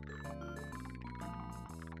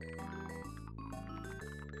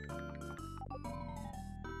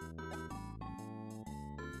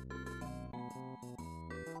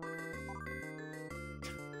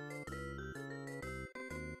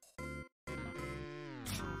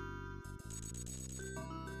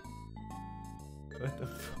 What the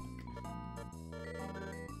fuck?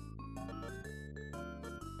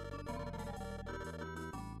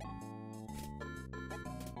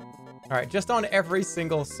 All right, just on every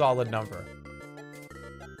single solid number.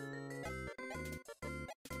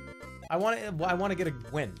 I want to get a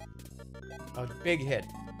win. A big hit.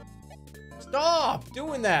 Stop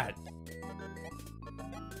doing that.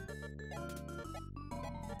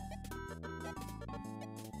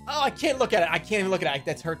 Oh, I can't look at it. I can't even look at it.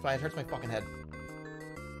 It hurts my fucking head.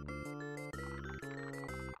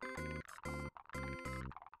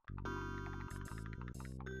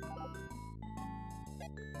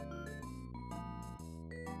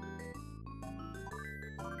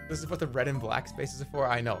 This is what the red and black spaces are for?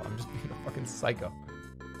 I know. I'm just being a fucking psycho.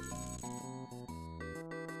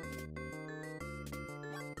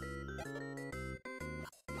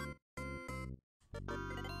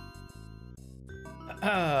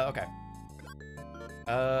 Okay.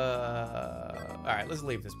 Alright, let's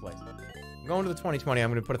leave this place. I'm going to the 2020.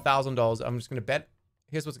 I'm going to put $1,000. I'm just going to bet.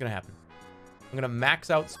 Here's what's going to happen. I'm going to max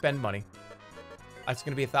out spend money. It's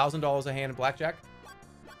going to be $1,000 a hand in blackjack.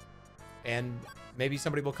 And maybe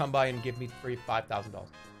somebody will come by and give me free $5,000.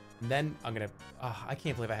 And then I'm going to... I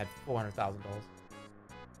can't believe I had $400,000.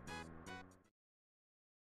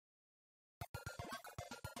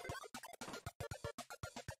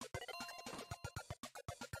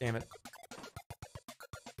 Damn it.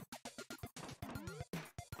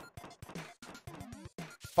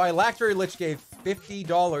 Phylactery Lich gave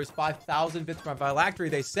 $50, 5,000 bits from Phylactery,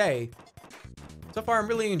 they say. So far, I'm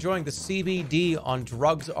really enjoying the CBD on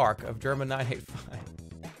drugs arc of Jerma 985.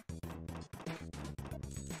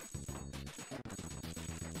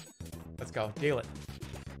 Let's go. Deal it.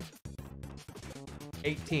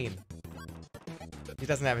 18. He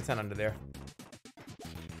doesn't have a 10 under there.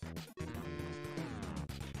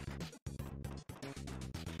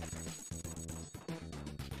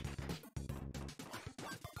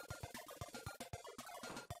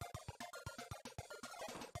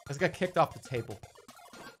 I just got kicked off the table.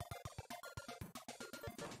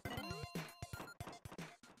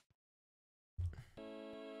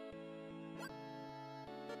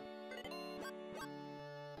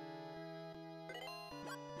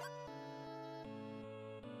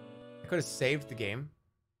 I could have saved the game.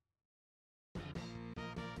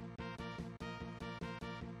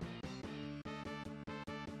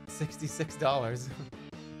 $66.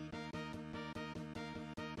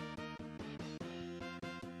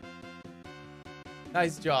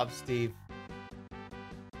 Nice job, Steve.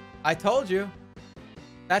 I told you.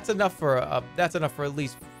 That's enough for at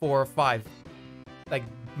least 4 or 5 like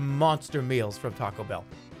monster meals from Taco Bell.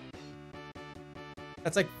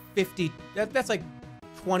 That's like 50 that's like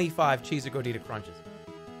 25 cheese or gordita crunches.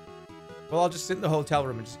 Well, I'll just sit in the hotel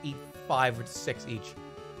room and just eat 5 or 6 each.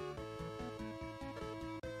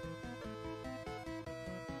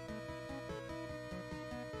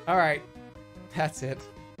 All right. That's it.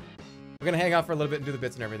 We're gonna hang out for a little bit and do the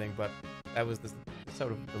bits and everything, but that was the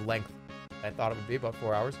sort of the length I thought it would be, about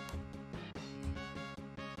 4 hours.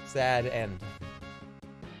 Sad end.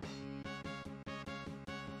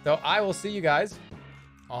 So I will see you guys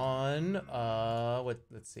on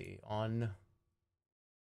let's see, on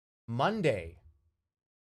Monday.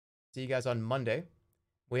 See you guys on Monday.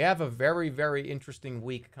 We have a very, very interesting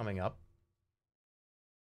week coming up.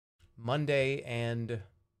 Monday and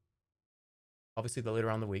obviously the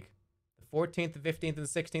later on in the week. 14th, the 15th, and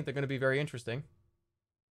the 16th are going to be very interesting.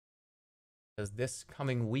 Because this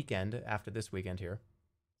coming weekend, after this weekend here,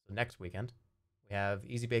 so next weekend, we have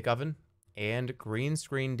Easy Bake Oven and Green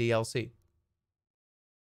Screen DLC.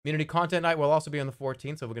 Community Content Night will also be on the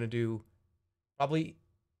 14th, so we're going to do probably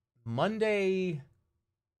Monday.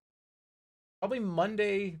 I don't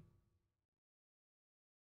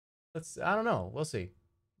know. We'll see.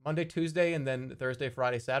 Monday, Tuesday, and then Thursday,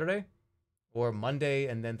 Friday, Saturday. Or Monday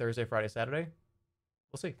and then Thursday, Friday, Saturday.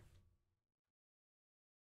 We'll see.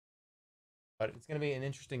 But it's going to be an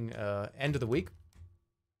interesting end of the week.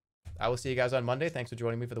 I will see you guys on Monday. Thanks for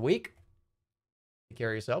joining me for the week. Take care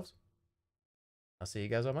of yourselves. I'll see you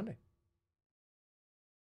guys on Monday.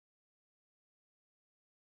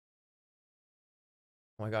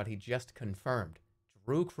 Oh my God, he just confirmed.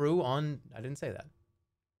 Drew Crew on... I didn't say that.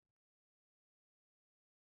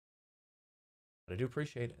 But I do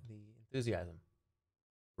appreciate the enthusiasm.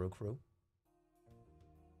 Crew.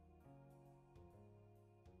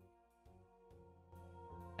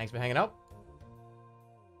 Thanks for hanging out.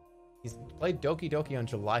 He's played Doki Doki on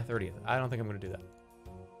July 30th. I don't think I'm going to do that.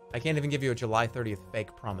 I can't even give you a July 30th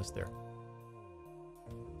fake promise there.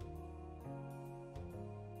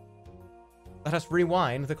 Let us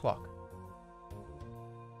rewind the clock.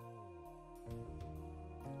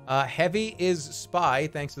 Heavy is Spy,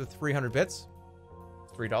 thanks to the 300 bits.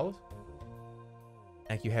 $3.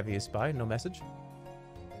 Thank you, Heavy is Spy. No message.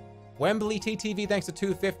 Wembley TTV, thanks to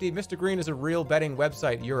 250. Mr. Green is a real betting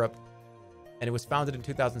website, Europe, and it was founded in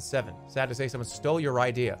 2007. Sad to say someone stole your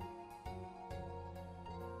idea.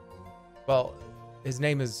 Well, his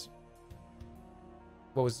name is...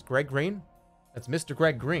 What was Greg Green? That's Mr.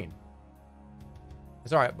 Greg Green.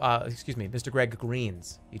 Sorry, excuse me, Mr. Greg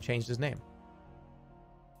Greens. He changed his name.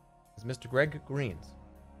 It's Mr. Greg Greens.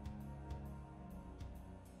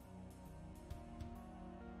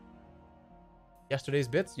 Yesterday's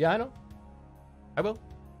bits? Yeah, I know. I will.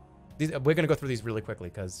 we're gonna go through these really quickly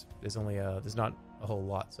because there's only there's not a whole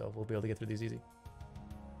lot, so we'll be able to get through these easy.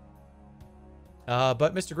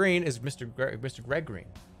 But Mr. Green is Mr. Greg Green.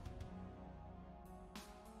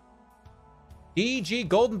 DG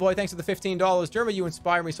Golden Boy, thanks for the $15. Jerma, you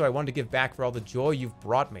inspire me, so I wanted to give back for all the joy you've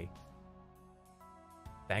brought me.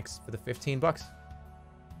 Thanks for the 15 bucks.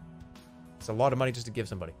 It's a lot of money just to give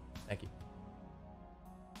somebody. Thank you.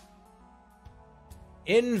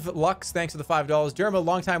 Invlux, thanks for the $5. Jerma,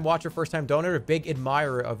 longtime watcher, first-time donor, a big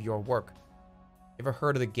admirer of your work. Ever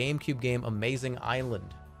heard of the GameCube game Amazing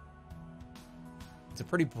Island? It's a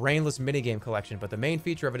pretty brainless minigame collection, but the main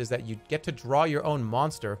feature of it is that you get to draw your own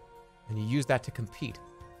monster, and you use that to compete.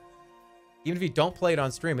 Even if you don't play it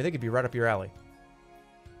on stream, I think it'd be right up your alley.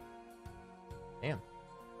 Damn.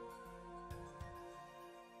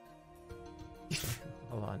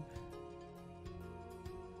 Hold on.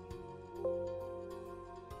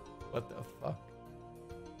 What the fuck?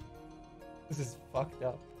 This is fucked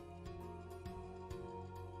up.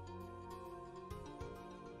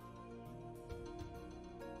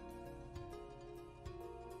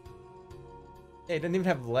 Hey, he doesn't even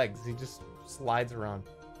have legs. He just slides around.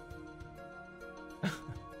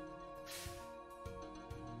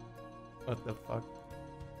 What the fuck?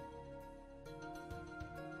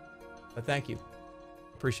 But thank you.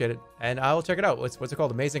 Appreciate it. And I'll check it out. What's it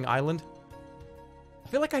called? Amazing Island? I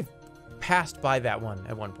feel like I've passed by that one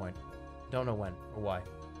at one point. Don't know when or why.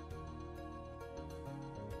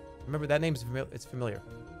 Remember, that name's it's familiar.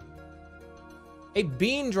 A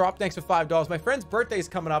bean drop, thanks for $5. My friend's birthday is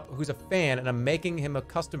coming up, who's a fan, and I'm making him a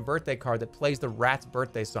custom birthday card that plays the Rat's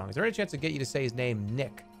birthday song. Is there any chance to get you to say his name,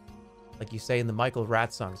 Nick? Like you say in the Michael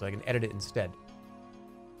Rat song, so I can edit it instead.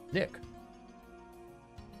 Nick.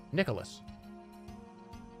 Nicholas.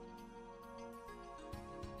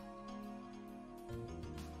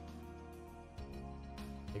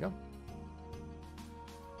 There you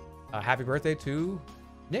go. Happy birthday to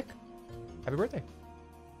Nick. Happy birthday.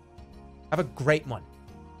 Have a great one.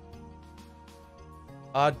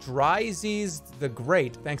 Dryzies the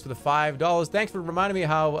Great, thanks for the $5. Thanks for reminding me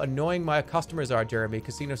how annoying my customers are, Jeremy.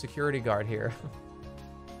 Casino security guard here.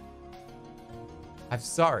 I'm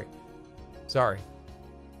sorry. Sorry.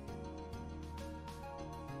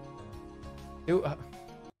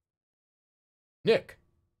 Nick.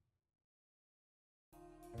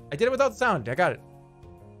 I did it without sound. I got it.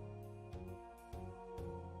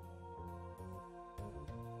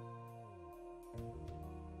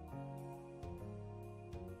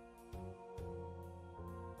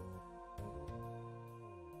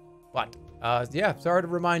 What? Yeah, sorry to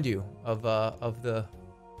remind you of the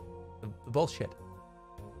bullshit.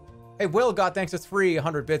 Hey, Will got thanks to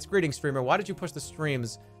 300 bits. Greetings, streamer. Why did you push the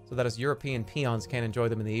streams so that us European peons can't enjoy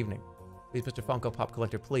them in the evening? Please, Mr. Funko Pop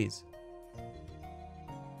Collector, please.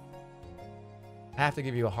 I have to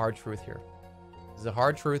give you a hard truth here. This is a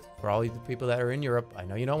hard truth for all you people that are in Europe. I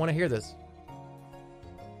know you don't want to hear this,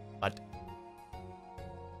 but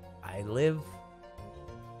I live...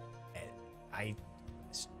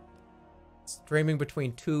 Streaming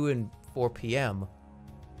between 2 and 4 p.m.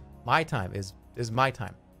 My time is my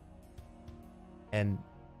time. And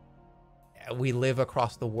we live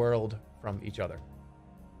across the world from each other.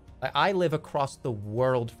 I live across the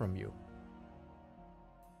world from you.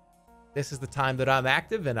 This is the time that I'm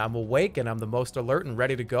active and I'm awake and I'm the most alert and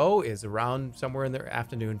ready to go is around somewhere in the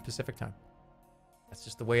afternoon Pacific time. That's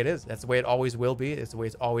just the way it is. That's the way it always will be. It's the way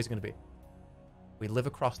it's always going to be. We live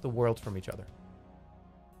across the world from each other.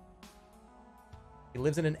 He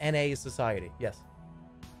lives in an NA society. Yes.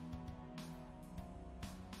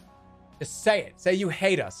 Just say it. Say you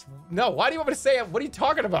hate us. No, why do you want me to say it? What are you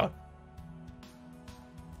talking about?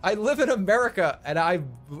 I live in America and I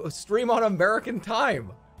stream on American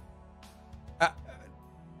time.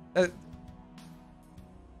 What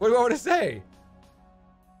do you want me to say?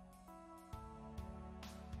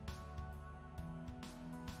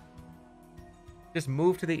 Just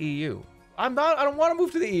move to the EU. I don't want to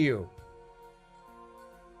move to the EU.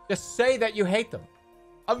 Just say that you hate them.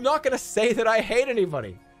 I'm not going to say that I hate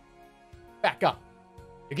anybody. Back up.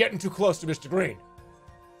 You're getting too close to Mr. Green.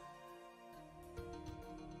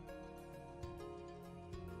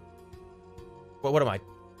 Well, what am I?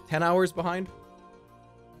 10 hours behind?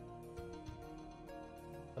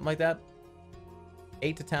 Something like that?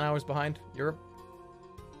 8 to 10 hours behind Europe?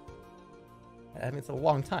 I mean, it's a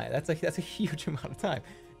long time. That's a huge amount of time.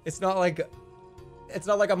 It's not like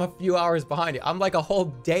I'm a few hours behind you. I'm like a whole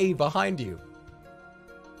day behind you.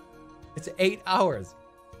 It's 8 hours.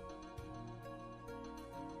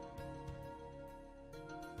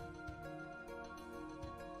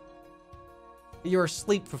 You're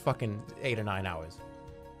asleep for fucking 8 or 9 hours.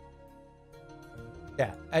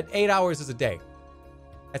 Yeah, at 8 hours is a day.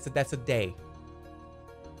 That's a day.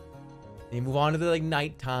 And you move on to the like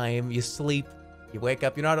nighttime. You sleep. You wake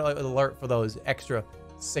up. You're not alert for those extra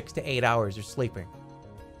 6 to 8 hours you're sleeping.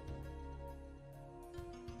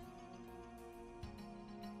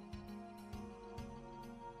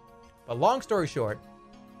 But long story short,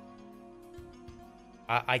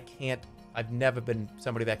 I can't. I've never been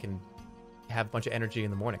somebody that can have a bunch of energy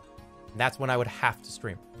in the morning. And that's when I would have to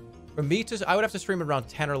stream. For me I would have to stream around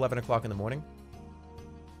 10 or 11 o'clock in the morning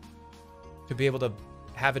to be able to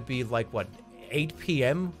have it be like, what, 8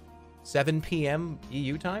 p.m., 7 p.m.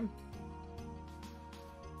 EU time?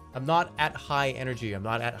 I'm not at high energy. I'm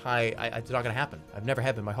not at high... it's not going to happen. I've never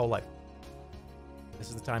had been my whole life. This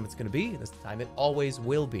is the time it's going to be. This is the time it always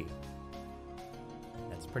will be.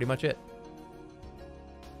 That's pretty much it.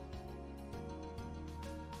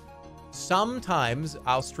 Sometimes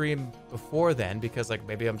I'll stream before then because, like,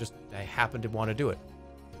 maybe I happen to want to do it.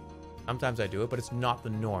 Sometimes I do it, but it's not the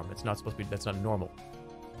norm. It's not supposed to be... That's not normal.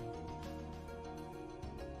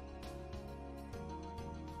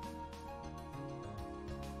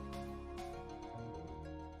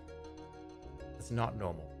 It's not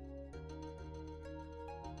normal.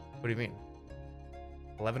 What do you mean?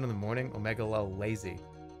 11 in the morning? Omega Low lazy.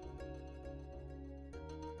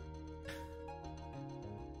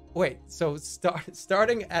 Wait, so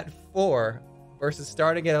starting at 4 versus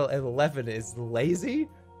starting at 11 is lazy?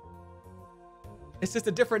 It's just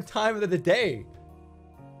a different time of the day.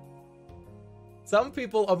 Some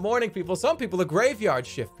people are morning people. Some people are graveyard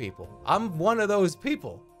shift people. I'm one of those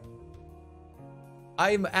people.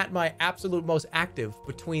 I'm at my absolute most active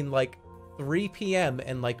between like 3 p.m.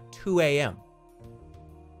 and like 2 a.m.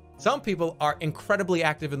 Some people are incredibly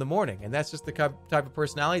active in the morning, and that's just the type of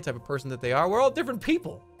personality, type of person that they are. We're all different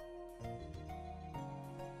people.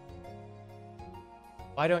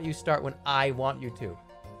 Why don't you start when I want you to?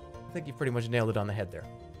 I think you pretty much nailed it on the head there.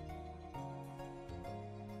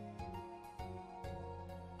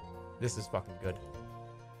 This is fucking good.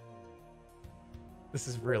 This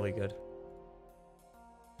is really good.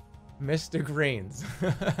 Mr. Greens.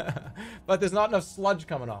 But there's not enough sludge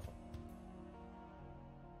coming off him.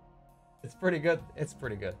 It's pretty good. It's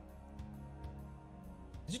pretty good.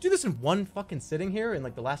 Did you do this in one fucking sitting here in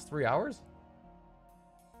like the last 3 hours?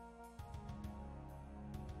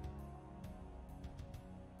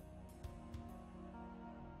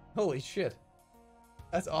 Holy shit.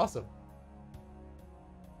 That's awesome.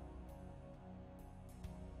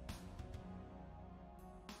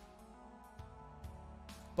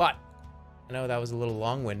 But I know that was a little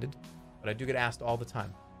long-winded, but I do get asked all the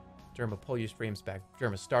time. Jerma, pull your streams back.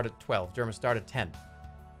 Jerma, start at 12. Jerma, start at 10.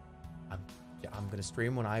 I'm going to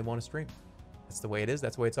stream when I want to stream. That's the way it is.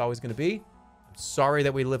 That's the way it's always going to be. I'm sorry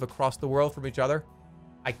that we live across the world from each other.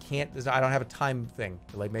 I don't have a time thing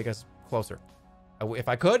to like make us closer. If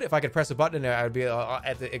I could press a button and I would be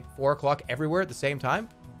at 4 o'clock everywhere at the same time,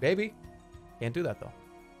 baby. Can't do that though.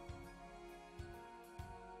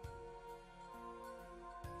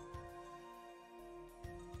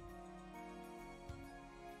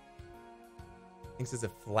 Thinks it's a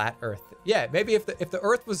flat Earth. Yeah, maybe if the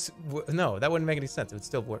Earth was no, that wouldn't make any sense. It would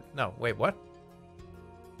still work. No, wait, what?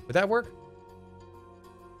 Would that work?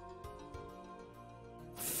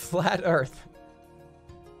 Flat Earth.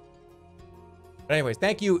 But anyways,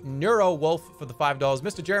 thank you, Neuro Wolf, for the $5.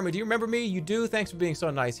 Mr. Jeremy, do you remember me? You do. Thanks for being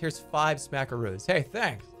so nice. Here's 5 smackaroos. Hey,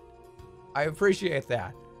 thanks. I appreciate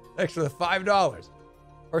that. Thanks for the $5.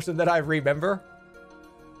 Person that I remember.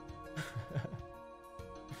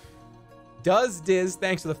 Does Diz,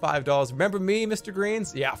 thanks for the $5. Remember me, Mr.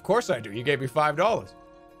 Greens? Yeah, of course I do. You gave me $5.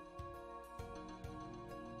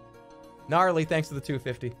 Gnarly, thanks for the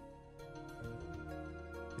 $2.50.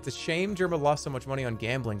 It's a shame Jerma lost so much money on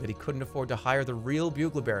gambling that he couldn't afford to hire the real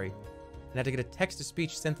Bugleberry and had to get a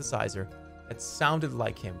text-to-speech synthesizer that sounded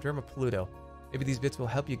like him. Jerma Pluto. Maybe these bits will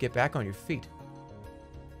help you get back on your feet.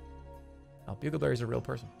 Oh, Bugleberry's a real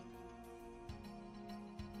person.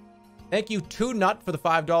 Thank you, Toon Nut, for the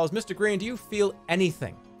 $5. Mr. Green, do you feel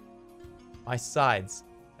anything? My sides.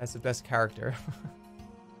 That's the best character.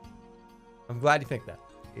 I'm glad you think that.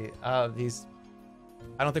 I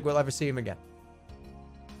don't think we'll ever see him again.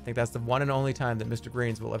 I think that's the one and only time that Mr.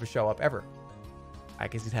 Greens will ever show up, ever. I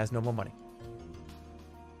guess he has no more money.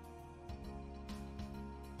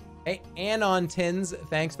 Hey, Anon Tins,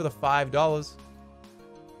 thanks for the $5.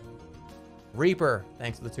 Reaper,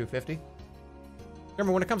 thanks for the $2.50.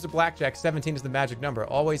 Remember, when it comes to blackjack, 17 is the magic number.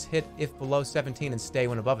 Always hit if below 17 and stay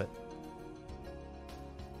when above it.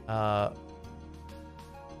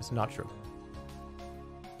 It's not true.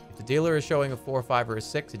 If the dealer is showing a 4, 5, or a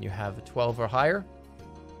 6 and you have a 12 or higher,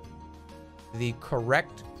 The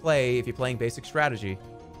correct play, if you're playing basic strategy,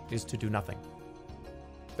 is to do nothing.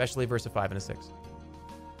 Especially versus a 5 and a 6.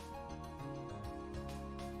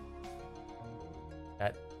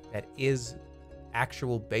 That is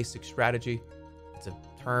actual basic strategy. It's a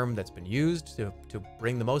term that's been used to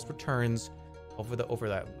bring the most returns over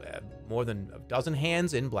that more than a dozen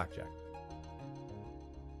hands in blackjack.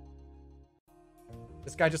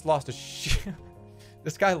 This guy just lost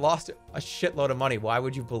this guy lost a shitload of money. Why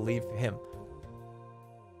would you believe him?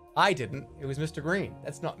 I didn't. It was Mr. Green.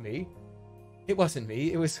 That's not me. It wasn't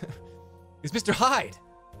me. It was Mr. Hyde.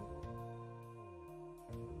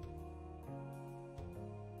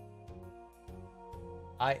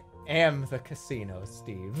 I am the casino,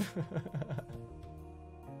 Steve.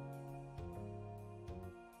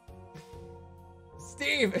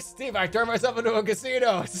 Steve, I turned myself into a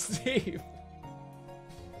casino, Steve.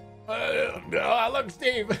 No, look,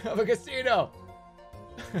 Steve, I'm a casino.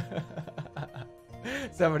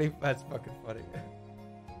 Somebody, that's fucking funny.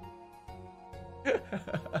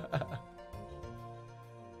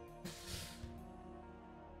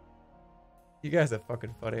 You guys are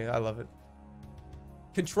fucking funny. I love it.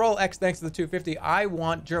 Control X, thanks to the 250. I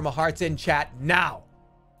want Jerma Hearts in chat now.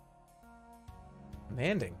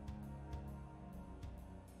 Commanding.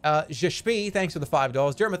 Jashpi, thanks for the $5.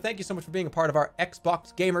 Jerma, thank you so much for being a part of our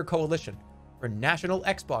Xbox Gamer Coalition for National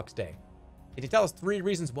Xbox Day. Can you tell us 3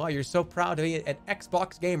 reasons why you're so proud to be an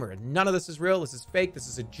Xbox gamer? None of this is real. This is fake. This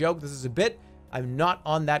is a joke. This is a bit. I'm not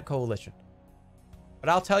on that coalition. But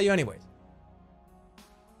I'll tell you anyways.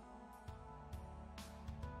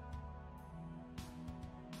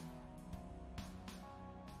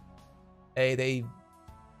 They're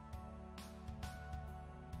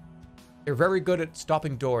very good at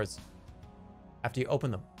stopping doors after you open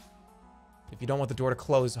them. If you don't want the door to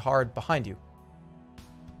close hard behind you.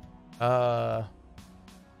 What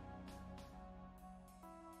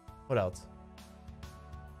else?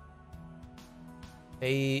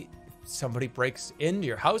 If somebody breaks into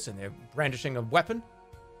your house and they're brandishing a weapon,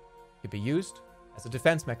 it could be used as a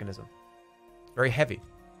defense mechanism. It's very heavy.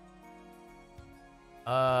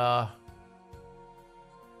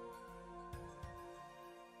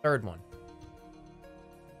 Third one.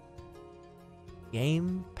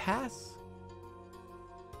 Game Pass?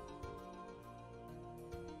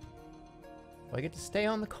 Do I get to stay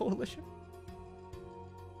on the coalition?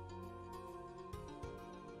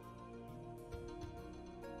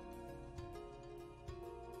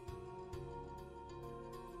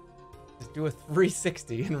 Just do a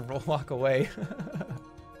 360 and walk away.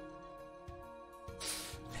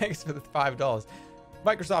 Thanks for the $5.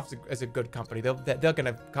 Microsoft is a good company. They're going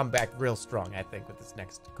to come back real strong, I think, with this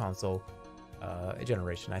next console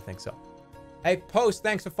generation. I think so. Hey, Post,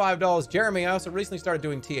 thanks for $5. Jeremy, I also recently started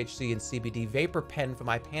doing THC and CBD vapor pen for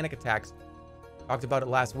my panic attacks. Talked about it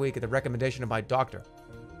last week at the recommendation of my doctor.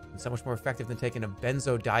 It's so much more effective than taking a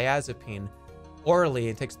benzodiazepine orally.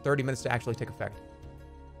 It takes 30 minutes to actually take effect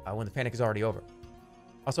when the panic is already over.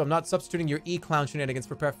 Also, I'm not substituting your e-clown shenanigans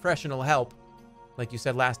for professional help. Like you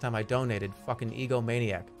said last time I donated. Fucking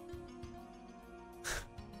egomaniac.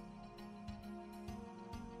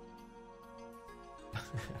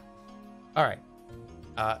 All right.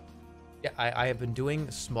 Yeah, I have been doing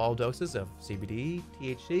small doses of CBD,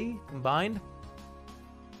 THC combined.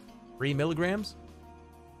 3 milligrams.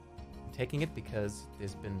 I'm taking it because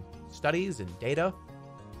there's been studies and data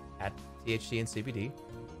at THC and CBD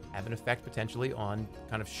have an effect potentially on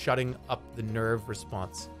kind of shutting up the nerve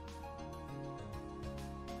response.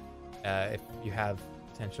 If you have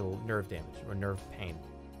potential nerve damage or nerve pain.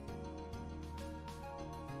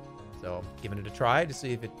 So I'm giving it a try to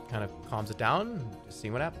see if it kind of calms it down, just see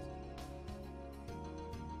what happens.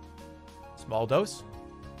 Small dose.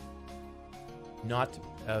 Not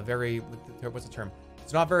very, what's the term?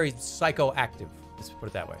 It's not very psychoactive, let's put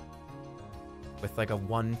it that way. With like a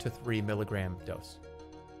 1 to 3 milligram dose.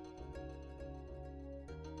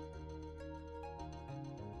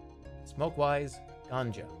 Smoke-wise,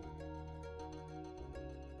 ganja.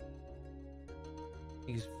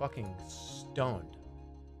 He's fucking stoned.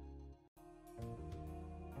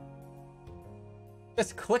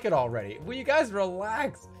 Just click it already. Will you guys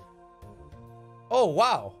relax? Oh,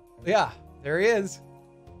 wow. Yeah, there he is.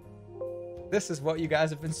 This is what you guys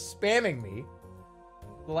have been spamming me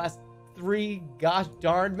the last 3 gosh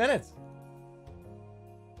darn minutes.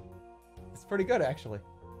 It's pretty good, actually.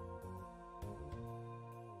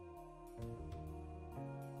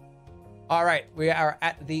 All right, we are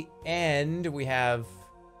at the end. We have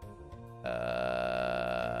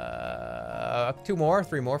 3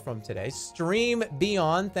 more from today. Stream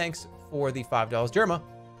Beyond, thanks for the $5. Jerma,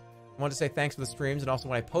 I wanted to say thanks for the streams, and also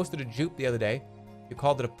when I posted a jupe the other day, you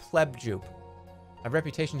called it a pleb jupe. My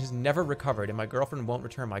reputation has never recovered, and my girlfriend won't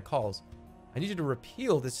return my calls. I need you to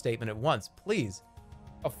repeal this statement at once, please.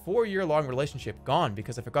 A 4-year-long relationship gone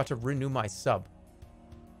because I forgot to renew my sub.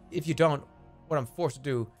 If you don't, what I'm forced to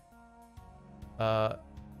do... Bella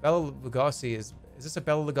Lugosi is this a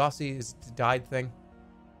Bella Lugosi is died thing?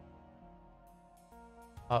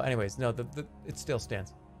 Anyways, no, it still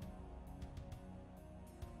stands.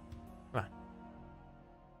 Come on.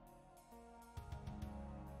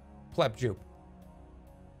 Pleb jupe.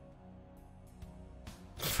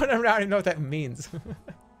 But I don't even know what that means.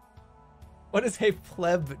 What is a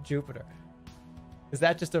pleb Jupiter? Is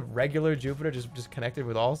that just a regular Jupiter just connected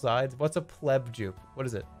with all sides? What's a pleb jupe? What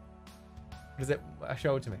is it? What is it?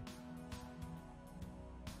 Show it to me.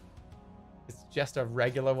 It's just a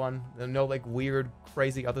regular one. There's no like weird,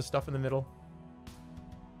 crazy other stuff in the middle.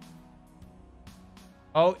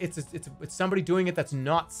 Oh, it's somebody doing it that's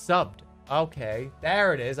not subbed. Okay,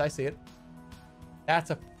 there it is. I see it.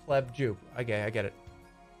 That's a pleb jupe. Okay, I get it.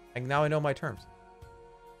 And now I know my terms.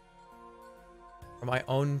 For my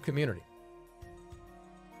own community.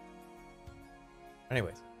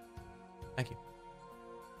 Anyways. Thank you.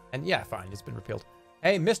 And yeah, fine. It's been repealed.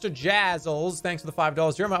 Hey, Mr. Jazzles. Thanks for the $5.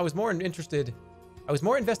 Jerma, I was more invested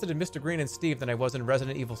in Mr. Green and Steve than I was in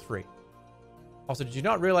Resident Evil 3. Also, did you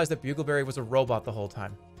not realize that Bugleberry was a robot the whole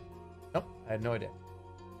time? Nope. I had no idea.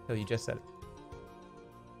 Until you just said it.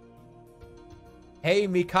 Hey,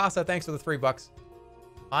 Mikasa. Thanks for the $3.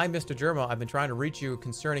 I'm Mr. Jerma. I've been trying to reach you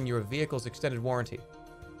concerning your vehicle's extended warranty.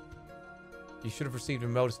 You should have received a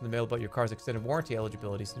notice in the mail about your car's extended warranty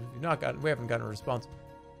eligibility. So if you've not gotten, we haven't gotten a response.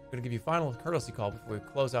 I'm going to give you a final courtesy call before we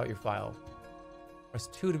close out your file. Press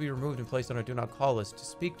 2 to be removed and placed on a do not call list. To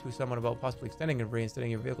speak to someone about possibly extending and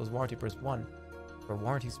reinstating your vehicle's warranty, press 1 for a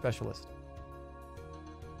warranty specialist.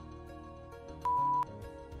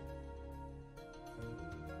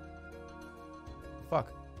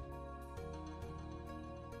 Fuck.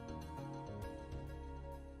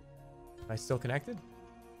 Am I still connected?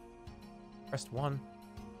 Pressed 1.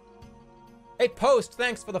 Hey, Post,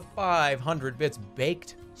 thanks for the 500 bits.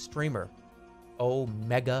 Baked streamer.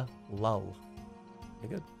 Omega lull.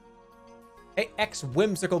 Okay, good. Hey,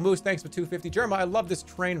 Whimsical Moose, thanks for 250. Jerma, I love this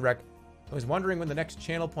train wreck. I was wondering when the next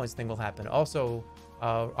channel points thing will happen. Also,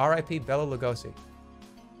 RIP Bella Lugosi.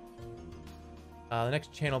 The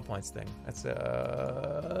next channel points thing. That's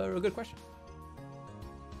a good question.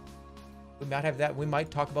 We might have that. We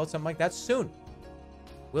might talk about something like that soon.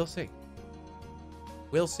 We'll see.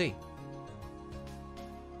 We'll see.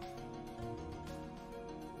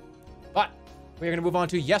 But we're going to move on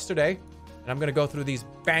to yesterday. And I'm going to go through these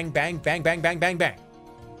bang, bang, bang, bang, bang, bang, bang.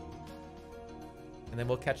 And then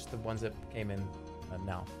we'll catch the ones that came in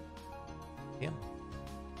now. Yeah.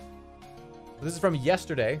 So this is from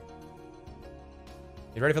yesterday.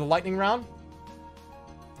 You ready for the lightning round?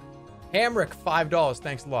 Hamrick, $5.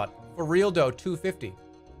 Thanks a lot. For Real Dough, $2.50.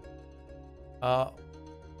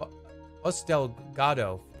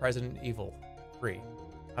 Ostelgado, President Evil, 3.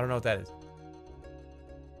 I don't know what that is.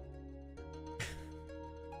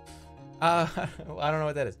 I don't know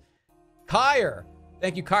what that is. Kyer,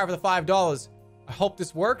 thank you, Kyer, for the $5. I hope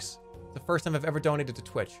this works. It's the first time I've ever donated to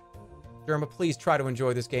Twitch. Jerma, please try to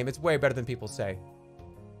enjoy this game. It's way better than people say.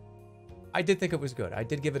 I did think it was good. I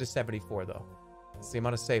did give it a 74, though. It's the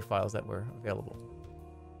amount of save files that were available.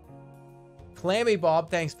 Clammy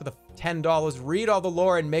Bob, thanks for the $10. Read all the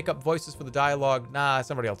lore and make up voices for the dialogue. Nah,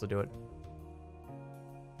 somebody else will do it.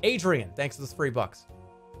 Adrian, thanks for the $3.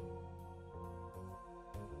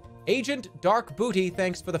 Agent Dark Booty,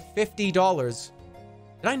 thanks for the $50.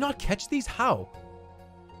 Did I not catch these? How?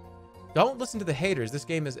 Don't listen to the haters. This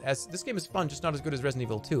game is fun, just not as good as Resident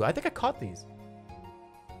Evil 2. I think I caught these.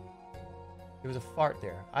 There was a fart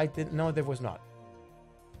there. I didn't know there was not.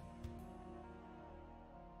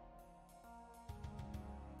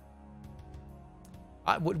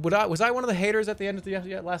 Was I one of the haters at the end of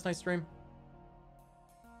the last night's stream?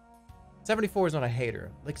 74 is not a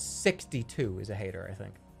hater. Like 62 is a hater, I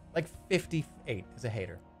think. Like 58 is a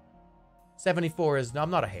hater. 74 is... No, I'm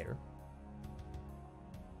not a hater.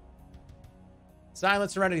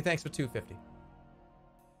 Silent Serenity, thanks for 250.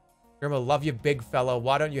 Irma, love you, big fella.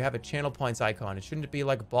 Why don't you have a channel points icon? It shouldn't it be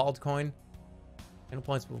like bald coin? Channel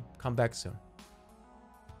points will come back soon.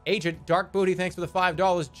 Agent Dark Booty, thanks for the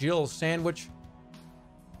 $5. Jill Sandwich.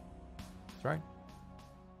 That's right.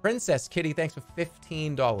 Princess Kitty, thanks for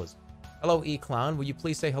 $15. Hello, E-Clown. Will you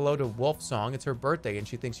please say hello to Wolf Song? It's her birthday, and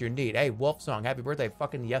she thinks you're neat. Hey, Wolf Song, happy birthday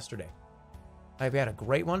fucking yesterday. I hope you had a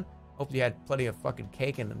great one. Hope you had plenty of fucking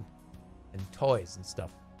cake and toys and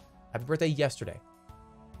stuff. Happy birthday yesterday.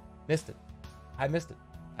 Missed it. I missed it.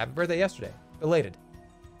 Happy birthday yesterday. Belated.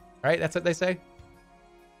 Right? That's what they say?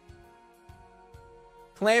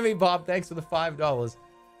 Clammy Bob, thanks for the $5.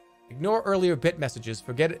 Ignore earlier bit messages.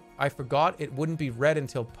 Forget it. I forgot it wouldn't be read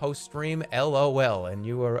until post-stream. LOL. And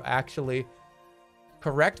you were actually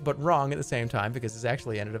correct, but wrong at the same time, because this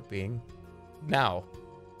actually ended up being now.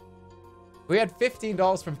 We had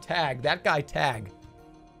 $15 from Tag. That guy, Tag.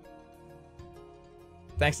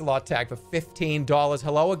 Thanks a lot, Tag, for $15.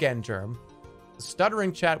 Hello again, Germ. The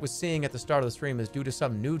stuttering chat was seeing at the start of the stream is due to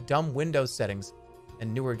some new dumb Windows settings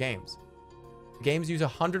and newer games. The games use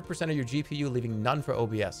 100% of your GPU, leaving none for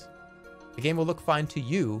OBS. The game will look fine to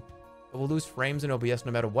you, but will lose frames in OBS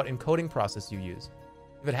no matter what encoding process you use.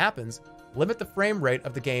 If it happens, limit the frame rate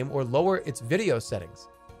of the game or lower its video settings.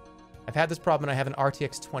 I've had this problem and I have an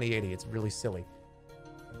RTX 2080. It's really silly.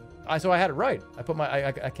 So I had it right.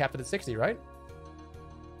 I capped it at 60, right?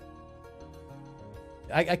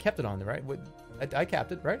 I kept it on there, right? I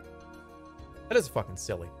capped it, right? That is fucking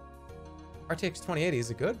silly. RTX 2080, is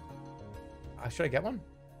it good? Should I get one?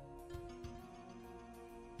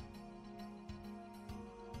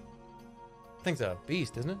 Thing's a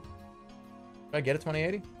beast, isn't it? Should I get a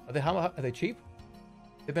 2080? Are they cheap?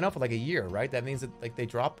 They've been up for like a year, right? That means that like they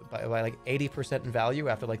drop by like 80% in value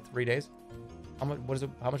after like 3 days. How much? What is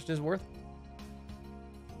it? How much is it worth?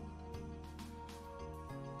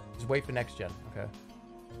 Just wait for next gen. Okay.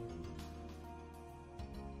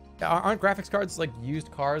 Aren't graphics cards like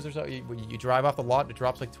used cars or so? You drive off the lot, it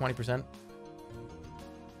drops like 20%.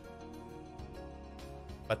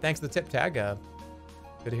 But thanks to the tip, Tag.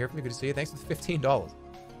 Good to hear from you. Good to see you. Thanks for the $15.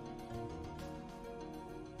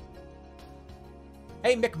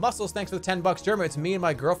 Hey, Mick Muscles, thanks for the $10. Jerma, it's me and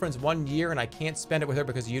my girlfriend's 1 year, and I can't spend it with her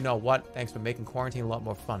because you know what? Thanks for making quarantine a lot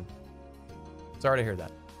more fun. Sorry to hear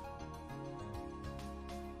that.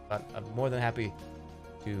 But I'm more than happy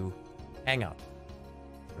to hang out.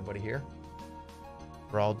 Everybody here?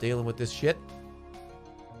 We're all dealing with this shit.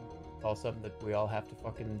 All something that we all have to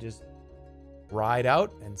fucking just ride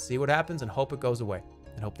out and see what happens and hope it goes away.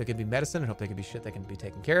 And hope there can be medicine and hope there can be shit that can be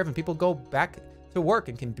taken care of and people go back to work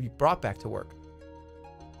and can be brought back to work.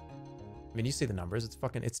 I mean, you see the numbers.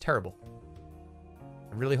 It's terrible.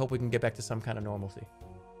 I really hope we can get back to some kind of normalcy.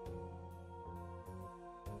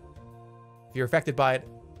 If you're affected by it,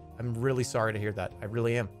 I'm really sorry to hear that. I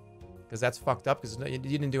really am. Because that's fucked up because you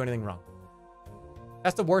didn't do anything wrong.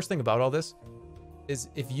 That's the worst thing about all this is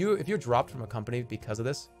if you're dropped from a company because of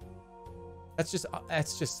this, that's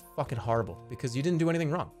just fucking horrible because you didn't do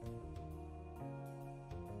anything wrong.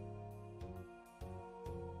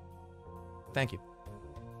 Thank you.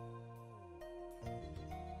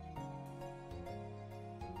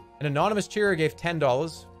 An anonymous cheerer gave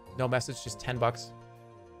 $10. No message, just $10.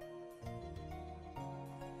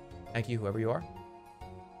 Thank you, whoever you are.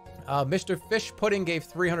 Mr. Fish Pudding gave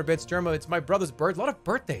 300 bits. Jerma, it's my brother's birthday. A lot of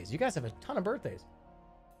birthdays. You guys have a ton of birthdays.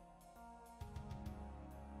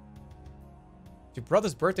 It's your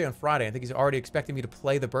brother's birthday on Friday. I think he's already expecting me to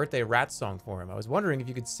play the birthday rat song for him. I was wondering if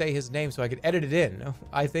you could say his name so I could edit it in.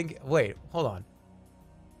 I think... Wait, hold on.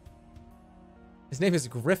 His name is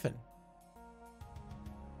Griffin.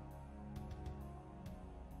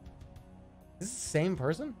 Is this the same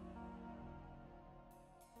person?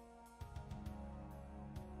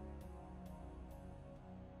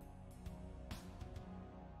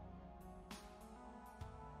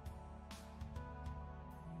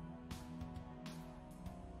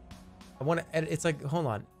 I want to edit. It's like, hold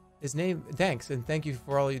on. His name, thanks, and thank you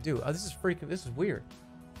for all you do. Oh, this is freaking, this is weird.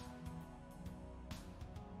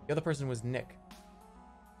 The other person was Nick.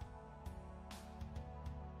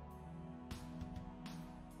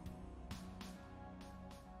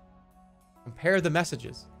 Compare the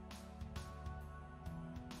messages.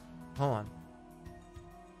 Hold on.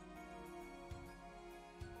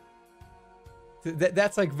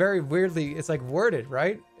 That's like very weirdly, it's like worded,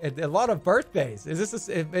 right? A lot of birthdays. Is this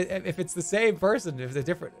if it's the same person, if it's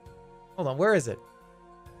different? Hold on, where is it?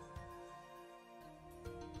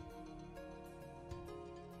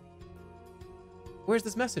 Where's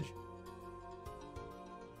this message?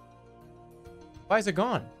 Why is it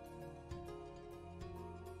gone?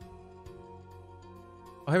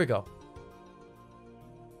 Oh, here we go.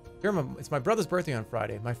 Jerma, it's my brother's birthday on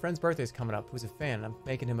Friday. My friend's birthday is coming up, who's a fan. I'm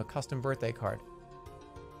making him a custom birthday card.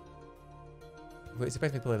 He's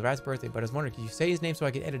expecting me to play the Rad's birthday, but I was wondering, can you say his name so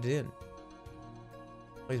I can edit it in?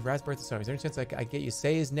 Play the Rad's birthday song. Is there any chance I get you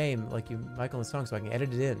say his name like you Michael in the song so I can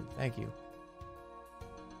edit it in? Thank you.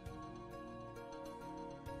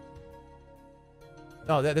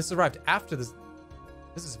 No, this arrived after this.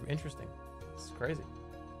 This is interesting. This is crazy.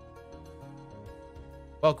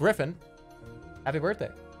 Well, Griffin, happy birthday.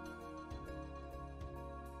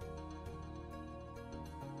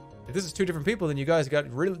 If this is two different people, then you guys got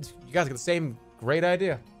the same great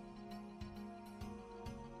idea.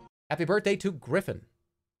 Happy birthday to Griffin.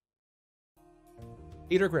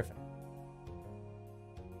 Peter Griffin.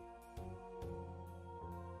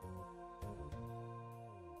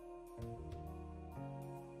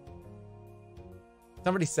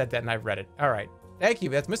 Somebody said that and I read it. All right. Thank you.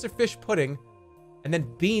 That's Mr. Fish Pudding and then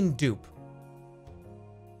Bean Dupe.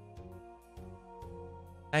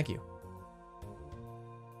 Thank you.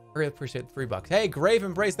 Really appreciate the $3. Hey, Grave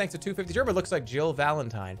Embrace, thanks to 250. Jerma looks like Jill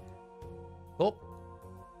Valentine. Cool.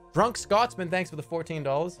 Drunk Scotsman, thanks for the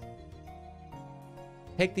 $14.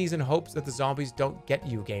 Take these in hopes that the zombies don't get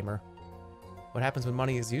you, gamer. What happens when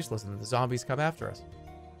money is useless and the zombies come after us?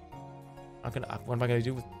 What am I gonna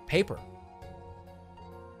do with paper?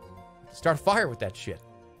 Start a fire with that shit.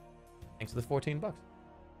 Thanks for the $14.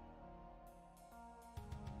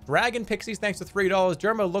 Dragon Pixies, thanks to $3.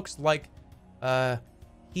 Jerma looks like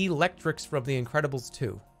Electrix from The Incredibles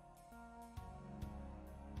 2.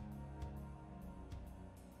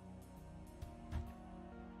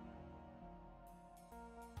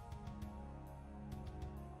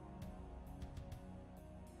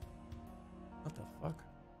 What the fuck?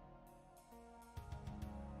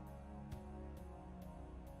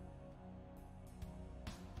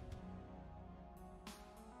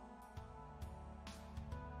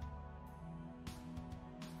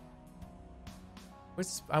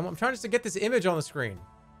 I'm trying just to get this image on the screen.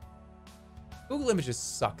 Google Images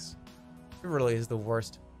sucks. It really is the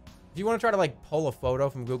worst. If you want to try to like pull a photo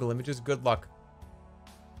from Google Images, good luck.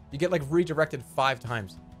 You get like redirected 5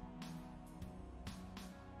 times.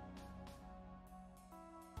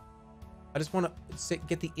 I just want to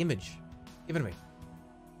get the image. Give it to me.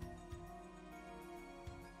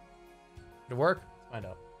 Did it work? Let's find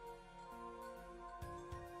out.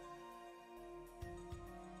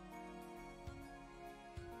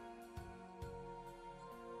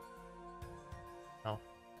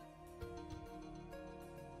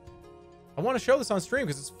 I want to show this on stream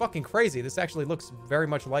because it's fucking crazy. This actually looks very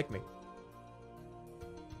much like me.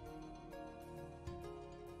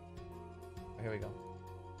 Here we go.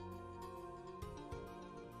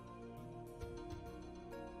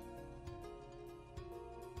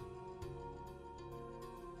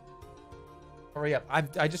 Hurry up.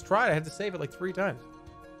 I just tried. I had to save it like 3 times.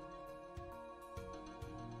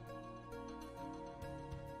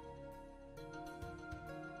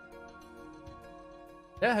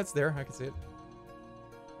 Yeah, it's there. I can see it.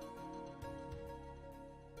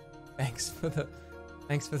 Thanks for the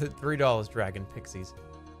 $3, Dragon Pixies.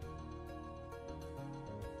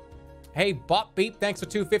 Hey, Bot Beep, thanks for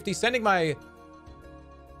 $2.50. Sending my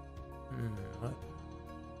what?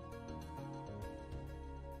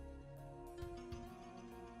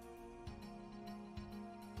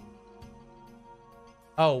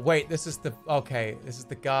 Oh, wait, this is the this is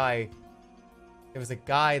the guy. It was a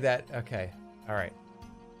guy that all right.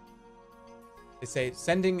 They say,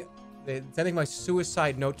 sending my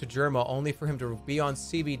suicide note to Jerma only for him to be on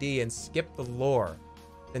CBD and skip the lore.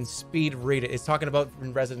 Then speed read it. It's talking about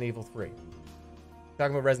Resident Evil 3.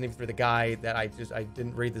 Talking about Resident Evil 3, the guy that I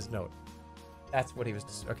didn't read this note. That's what he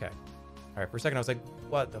was, okay. All right, for a second I was like,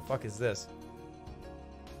 what the fuck is this?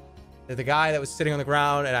 The guy that was sitting on the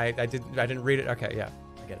ground and I didn't read it. Okay, yeah,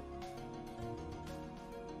 I get it.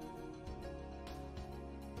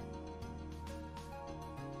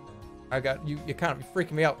 I got you kind of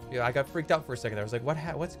freaking me out. Yeah, I got freaked out for a second there. I was like,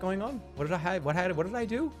 what's going on? What did I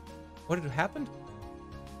do? What had happened?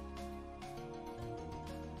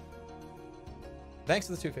 Thanks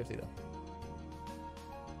for the 250 though.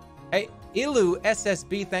 Hey, Ilu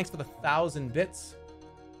SSB, thanks for the 1,000 bits.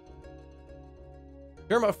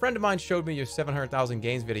 Jerma, a friend of mine showed me your 700,000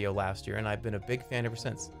 games video last year, and I've been a big fan ever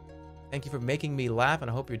since. Thank you for making me laugh,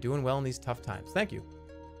 and I hope you're doing well in these tough times. Thank you.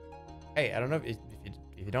 Hey, I don't know if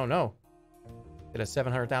you don't know. Did a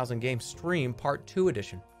 700,000 game stream part 2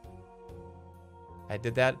 edition. I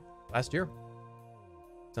did that last year.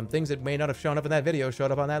 Some things that may not have shown up in that video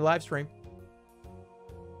showed up on that live stream.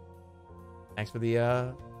 Thanks for the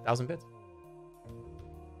 1,000 bits.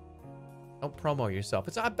 Don't promo yourself.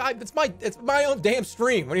 It's my own damn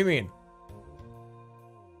stream. What do you mean?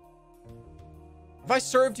 If I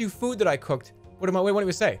served you food that I cooked, what do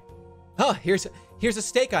we say? Huh, here's a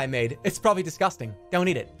steak I made. It's probably disgusting. Don't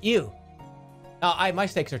eat it. Ew. My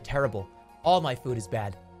steaks are terrible. All my food is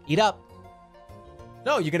bad. Eat up.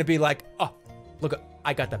 No, you're gonna be like, oh, look,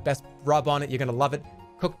 I got the best rub on it. You're gonna love it.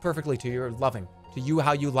 Cooked perfectly to your loving. To you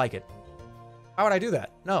how you like it. How would I do that?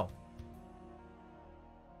 No.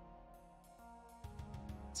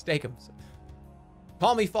 Steak 'em.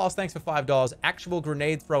 Call me false, thanks for $5. Actual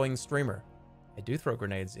grenade throwing streamer. I do throw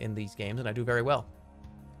grenades in these games, and I do very well.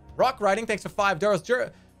 Rock riding, thanks for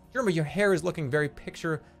 $5. Jerma, your hair is looking very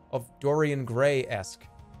picture of Dorian Gray-esque.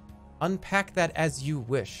 Unpack that as you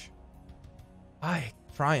wish. I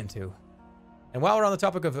trying to. And while we're on the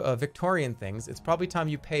topic of Victorian things, it's probably time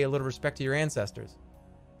you pay a little respect to your ancestors.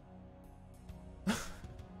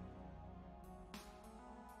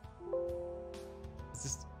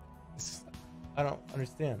 I don't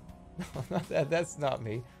understand. That's not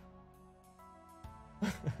me.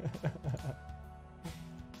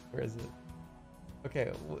 Where is it?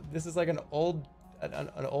 Okay, this is like an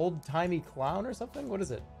old-timey clown or something? What is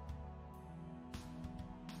it?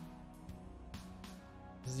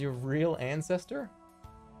 This is your real ancestor?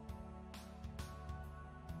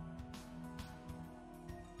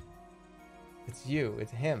 It's you.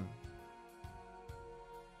 It's him.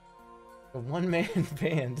 The one-man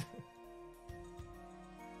band.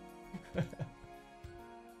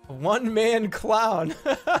 A one-man clown.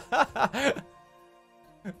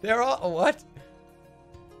 They're all... What?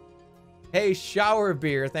 Hey, Shower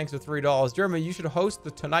Beer. Thanks for $3. Jerma, you should host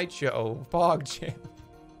the Tonight Show. Pog Jam.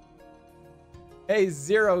 Hey,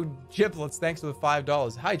 Zero Giblets. Thanks for the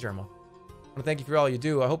 $5. Hi, Jerma. I want to thank you for all you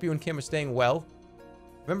do. I hope you and Kim are staying well.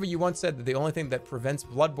 Remember you once said that the only thing that prevents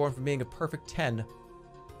Bloodborne from being a perfect 10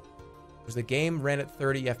 was the game ran at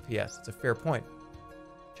 30 FPS. It's a fair point.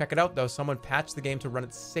 Check it out, though. Someone patched the game to run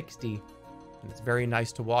at 60, and it's very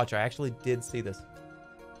nice to watch. I actually did see this.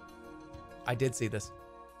 I did see this.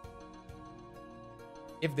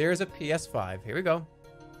 If there's a PS5, here we go.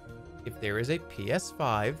 If there is a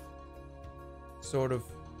PS5 sort of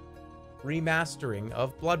remastering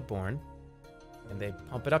of Bloodborne, and they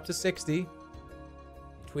pump it up to 60,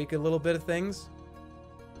 tweak a little bit of things,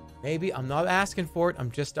 maybe, I'm not asking for it,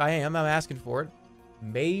 I'm asking for it.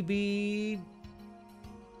 Maybe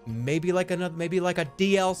like a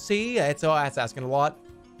DLC. That's asking a lot.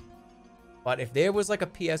 But if there was like a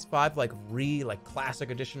PS5 like classic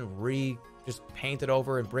edition, just paint it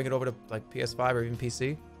over and bring it over to like PS5 or even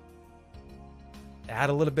PC, add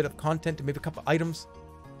a little bit of content and maybe a couple items,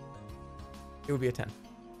 it would be a 10.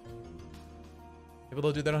 Maybe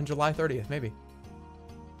they'll do that on July 30th, maybe.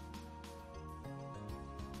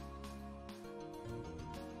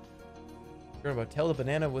 Tell the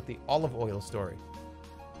banana with the olive oil story.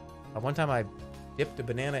 One time I dipped a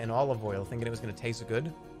banana in olive oil thinking it was going to taste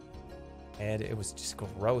good, and it was just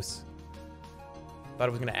gross. Thought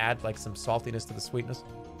it was going to add like some saltiness to the sweetness,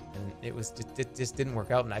 and it just didn't work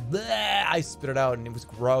out, and I spit it out, and it was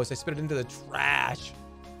gross. I spit it into the trash.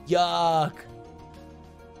 Yuck.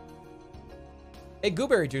 Hey,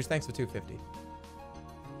 Gooberry Juice, thanks for $2.50.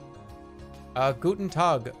 Guten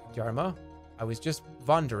Tag, Jerma. I was just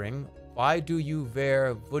wondering, why do you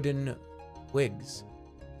wear wooden wigs?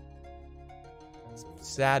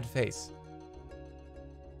 Sad face.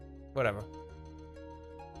 Whatever.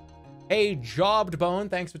 Hey, Jobbed Bone,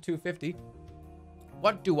 thanks for $2.50.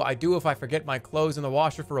 What do I do if I forget my clothes in the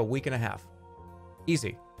washer for a week and a half?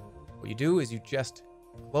 Easy. What you do is you just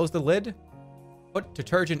close the lid, put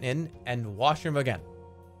detergent in, and wash them again.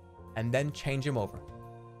 And then change them over.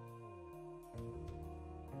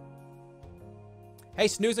 Hey,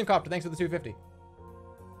 Snoozing Copter, thanks for the $2.50.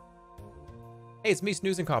 Hey, it's me,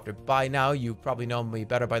 Snoozing Copter. By now, you probably know me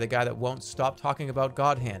better by the guy that won't stop talking about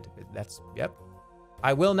God Hand. Yep.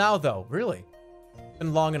 I will now, though. Really?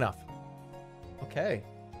 Been long enough. Okay.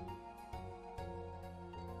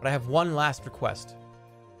 But I have one last request.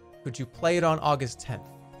 Could you play it on August 10th?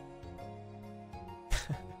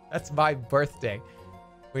 That's my birthday.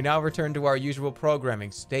 We now return to our usual programming.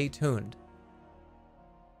 Stay tuned.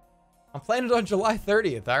 I'm playing it on July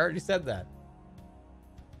 30th. I already said that.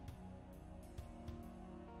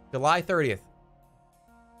 July 30th.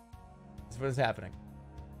 That's what is happening.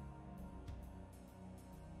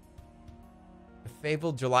 The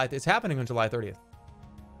fabled July... It's happening on July 30th.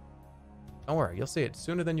 Don't worry. You'll see it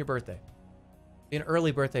sooner than your birthday. Be an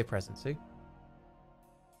early birthday present, see?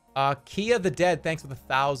 Kia the Dead, thanks for the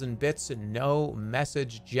 1,000 bits. No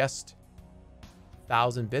message, just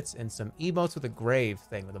 1,000 bits. And some emotes with a grave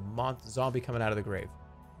thing, with a zombie coming out of the grave.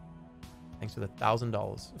 Thanks for the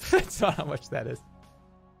 $1,000. That's not how much that is.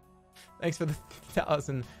 Thanks for the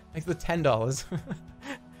 1,000. Thanks for the $10.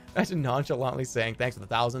 Imagine nonchalantly saying thanks for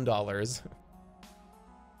the $1,000.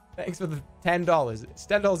 Thanks for the $10.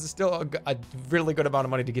 $10 is still a really good amount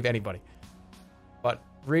of money to give anybody. But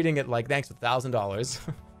reading it like thanks for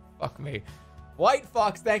 $1,000. Fuck me. White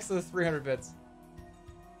Fox, thanks for the 300 bits.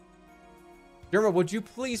 Jerma, would you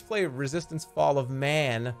please play Resistance Fall of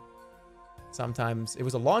Man? Sometimes. It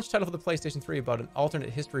was a launch title for the PlayStation 3 about an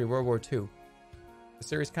alternate history of World War II. The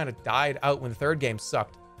series kind of died out when the third game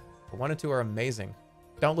sucked. But 1 and 2 are amazing.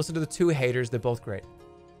 Don't listen to the 2 haters. They're both great.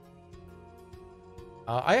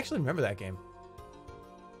 I actually remember that game.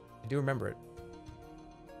 I do remember it.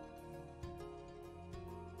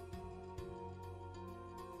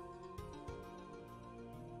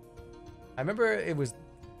 I remember it was...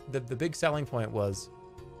 The big selling point was...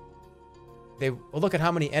 Well, look at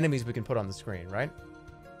how many enemies we can put on the screen, right?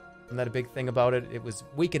 Isn't that a big thing about it? It was,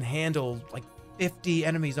 we can handle like 50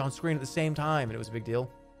 enemies on screen at the same time, and it was a big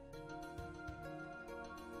deal.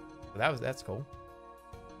 So that's cool.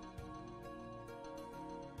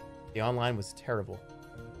 The online was terrible.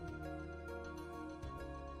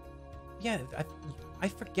 Yeah, I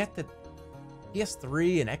forget that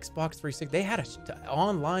PS3 and Xbox 360, they had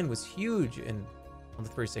online was huge on the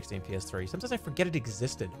 360 and PS3. Sometimes I forget it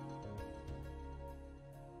existed.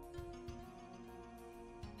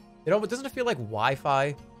 Doesn't it feel like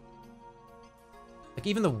Wi-Fi? Like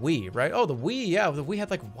even the Wii, right? Oh, the Wii, yeah, the Wii had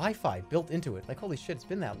like Wi-Fi built into it. Like, holy shit, it's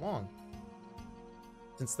been that long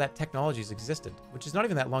since that technology's existed, which is not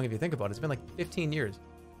even that long if you think about it. It's been like 15 years.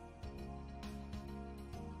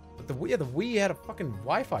 But the Wii had a fucking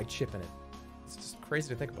Wi-Fi chip in it. It's just crazy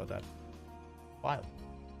to think about that. Wild.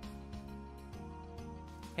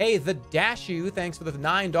 Hey, the Dashu, thanks for the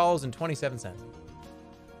 $9.27.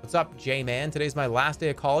 What's up, J-Man? Today's my last day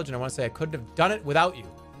of college, and I want to say I couldn't have done it without you.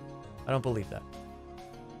 I don't believe that.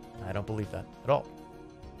 I don't believe that at all.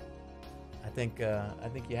 I think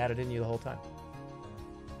you had it in you the whole time.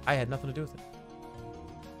 I had nothing to do with it.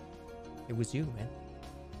 It was you, man.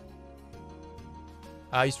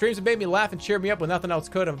 Your streams have made me laugh and cheer me up when nothing else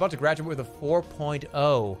could. I'm about to graduate with a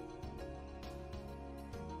 4.0.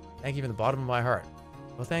 Thank you from the bottom of my heart.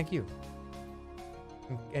 Well, thank you.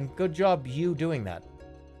 And good job you doing that.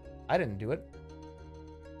 I didn't do it.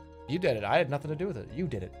 You did it. I had nothing to do with it. You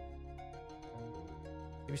did it.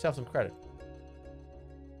 Give yourself some credit.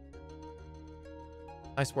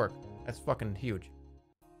 Nice work. That's fucking huge.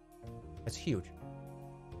 That's huge.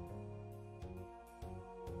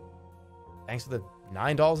 Thanks for the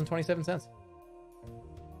 $9.27.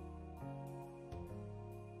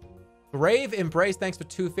 Brave Embrace, thanks for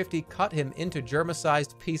 $2.50. Cut him into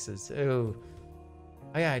Jerma-sized pieces. Ooh.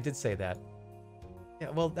 Oh yeah, I did say that. Yeah,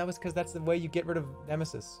 well, that was because that's the way you get rid of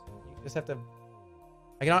Nemesis. You just have to...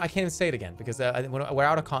 I can't even say it again, because we're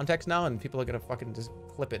out of context now, and people are going to fucking just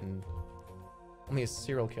clip it and... Only a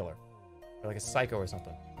serial killer. Or like a psycho or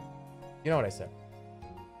something. You know what I said.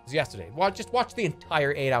 It was yesterday. Well, just watch the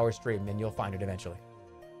entire 8-hour stream, and you'll find it eventually.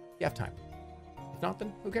 You have time. If not,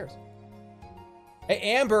 then who cares? Hey,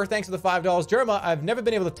 Amber, thanks for the $5. Jerma, I've never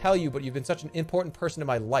been able to tell you, but you've been such an important person in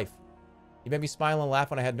my life. You made me smile and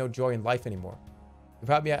laugh when I had no joy in life anymore. You've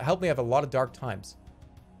helped me have a lot of dark times.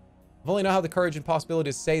 I've only now had the courage and possibility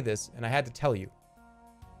to say this, and I had to tell you.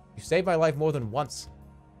 You saved my life more than once.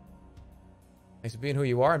 Thanks for being who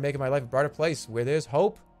you are and making my life a brighter place where there's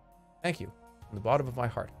hope. Thank you, from the bottom of my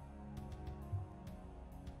heart.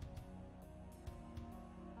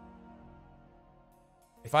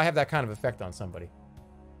 If I have that kind of effect on somebody,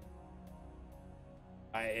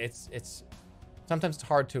 it's sometimes it's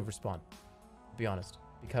hard to respond, to be honest,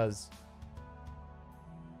 because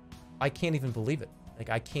I can't even believe it. Like,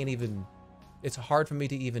 I can't even... It's hard for me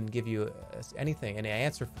to even give you anything, any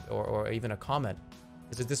answer, or even a comment.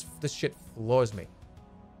 Because this shit floors me.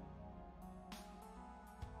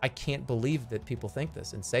 I can't believe that people think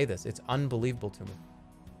this and say this. It's unbelievable to me.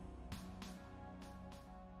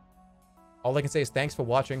 All I can say is thanks for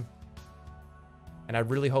watching. And I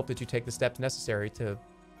really hope that you take the steps necessary to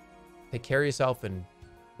take care of yourself and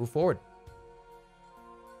move forward.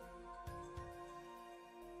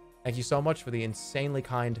 Thank you so much for the insanely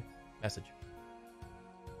kind message.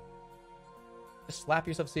 Just slap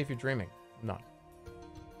yourself to see if you're dreaming. I'm not.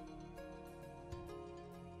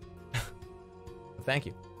 Thank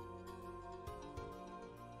you.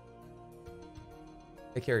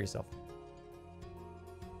 Take care of yourself.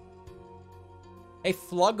 Hey,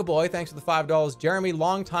 Flug Boy, thanks for the $5. Jeremy,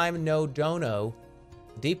 long time no dono.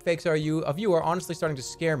 Deepfakes of you are honestly starting to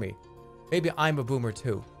scare me. Maybe I'm a boomer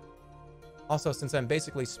too. Also, since I'm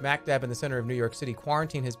basically smack dab in the center of New York City,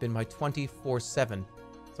 quarantine has been my 24/7.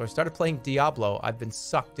 So I started playing Diablo. I've been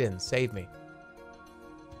sucked in. Save me.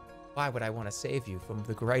 Why would I want to save you from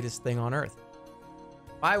the greatest thing on earth?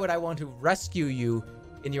 Why would I want to rescue you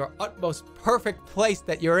in your utmost perfect place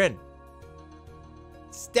that you're in?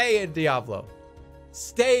 Stay in Diablo.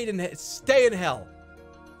 Stay in hell.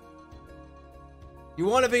 You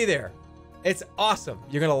want to be there. It's awesome.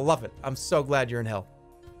 You're going to love it. I'm so glad you're in hell.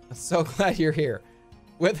 I'm so glad you're here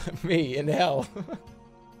with me in hell.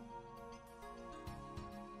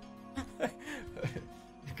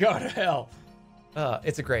 Go to hell.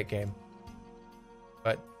 It's a great game.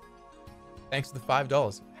 But thanks to the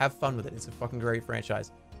 $5. Have fun with it. It's a fucking great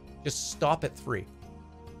franchise. Just stop at 3.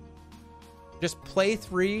 Just play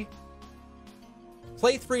 3.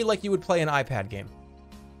 Play 3 like you would play an iPad game.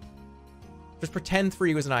 Just pretend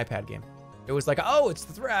 3 was an iPad game. It was like, oh, it's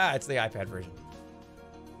the iPad version.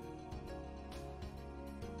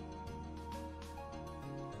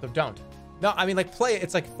 So don't. No, I mean, like, play it.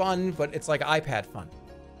 It's like fun, but it's like iPad fun.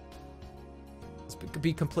 Let's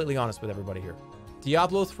be completely honest with everybody here.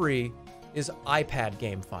 Diablo 3 is iPad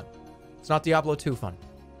game fun. It's not Diablo 2 fun.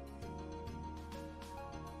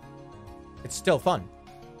 It's still fun.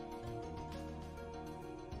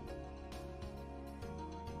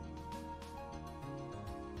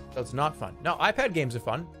 So it's not fun. No, iPad games are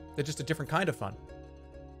fun. They're just a different kind of fun.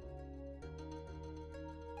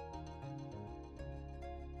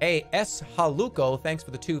 Hey, S. Haluko, thanks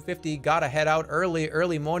for the 250. Gotta head out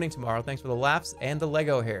early morning tomorrow. Thanks for the laughs and the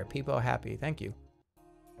Lego hair. People happy. Thank you.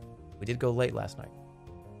 We did go late last night.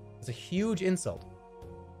 It's a huge insult.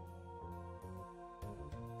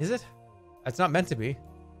 Is it? It's not meant to be.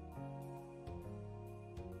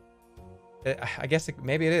 I guess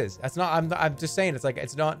maybe it is. That's not. I'm just saying. It's like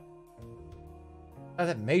it's not.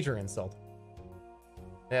 That's a major insult.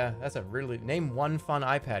 Yeah, that's a really name one fun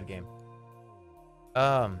iPad game.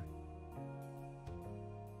 There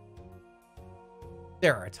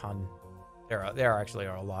are a ton. There actually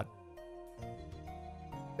are a lot.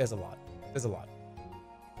 There's a lot. There's a lot.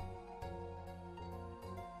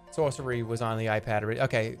 Sorcery was on the iPad.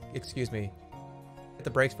 Okay, excuse me. Hit the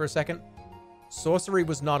brakes for a second. Sorcery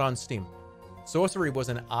was not on Steam. Sorcery was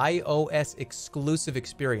an iOS exclusive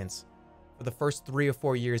experience for the first 3 or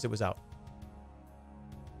 4 years it was out.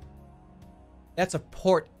 That's a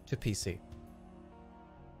port to PC.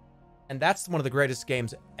 And that's one of the greatest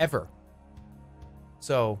games ever.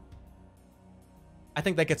 So, I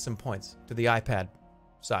think that gets some points to the iPad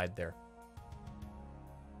side there.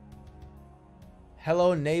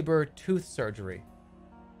 Hello Neighbor Tooth Surgery.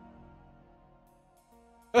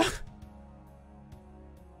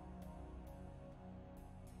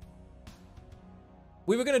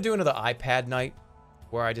 We were going to do another iPad night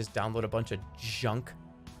where I just download a bunch of junk.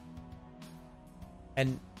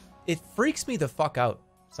 And it freaks me the fuck out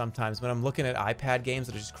sometimes when I'm looking at iPad games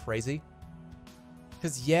that are just crazy.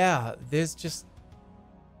 Because, yeah, there's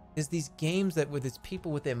these games that with these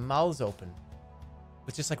people with their mouths open.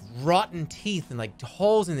 With just like rotten teeth and like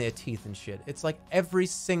holes in their teeth and shit. It's like every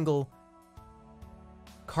single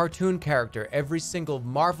cartoon character, every single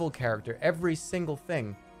Marvel character, every single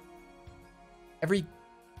thing.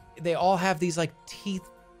 They all have these like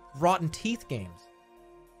rotten teeth games.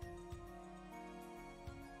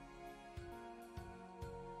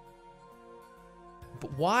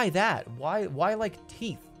 But why that? Why like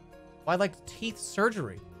teeth? Why like teeth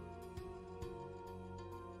surgery?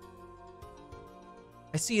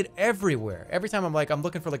 I see it everywhere. Every time I'm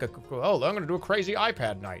looking for like I'm gonna do a crazy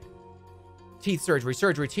iPad night. Teeth surgery,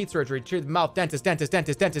 teeth surgery, mouth, dentist,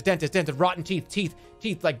 rotten teeth,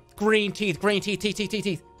 like green teeth.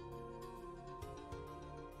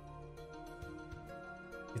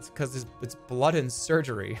 It's because it's blood and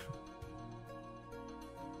surgery.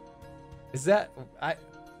 Is that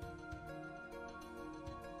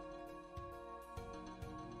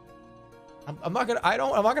I'm not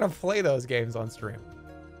gonna play those games on stream.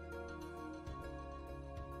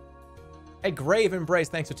 Hey, Grave Embrace,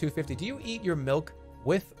 thanks for 250. Do you eat your milk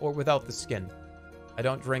with or without the skin? I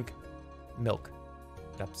don't drink milk.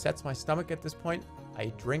 It upsets my stomach at this point. I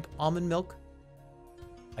drink almond milk.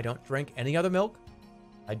 I don't drink any other milk.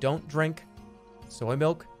 I don't drink soy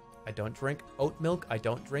milk. I don't drink oat milk. I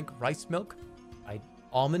don't drink rice milk.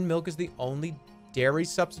 Almond milk is the only dairy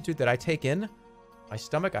substitute that I take in. My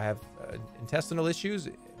stomach, I have intestinal issues.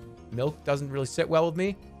 Milk doesn't really sit well with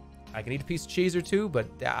me. I can eat a piece of cheese or two, but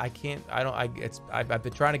I can't. I've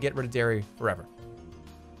been trying to get rid of dairy forever.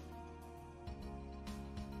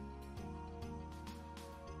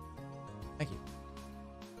 Thank you.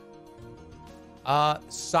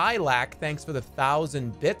 Silac, thanks for the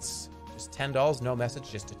 1,000 bits. Just $10, no message,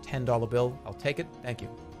 just a $10 bill. I'll take it. Thank you.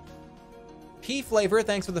 P Flavor,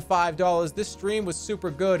 thanks for the $5. This stream was super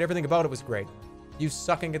good. Everything about it was great. You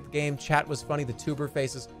sucking at the game. Chat was funny. The tuber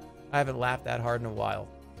faces. I haven't laughed that hard in a while.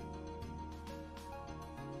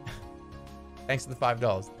 Thanks to the $5.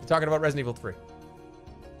 We're talking about Resident Evil 3.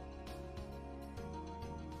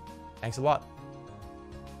 Thanks a lot.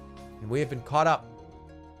 And we have been caught up.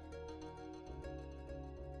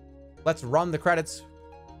 Let's run the credits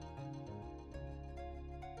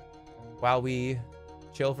while we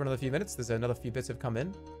chill for another few minutes. There's another few bits have come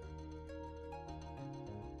in.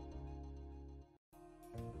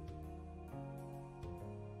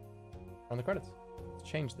 On the credits. Let's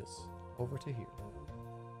change this over to here.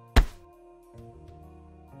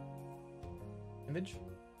 Image.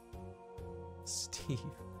 Steve.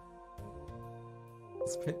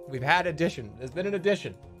 We've had addition. There's been an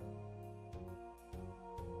addition.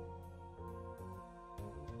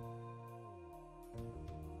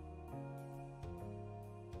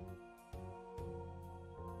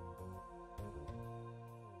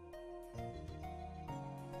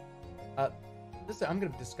 Listen, I'm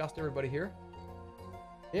gonna disgust everybody here.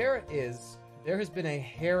 There has been a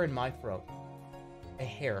hair in my throat. A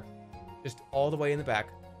hair. Just all the way in the back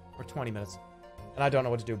for 20 minutes. And I don't know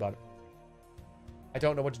what to do about it. I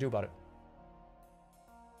don't know what to do about it.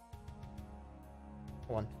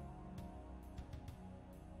 Hold on.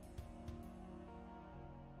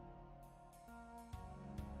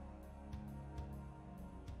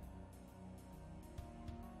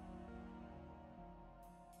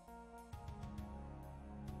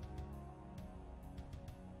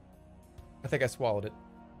 I think I swallowed it.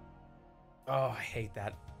 Oh, I hate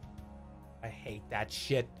that. I hate that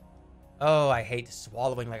shit. Oh, I hate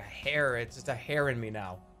swallowing like a hair. It's just a hair in me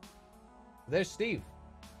now. There's Steve.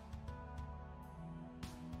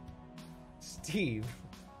 Steve.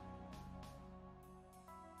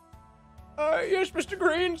 Yes, Mr.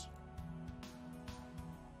 Greens.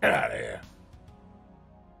 Get out of here.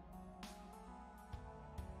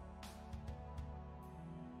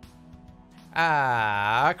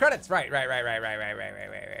 Credits. Right.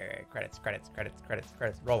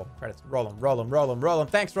 Credits. Roll them.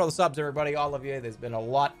 Thanks for all the subs, everybody. All of you. There's been a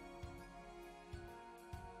lot.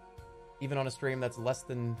 Even on a stream that's less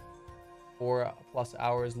than 4+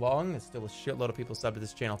 hours long, there's still a shitload of people subbed to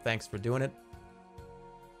this channel. Thanks for doing it.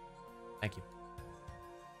 Thank you.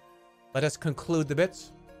 Let us conclude the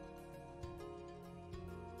bits.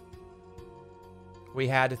 We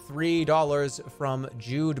had $3 from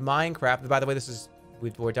Jude Minecraft. By the way,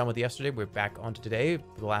 we're done with yesterday. We're back on to today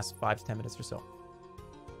for the last 5 to 10 minutes or so.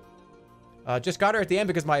 Just got her at the end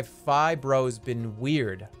because my fibro's been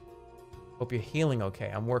weird. Hope you're healing okay.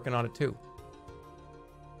 I'm working on it too.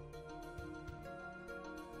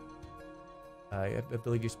 I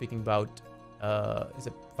believe you're speaking about, is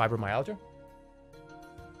it fibromyalgia?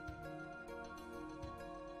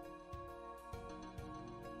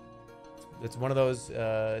 It's one of those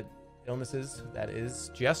illnesses that is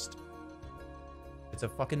just, it's a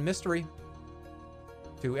fucking mystery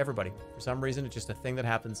to everybody. For some reason, it's just a thing that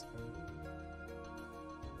happens.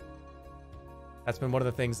 That's been one of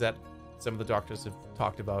the things that some of the doctors have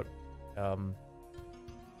talked about.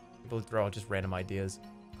 People throw out just random ideas.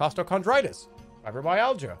 Costochondritis,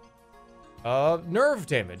 fibromyalgia, nerve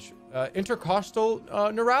damage, intercostal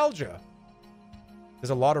neuralgia. There's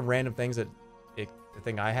a lot of random things that the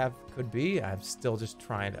thing I have could be. I'm still just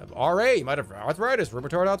trying to. RA, you might have arthritis,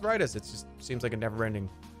 rheumatoid arthritis. It just seems like a never-ending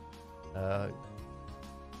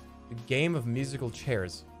game of musical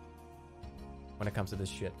chairs when it comes to this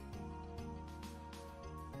shit.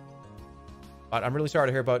 But I'm really sorry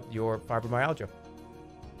to hear about your fibromyalgia.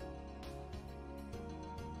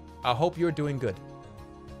 I hope you're doing good.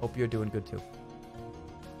 Hope you're doing good too.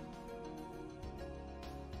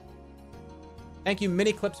 Thank you,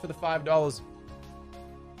 Mini Clips, for the $5.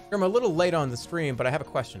 I'm a little late on the stream, but I have a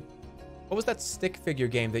question. What was that stick figure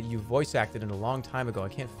game that you voice acted in a long time ago? I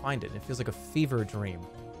can't find it, and it feels like a fever dream.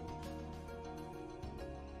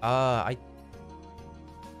 I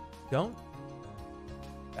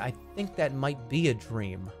think that might be a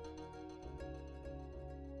dream.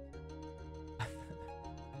 I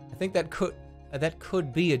think that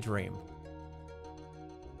could be a dream.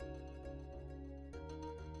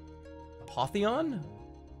 Apotheon?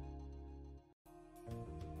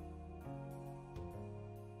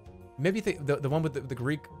 Maybe the one with the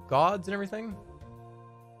Greek gods and everything?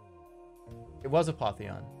 It was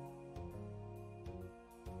Apotheon.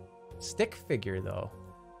 Stick figure, though.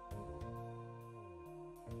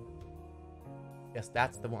 Yes,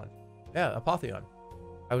 that's the one. Yeah, Apotheon.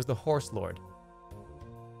 I was the horse lord.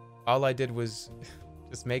 All I did was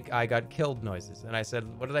just make I got killed noises. And I said,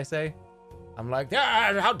 what did I say? I'm like,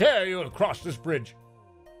 Ah, how dare you cross this bridge?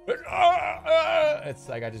 it's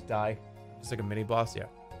like I just die. Just like a mini boss, yeah.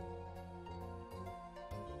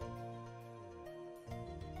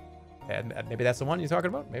 And maybe that's the one you're talking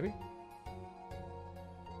about, maybe?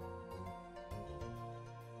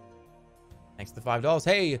 Thanks for the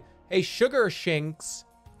 $5. Hey, Sugar Shinks.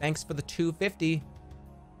 Thanks for the $2.50.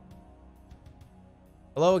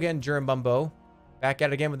 Hello again, Germ Bumbo. Back at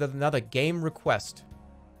it again with another game request.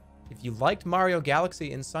 If you liked Mario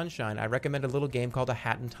Galaxy in Sunshine, I recommend a little game called A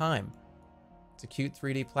Hat in Time. It's a cute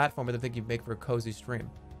 3D platformer that I think you'd make for a cozy stream.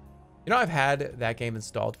 You know, I've had that game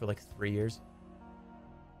installed for like 3 years.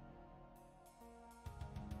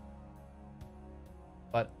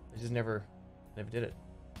 But I just never did it.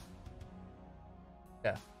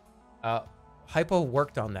 Yeah. Hypo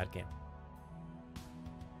worked on that game.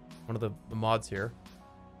 One of the mods here.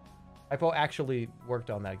 Hypo actually worked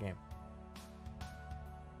on that game.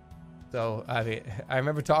 So, I mean, I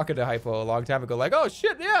remember talking to Hypo a long time ago, like, oh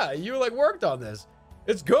shit, yeah, you like worked on this.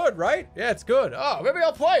 It's good, right? Yeah, it's good. Oh, maybe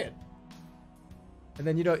I'll play it. And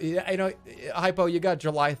then, you know, Hypo, you got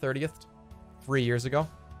July 30th 3 years ago.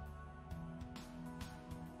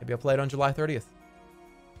 Maybe I'll play it on July 30th.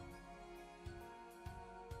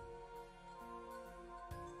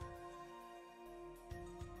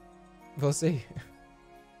 We'll see.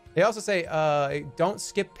 They also say, don't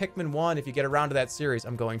skip Pikmin 1 if you get around to that series.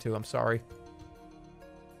 I'm going to. I'm sorry.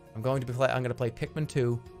 I'm going to play Pikmin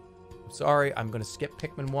 2. I'm sorry. I'm going to skip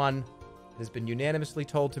Pikmin 1. It has been unanimously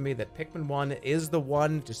told to me that Pikmin 1 is the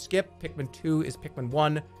one to skip. Pikmin 2 is Pikmin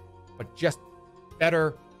 1, but just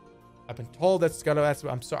better. I've been told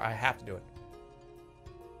I'm sorry. I have to do it.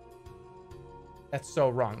 That's so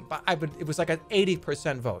wrong. But it was like an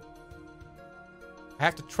 80% vote. I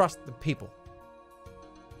have to trust the people.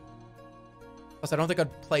 Plus, I don't think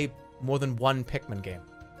I'd play more than one Pikmin game.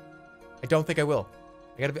 I don't think I will.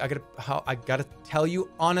 I gotta tell you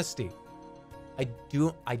honesty. I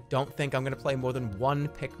don't think I'm gonna play more than one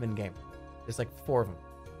Pikmin game. There's like 4 of them.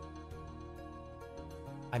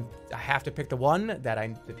 I have to pick the one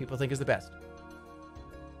that people think is the best.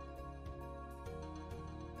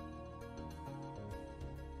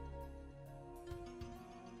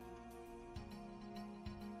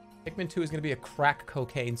 Pikmin 2 is going to be a crack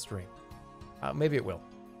cocaine stream. Maybe it will.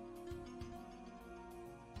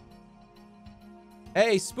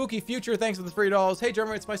 Hey, Spooky Future, thanks for the $3. Hey,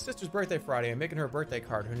 Jerma, it's my sister's birthday Friday. I'm making her a birthday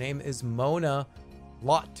card. Her name is Mona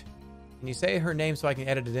Lot. Can you say her name so I can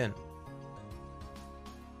edit it in?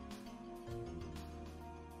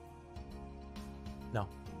 No.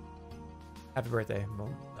 Happy birthday,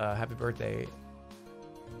 Mona. Happy birthday.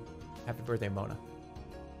 Happy birthday, Mona.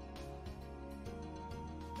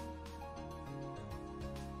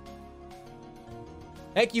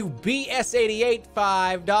 Thank you, BS88,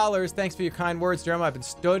 $5. Thanks for your kind words, Jerma. I've been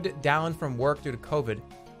stood down from work due to COVID.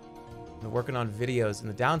 I've been working on videos in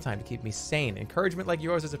the downtime to keep me sane. Encouragement like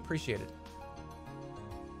yours is appreciated.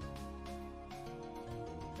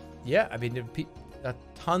 Yeah, I mean,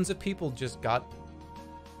 tons of people just got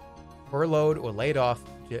furloughed or laid off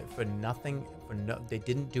for nothing. They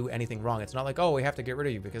didn't do anything wrong. It's not like, oh, we have to get rid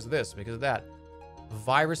of you because of this, because of that. The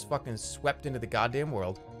virus fucking swept into the goddamn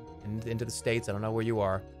world. Into the States, I don't know where you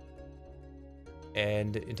are,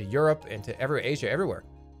 and into Europe, into Asia, everywhere.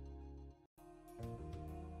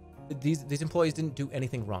 These employees didn't do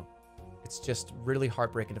anything wrong. It's just really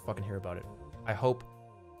heartbreaking to fucking hear about it. I hope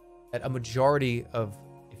that a majority of,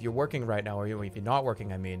 if you're working right now, or if you're not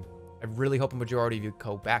working, I mean, I really hope a majority of you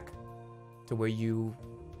go back to where you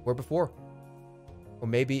were before. Or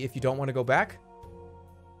maybe if you don't want to go back,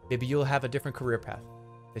 maybe you'll have a different career path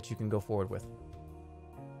that you can go forward with.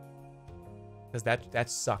 Because that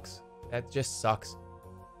sucks. That just sucks.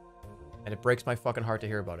 And it breaks my fucking heart to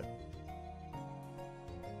hear about it.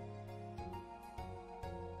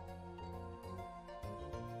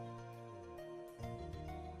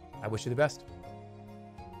 I wish you the best.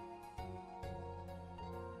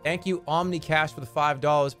 Thank you, OmniCash, for the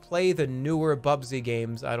 $5. Play the newer Bubsy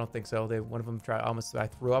games. I don't think so. One of them I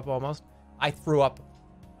threw up almost. I threw up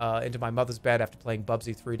into my mother's bed after playing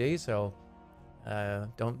Bubsy 3D, so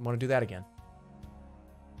don't want to do that again.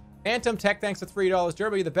 Phantom Tech, thanks for $3.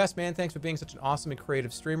 Jerma, you're the best, man. Thanks for being such an awesome and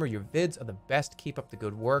creative streamer. Your vids are the best. Keep up the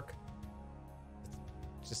good work.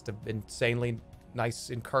 It's just an insanely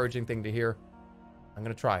nice, encouraging thing to hear. I'm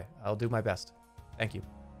going to try. I'll do my best. Thank you.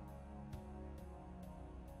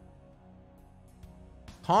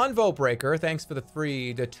 Convo Breaker, thanks for the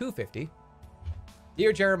 $250.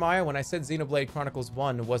 Dear Jeremiah, when I said Xenoblade Chronicles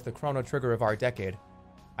 1 was the Chrono Trigger of our decade,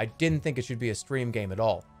 I didn't think it should be a stream game at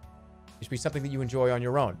all. It should be something that you enjoy on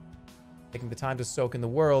your own. Taking the time to soak in the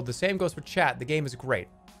world. The same goes for chat. The game is great.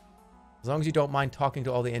 As long as you don't mind talking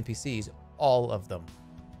to all the NPCs. All of them.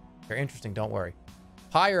 They're interesting, don't worry.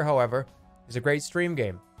 Pyre, however, is a great stream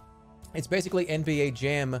game. It's basically NBA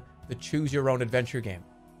Jam, the choose-your-own-adventure game.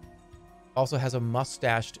 Also has a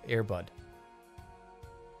mustached Airbud. Is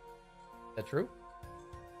that true?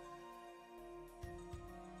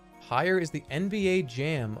 Pyre is the NBA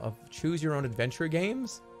Jam of choose-your-own-adventure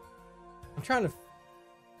games? I'm trying to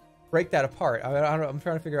break that apart. I'm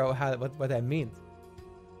trying to figure out what that means.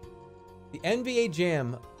 The NBA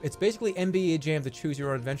Jam, it's basically NBA Jam, the choose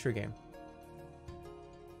your own adventure game.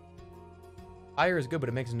 Pyre is good, but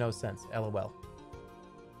it makes no sense. LOL.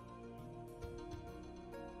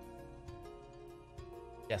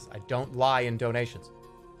 Yes, I don't lie in donations.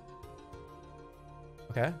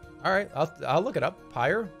 Okay. All right. I'll look it up.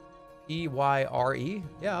 Pyre. E-Y-R-E.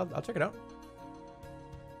 Yeah, I'll check it out.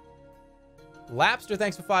 Lapster,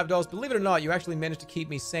 thanks for $5. Believe it or not, you actually managed to keep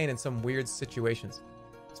me sane in some weird situations,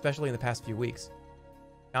 especially in the past few weeks.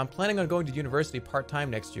 Now, I'm planning on going to university part-time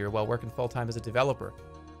next year while working full-time as a developer.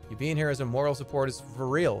 You being here as a moral support is for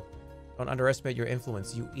real. Don't underestimate your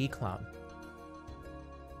influence, you e-clown.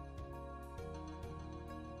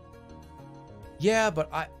 Yeah,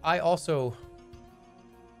 but I also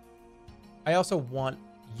want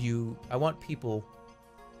you, I want you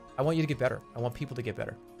to get better. I want people to get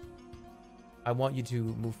better. I want you to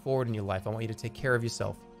move forward in your life. I want you to take care of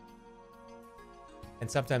yourself.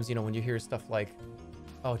 And sometimes, you know, when you hear stuff like,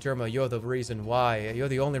 oh, Jerma, you're the reason why. You're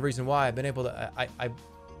the only reason why I've been able to...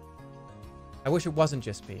 I wish it wasn't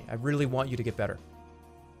just me. I really want you to get better.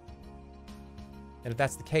 And if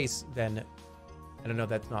that's the case, then... I don't know,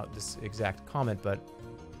 that's not this exact comment, but...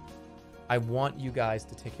 I want you guys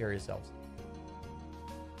to take care of yourselves.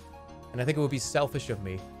 And I think it would be selfish of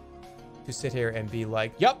me to sit here and be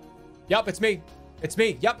like, Yup, it's me. It's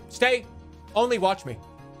me. Yup, stay. Only watch me.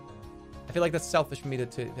 I feel like that's selfish for me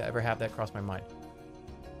to ever have that cross my mind.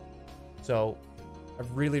 So I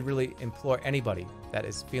really, really implore anybody that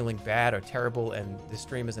is feeling bad or terrible and this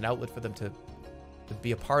stream is an outlet for them to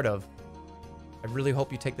be a part of. I really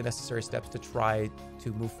hope you take the necessary steps to try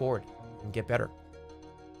to move forward and get better.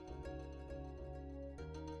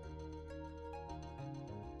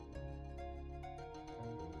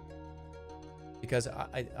 Because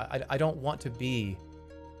I don't want to be...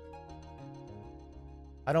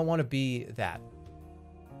 I don't want to be that.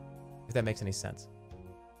 If that makes any sense.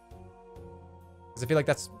 Because I feel like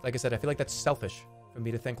that's... Like I said, I feel like that's selfish for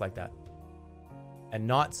me to think like that. And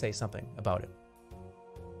not say something about it.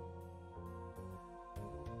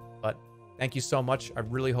 But thank you so much. I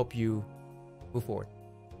really hope you move forward.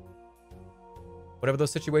 Whatever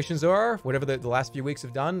those situations are, whatever the last few weeks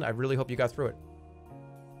have done, I really hope you got through it.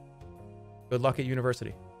 Good luck at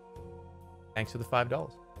university. Thanks for the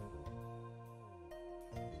 $5.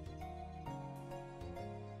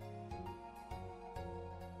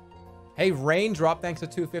 Hey, Raindrop, thanks for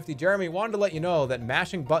 $2.50. Jeremy, wanted to let you know that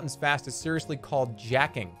mashing buttons fast is seriously called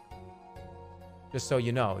jacking. Just so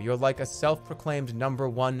you know, you're like a self-proclaimed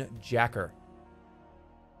 #1 jacker.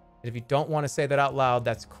 And if you don't want to say that out loud,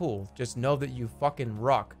 that's cool. Just know that you fucking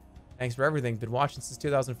rock. Thanks for everything. Been watching since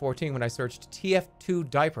 2014 when I searched TF2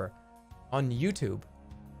 diaper on YouTube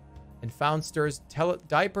and found Stir's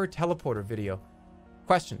diaper teleporter video.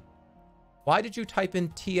 Question: why did you type in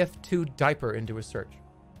TF2 diaper into a search?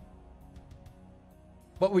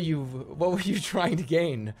 What were you trying to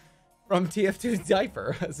gain from TF2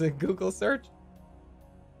 diaper as a Google search?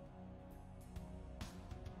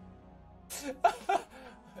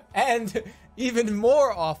 And even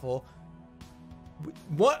more awful,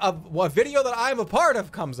 what a video that I'm a part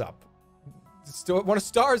of comes up. One of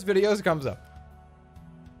Star's videos comes up.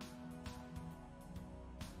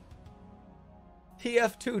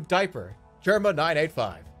 TF2 diaper, Jerma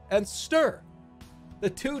 985, and Stir, the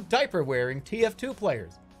two diaper-wearing TF2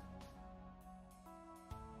 players.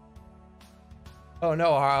 Oh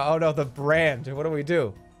no, the brand. What do we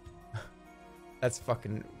do? That's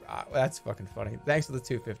fucking funny. Thanks for the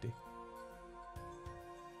 $2.50.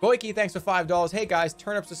 Goiki, thanks for $5. Hey guys,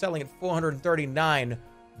 turnips are selling at $439.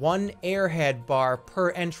 One airhead bar per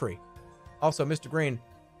entry. Also, Mr. Green,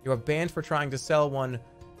 you are banned for trying to sell one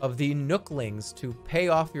of the Nooklings to pay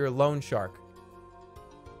off your loan shark.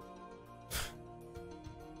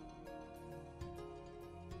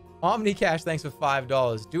 Omnicash, thanks for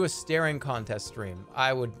 $5. Do a staring contest stream.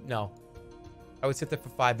 I would sit there for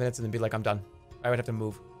 5 minutes and then be like, I'm done. I would have to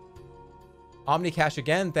move. Omnicash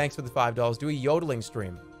again, thanks for the $5. Do a yodeling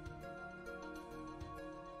stream.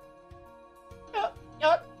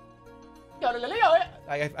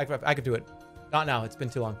 I could do it. Not now. It's been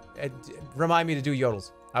too long. Remind me to do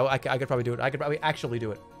yodels. I could probably do it. I could probably actually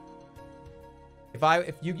do it.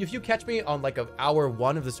 If you catch me on like hour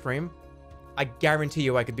 1 of the stream, I guarantee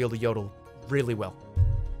you I could be able to yodel really well.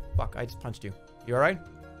 Fuck, I just punched you. You alright?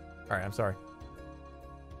 Alright, I'm sorry.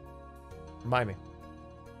 Remind me.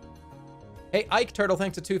 Hey, Ike Turtle,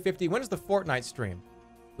 thanks to $2.50. When is the Fortnite stream?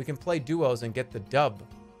 We can play duos and get the dub.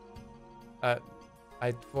 I'll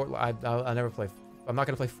never play. I'm not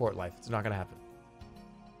going to play Fort Life. It's not going to happen.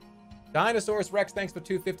 Dinosaurus Rex, thanks for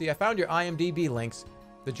 $2.50. I found your IMDb links.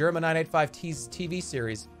 The Jerma 985 TV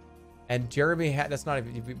series. And Jeremy that's not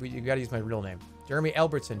even, you got to use my real name. Jeremy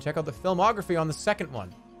Albertson. Check out the filmography on the second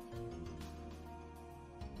one.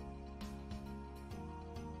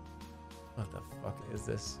 What the fuck is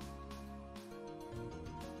this?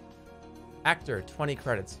 Actor, 20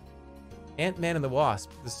 credits. Ant-Man and the Wasp,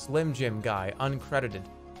 the Slim Jim guy, uncredited.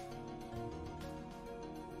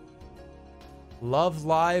 Love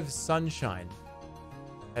Live Sunshine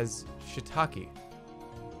as Shiitake.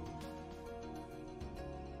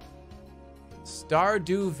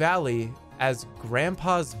 Stardew Valley as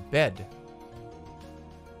Grandpa's Bed.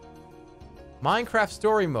 Minecraft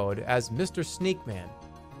Story Mode as Mr. Sneakman.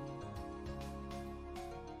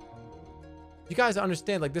 You guys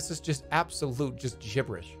understand, like, this is just absolute, just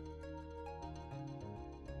gibberish.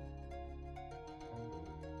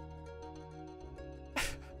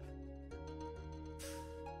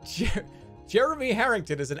 Jeremy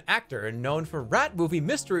Harrington is an actor and known for Rat Movie,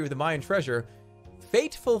 Mystery of the Mayan Treasure,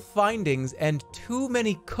 Fateful Findings, and Too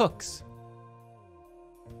Many Cooks.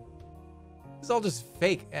 This is all just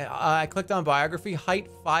fake. I clicked on biography. Height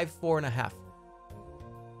 5'4.5".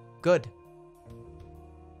 Good.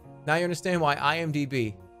 Now you understand why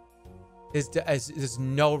IMDb is there's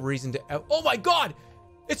no reason to. Oh my God!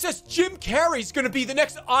 It says Jim Carrey's gonna be the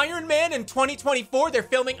next Iron Man in 2024. They're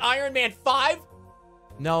filming Iron Man 5.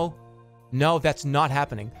 No, that's not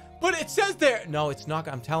happening. But it says there. No, it's not.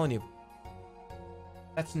 I'm telling you,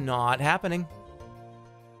 that's not happening.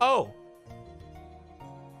 Oh.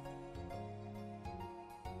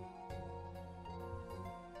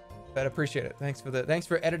 But I appreciate it. Thanks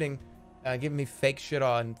for editing, giving me fake shit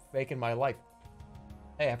on faking my life.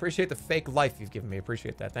 Hey, I appreciate the fake life you've given me.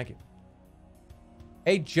 Appreciate that. Thank you.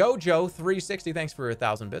 Hey, Jojo360, thanks for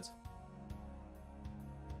 1,000 bits.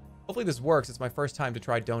 Hopefully this works. It's my first time to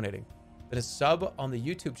try donating. Been a sub on the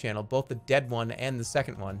YouTube channel, both the dead one and the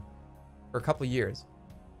second one, for a couple of years.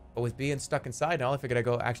 But with being stuck inside now, I figured I'd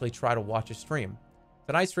go actually try to watch a stream.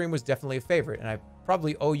 Tonight's stream was definitely a favorite, and I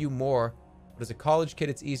probably owe you more. But as a college kid,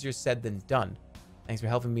 it's easier said than done. Thanks for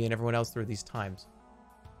helping me and everyone else through these times.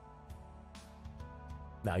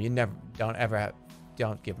 No, you never,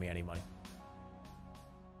 don't give me any money.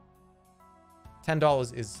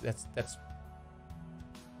 $10 is, that's,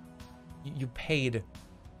 you paid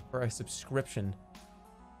for a subscription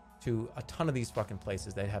to a ton of these fucking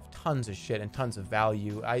places that have tons of shit and tons of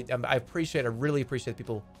value. I really appreciate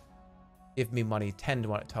people give me money, $10,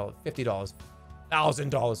 $50, $1,000,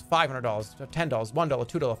 $500, $10, $1,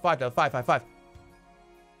 $2, $5, $5.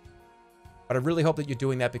 But I really hope that you're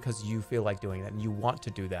doing that because you feel like doing that and you want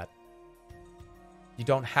to do that. You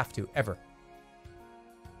don't have to, ever.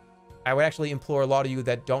 I would actually implore a lot of you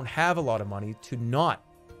that don't have a lot of money to not,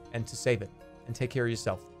 and to save it and take care of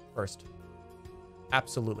yourself first.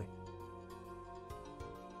 Absolutely.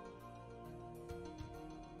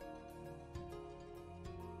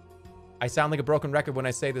 I sound like a broken record when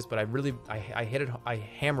I say this, but I hit it, I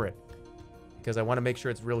hammer it because I want to make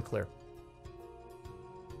sure it's real clear.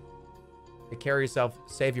 Take care of yourself,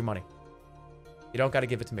 save your money. You don't got to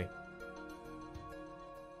give it to me.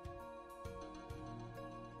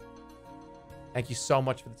 Thank you so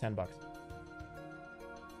much for the $10.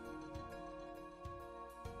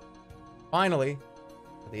 Finally,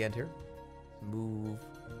 at the end here, let's move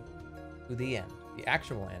to the end, the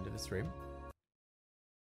actual end of the stream.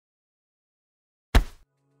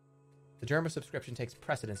 The Jerma subscription takes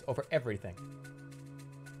precedence over everything.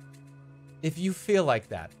 If you feel like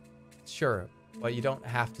that, sure, but you don't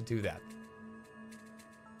have to do that.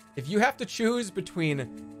 If you have to choose between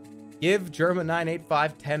give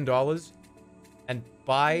Jerma985 $10 and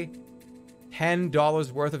buy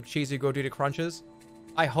 $10 worth of cheesy Gordita Crunches,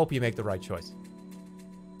 I hope you make the right choice.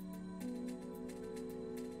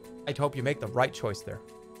 I hope you make the right choice there.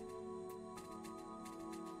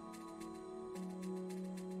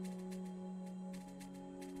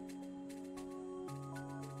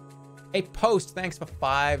 Hey, Post, thanks for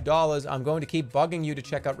 $5. I'm going to keep bugging you to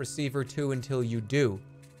check out Receiver 2 until you do.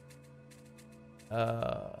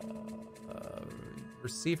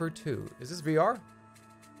 Receiver 2. Is this VR?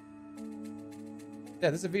 Yeah,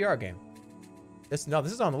 this is a VR game. No,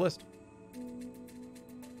 this is on the list.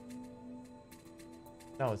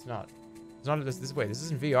 No, it's not. It's not this way. This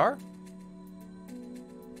isn't VR?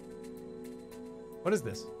 What is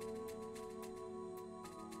this?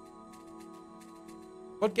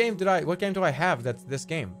 What game do I have that's this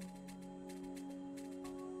game?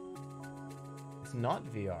 It's not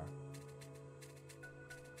VR.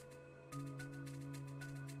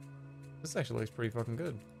 This actually looks pretty fucking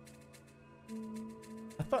good.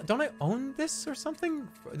 I thought, don't I own this or something?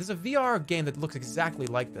 There's a VR game that looks exactly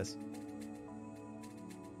like this.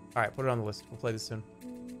 All right, put it on the list. We'll play this soon.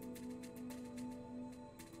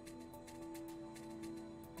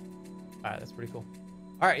 All right, that's pretty cool.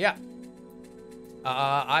 All right, yeah.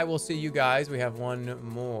 I will see you guys. We have one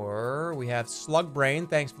more. We have Slug Brain.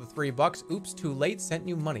 Thanks for the $3. Oops, too late. Sent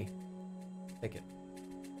you money. Take it.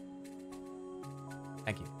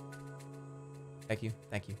 Thank you. Thank you.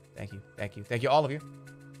 Thank you. Thank you. Thank you. Thank you, all of you.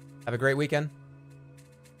 Have a great weekend.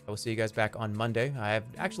 I will see you guys back on Monday. I have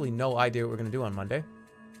actually no idea what we're going to do on Monday.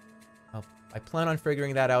 I plan on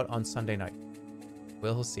figuring that out on Sunday night.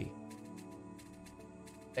 We'll see.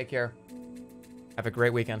 Take care. Have a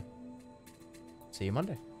great weekend. See you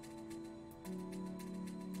Monday.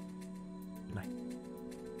 Good night.